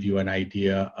 just to give you an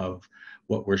idea of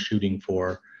what we're shooting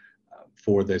for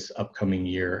this upcoming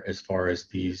year as far as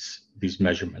these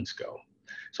measurements go.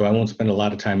 So I won't spend a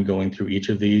lot of time going through each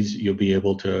of these. You'll be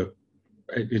able to,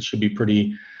 it should be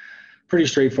pretty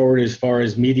straightforward as far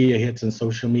as media hits and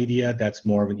social media. That's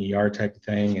more of an ER type of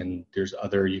thing, and there's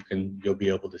other, you'll be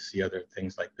able to see other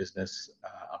things like business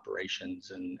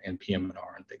operations and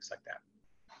PM&R and things like that.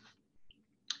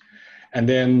 And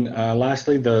then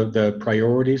lastly, the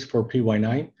priorities for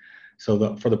PY9.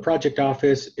 So for the project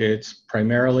office, it's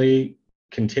primarily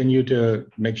continue to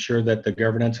make sure that the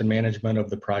governance and management of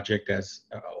the project as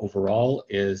overall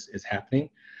is happening,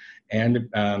 and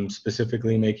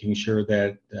specifically making sure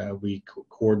that we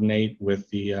coordinate with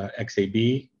the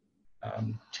XAB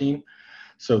team,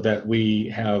 so that we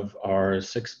have our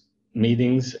 6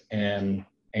 meetings and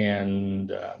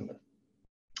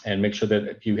make sure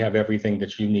that you have everything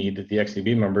that you need, that the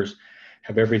XAB members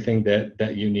have everything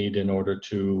that you need in order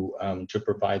to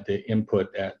provide the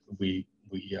input that we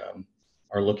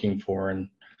are looking for and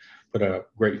put a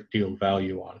great deal of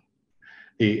value on.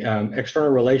 The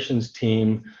external relations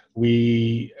team,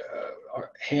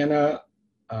 Hannah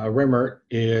Rimmert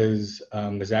is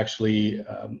actually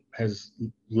has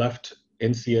left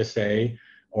NCSA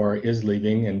or is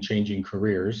leaving and changing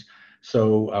careers.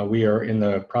 So we are in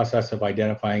the process of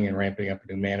identifying and ramping up a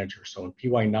new manager. So in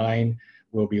PY9,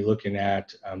 we'll be looking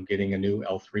at getting a new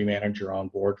L3 manager on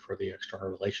board for the external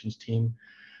relations team.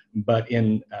 But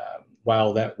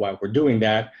while we're doing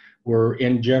that,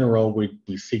 in general, we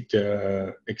seek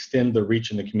to extend the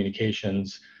reach and the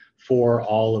communications for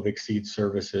all of XSEDE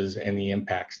services and the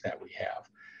impacts that we have.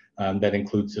 That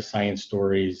includes the science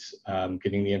stories,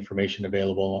 getting the information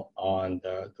available on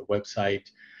the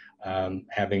website,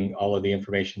 having all of the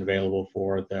information available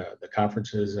for the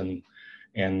conferences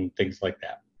and things like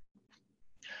that.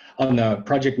 On the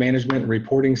project management and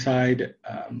reporting side,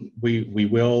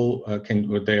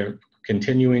 they're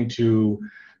continuing to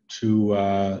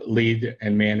lead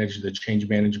and manage the change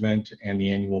management and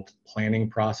the annual planning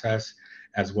process,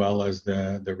 as well as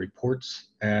the reports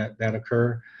that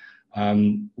occur.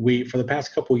 For the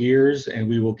past couple years, and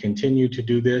we will continue to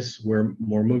do this, we're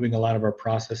moving a lot of our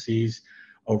processes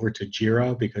over to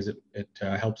JIRA because it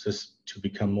helps us to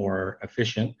become more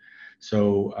efficient.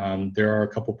 So there are a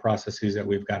couple processes that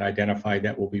we've got identified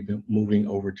that will be moving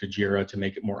over to JIRA to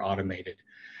make it more automated.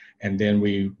 And then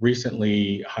we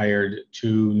recently hired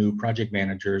 2 new project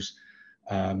managers,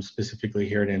 specifically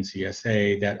here at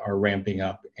NCSA, that are ramping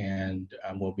up and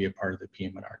will be a part of the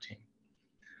PM&R team.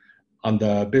 On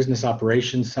the business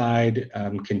operations side,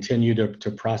 continue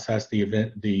to process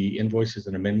the invoices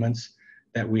and amendments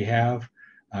that we have,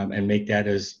 and make that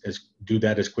do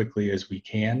that as quickly as we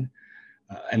can.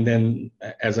 And then,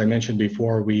 as I mentioned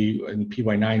before, in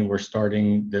PY9 we're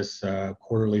starting this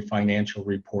quarterly financial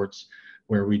reports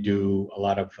where we do a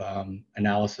lot of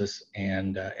analysis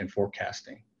and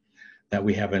forecasting that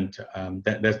we haven't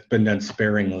that's been done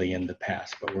sparingly in the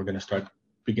past, but we're going to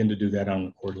begin to do that on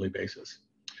a quarterly basis.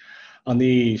 On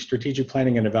the strategic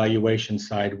planning and evaluation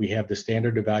side, we have the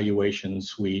standard evaluation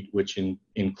suite, which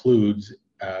includes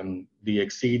the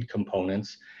XSEDE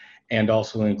components, and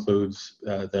also includes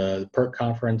the PERC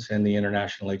conference and the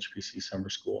International HPC Summer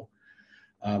School.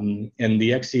 In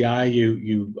the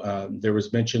XEI, there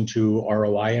was mention to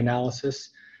ROI analysis.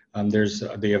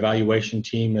 The evaluation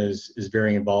team is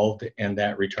very involved in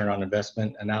that return on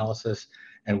investment analysis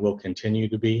and will continue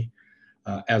to be,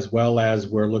 as well as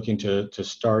we're looking to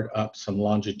start up some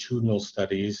longitudinal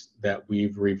studies that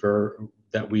we've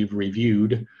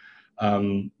reviewed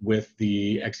with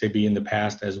the XAB in the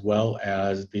past, as well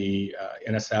as the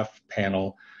NSF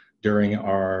panel during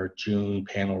our June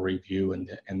panel review,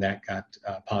 and that got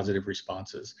positive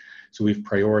responses. So we've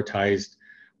prioritized.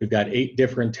 We've got 8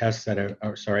 different tests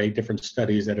 8 different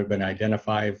studies that have been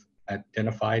identified.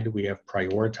 We have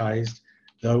prioritized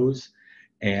those,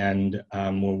 and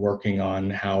we're working on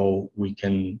how we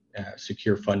can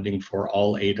secure funding for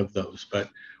all 8 of those, but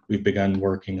we've begun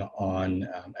working on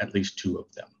at least 2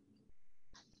 of them.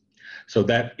 So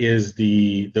that is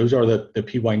those are the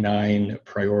PY9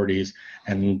 priorities,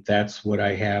 and that's what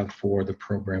I have for the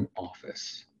program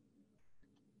office.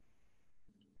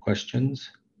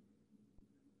 Questions?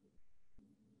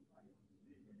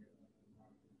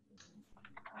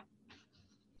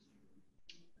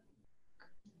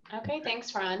 Okay,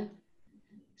 thanks, Ron.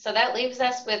 So that leaves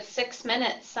us with 6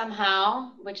 minutes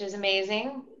somehow, which is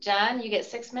amazing. John, you get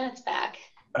 6 minutes back.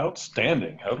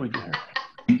 Outstanding. How did we get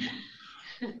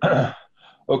here?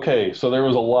 Okay, so there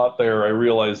was a lot there. I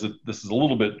realize that this is a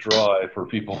little bit dry for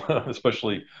people,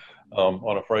 especially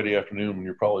on a Friday afternoon when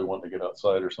you're probably wanting to get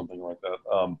outside or something like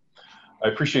that. I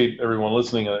appreciate everyone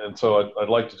listening, and so I'd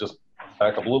like to just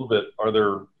back up a little bit. Are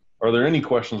there any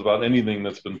questions about anything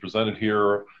that's been presented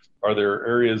here? Are there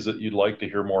areas that you'd like to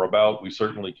hear more about? We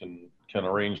certainly can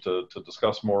arrange to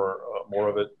discuss more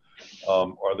of it.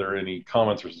 Are there any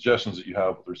comments or suggestions that you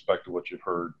have with respect to what you've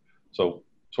heard? So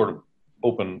sort of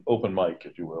open mic,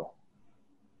 if you will.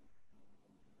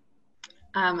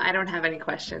 I don't have any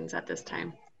questions at this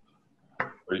time.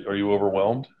 Are you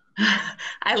overwhelmed?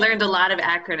 I learned a lot of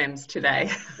acronyms today.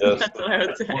 Yes, that's what I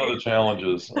would say. One of the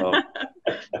challenges.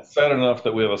 It's sad enough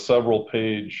that we have a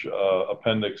several-page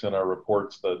appendix in our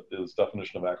reports that is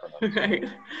definition of acronyms. Right.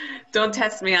 Don't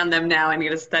test me on them now. I need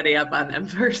to study up on them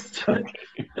first. Okay.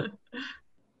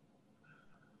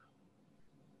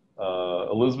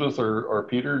 Elizabeth or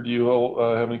Peter, do you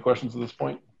all have any questions at this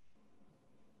point?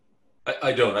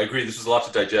 I don't. I agree. This was a lot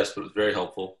to digest, but it was very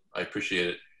helpful. I appreciate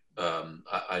it.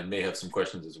 I may have some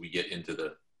questions as we get into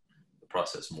the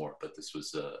process more, but this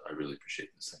was, I really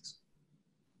appreciate this. Thanks.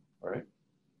 All right.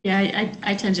 Yeah,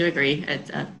 I tend to agree.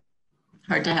 It's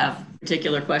hard to have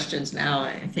particular questions now.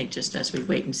 I think just as we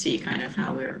wait and see kind of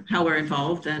how we're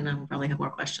involved, and we'll probably have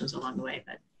more questions along the way,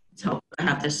 but it's helpful to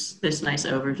have this nice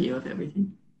overview of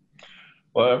everything.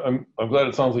 Well, I'm glad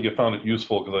it sounds like you found it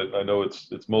useful, because I know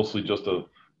it's mostly just a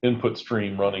input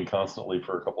stream running constantly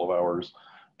for a couple of hours,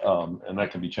 and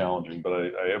that can be challenging. But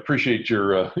I appreciate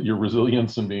your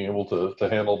resilience in being able to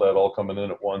handle that all coming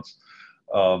in at once.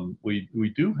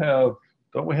 We do have,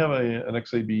 don't we have an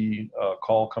XAB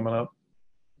call coming up,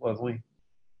 Leslie?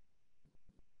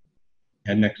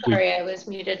 And next week. Sorry, I was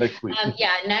muted. Next week.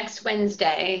 Yeah, next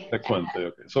Wednesday. Next Wednesday,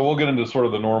 okay. So we'll get into sort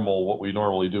of the normal, what we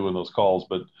normally do in those calls,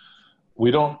 but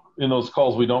in those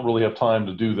calls, we don't really have time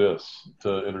to do this,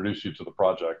 to introduce you to the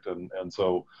project. And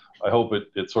so I hope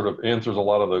it sort of answers a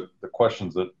lot of the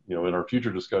questions that, in our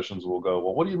future discussions we'll go,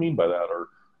 well, what do you mean by that? Or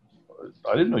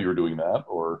I didn't know you were doing that,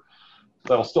 or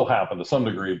that'll still happen to some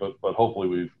degree, but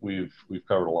hopefully we've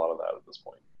covered a lot of that at this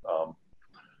point.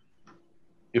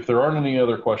 If there aren't any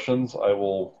other questions, I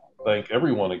will thank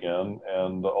everyone again,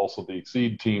 and also the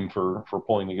XSEDE team for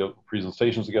pulling the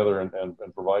presentations together and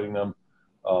providing them.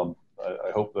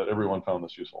 I hope that everyone found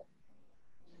this useful.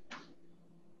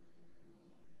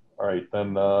 All right,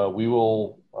 then we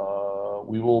will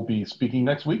be speaking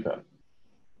next week then.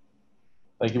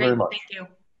 Thank you very much.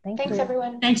 Thank you. Thanks,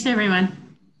 everyone. Thanks, everyone.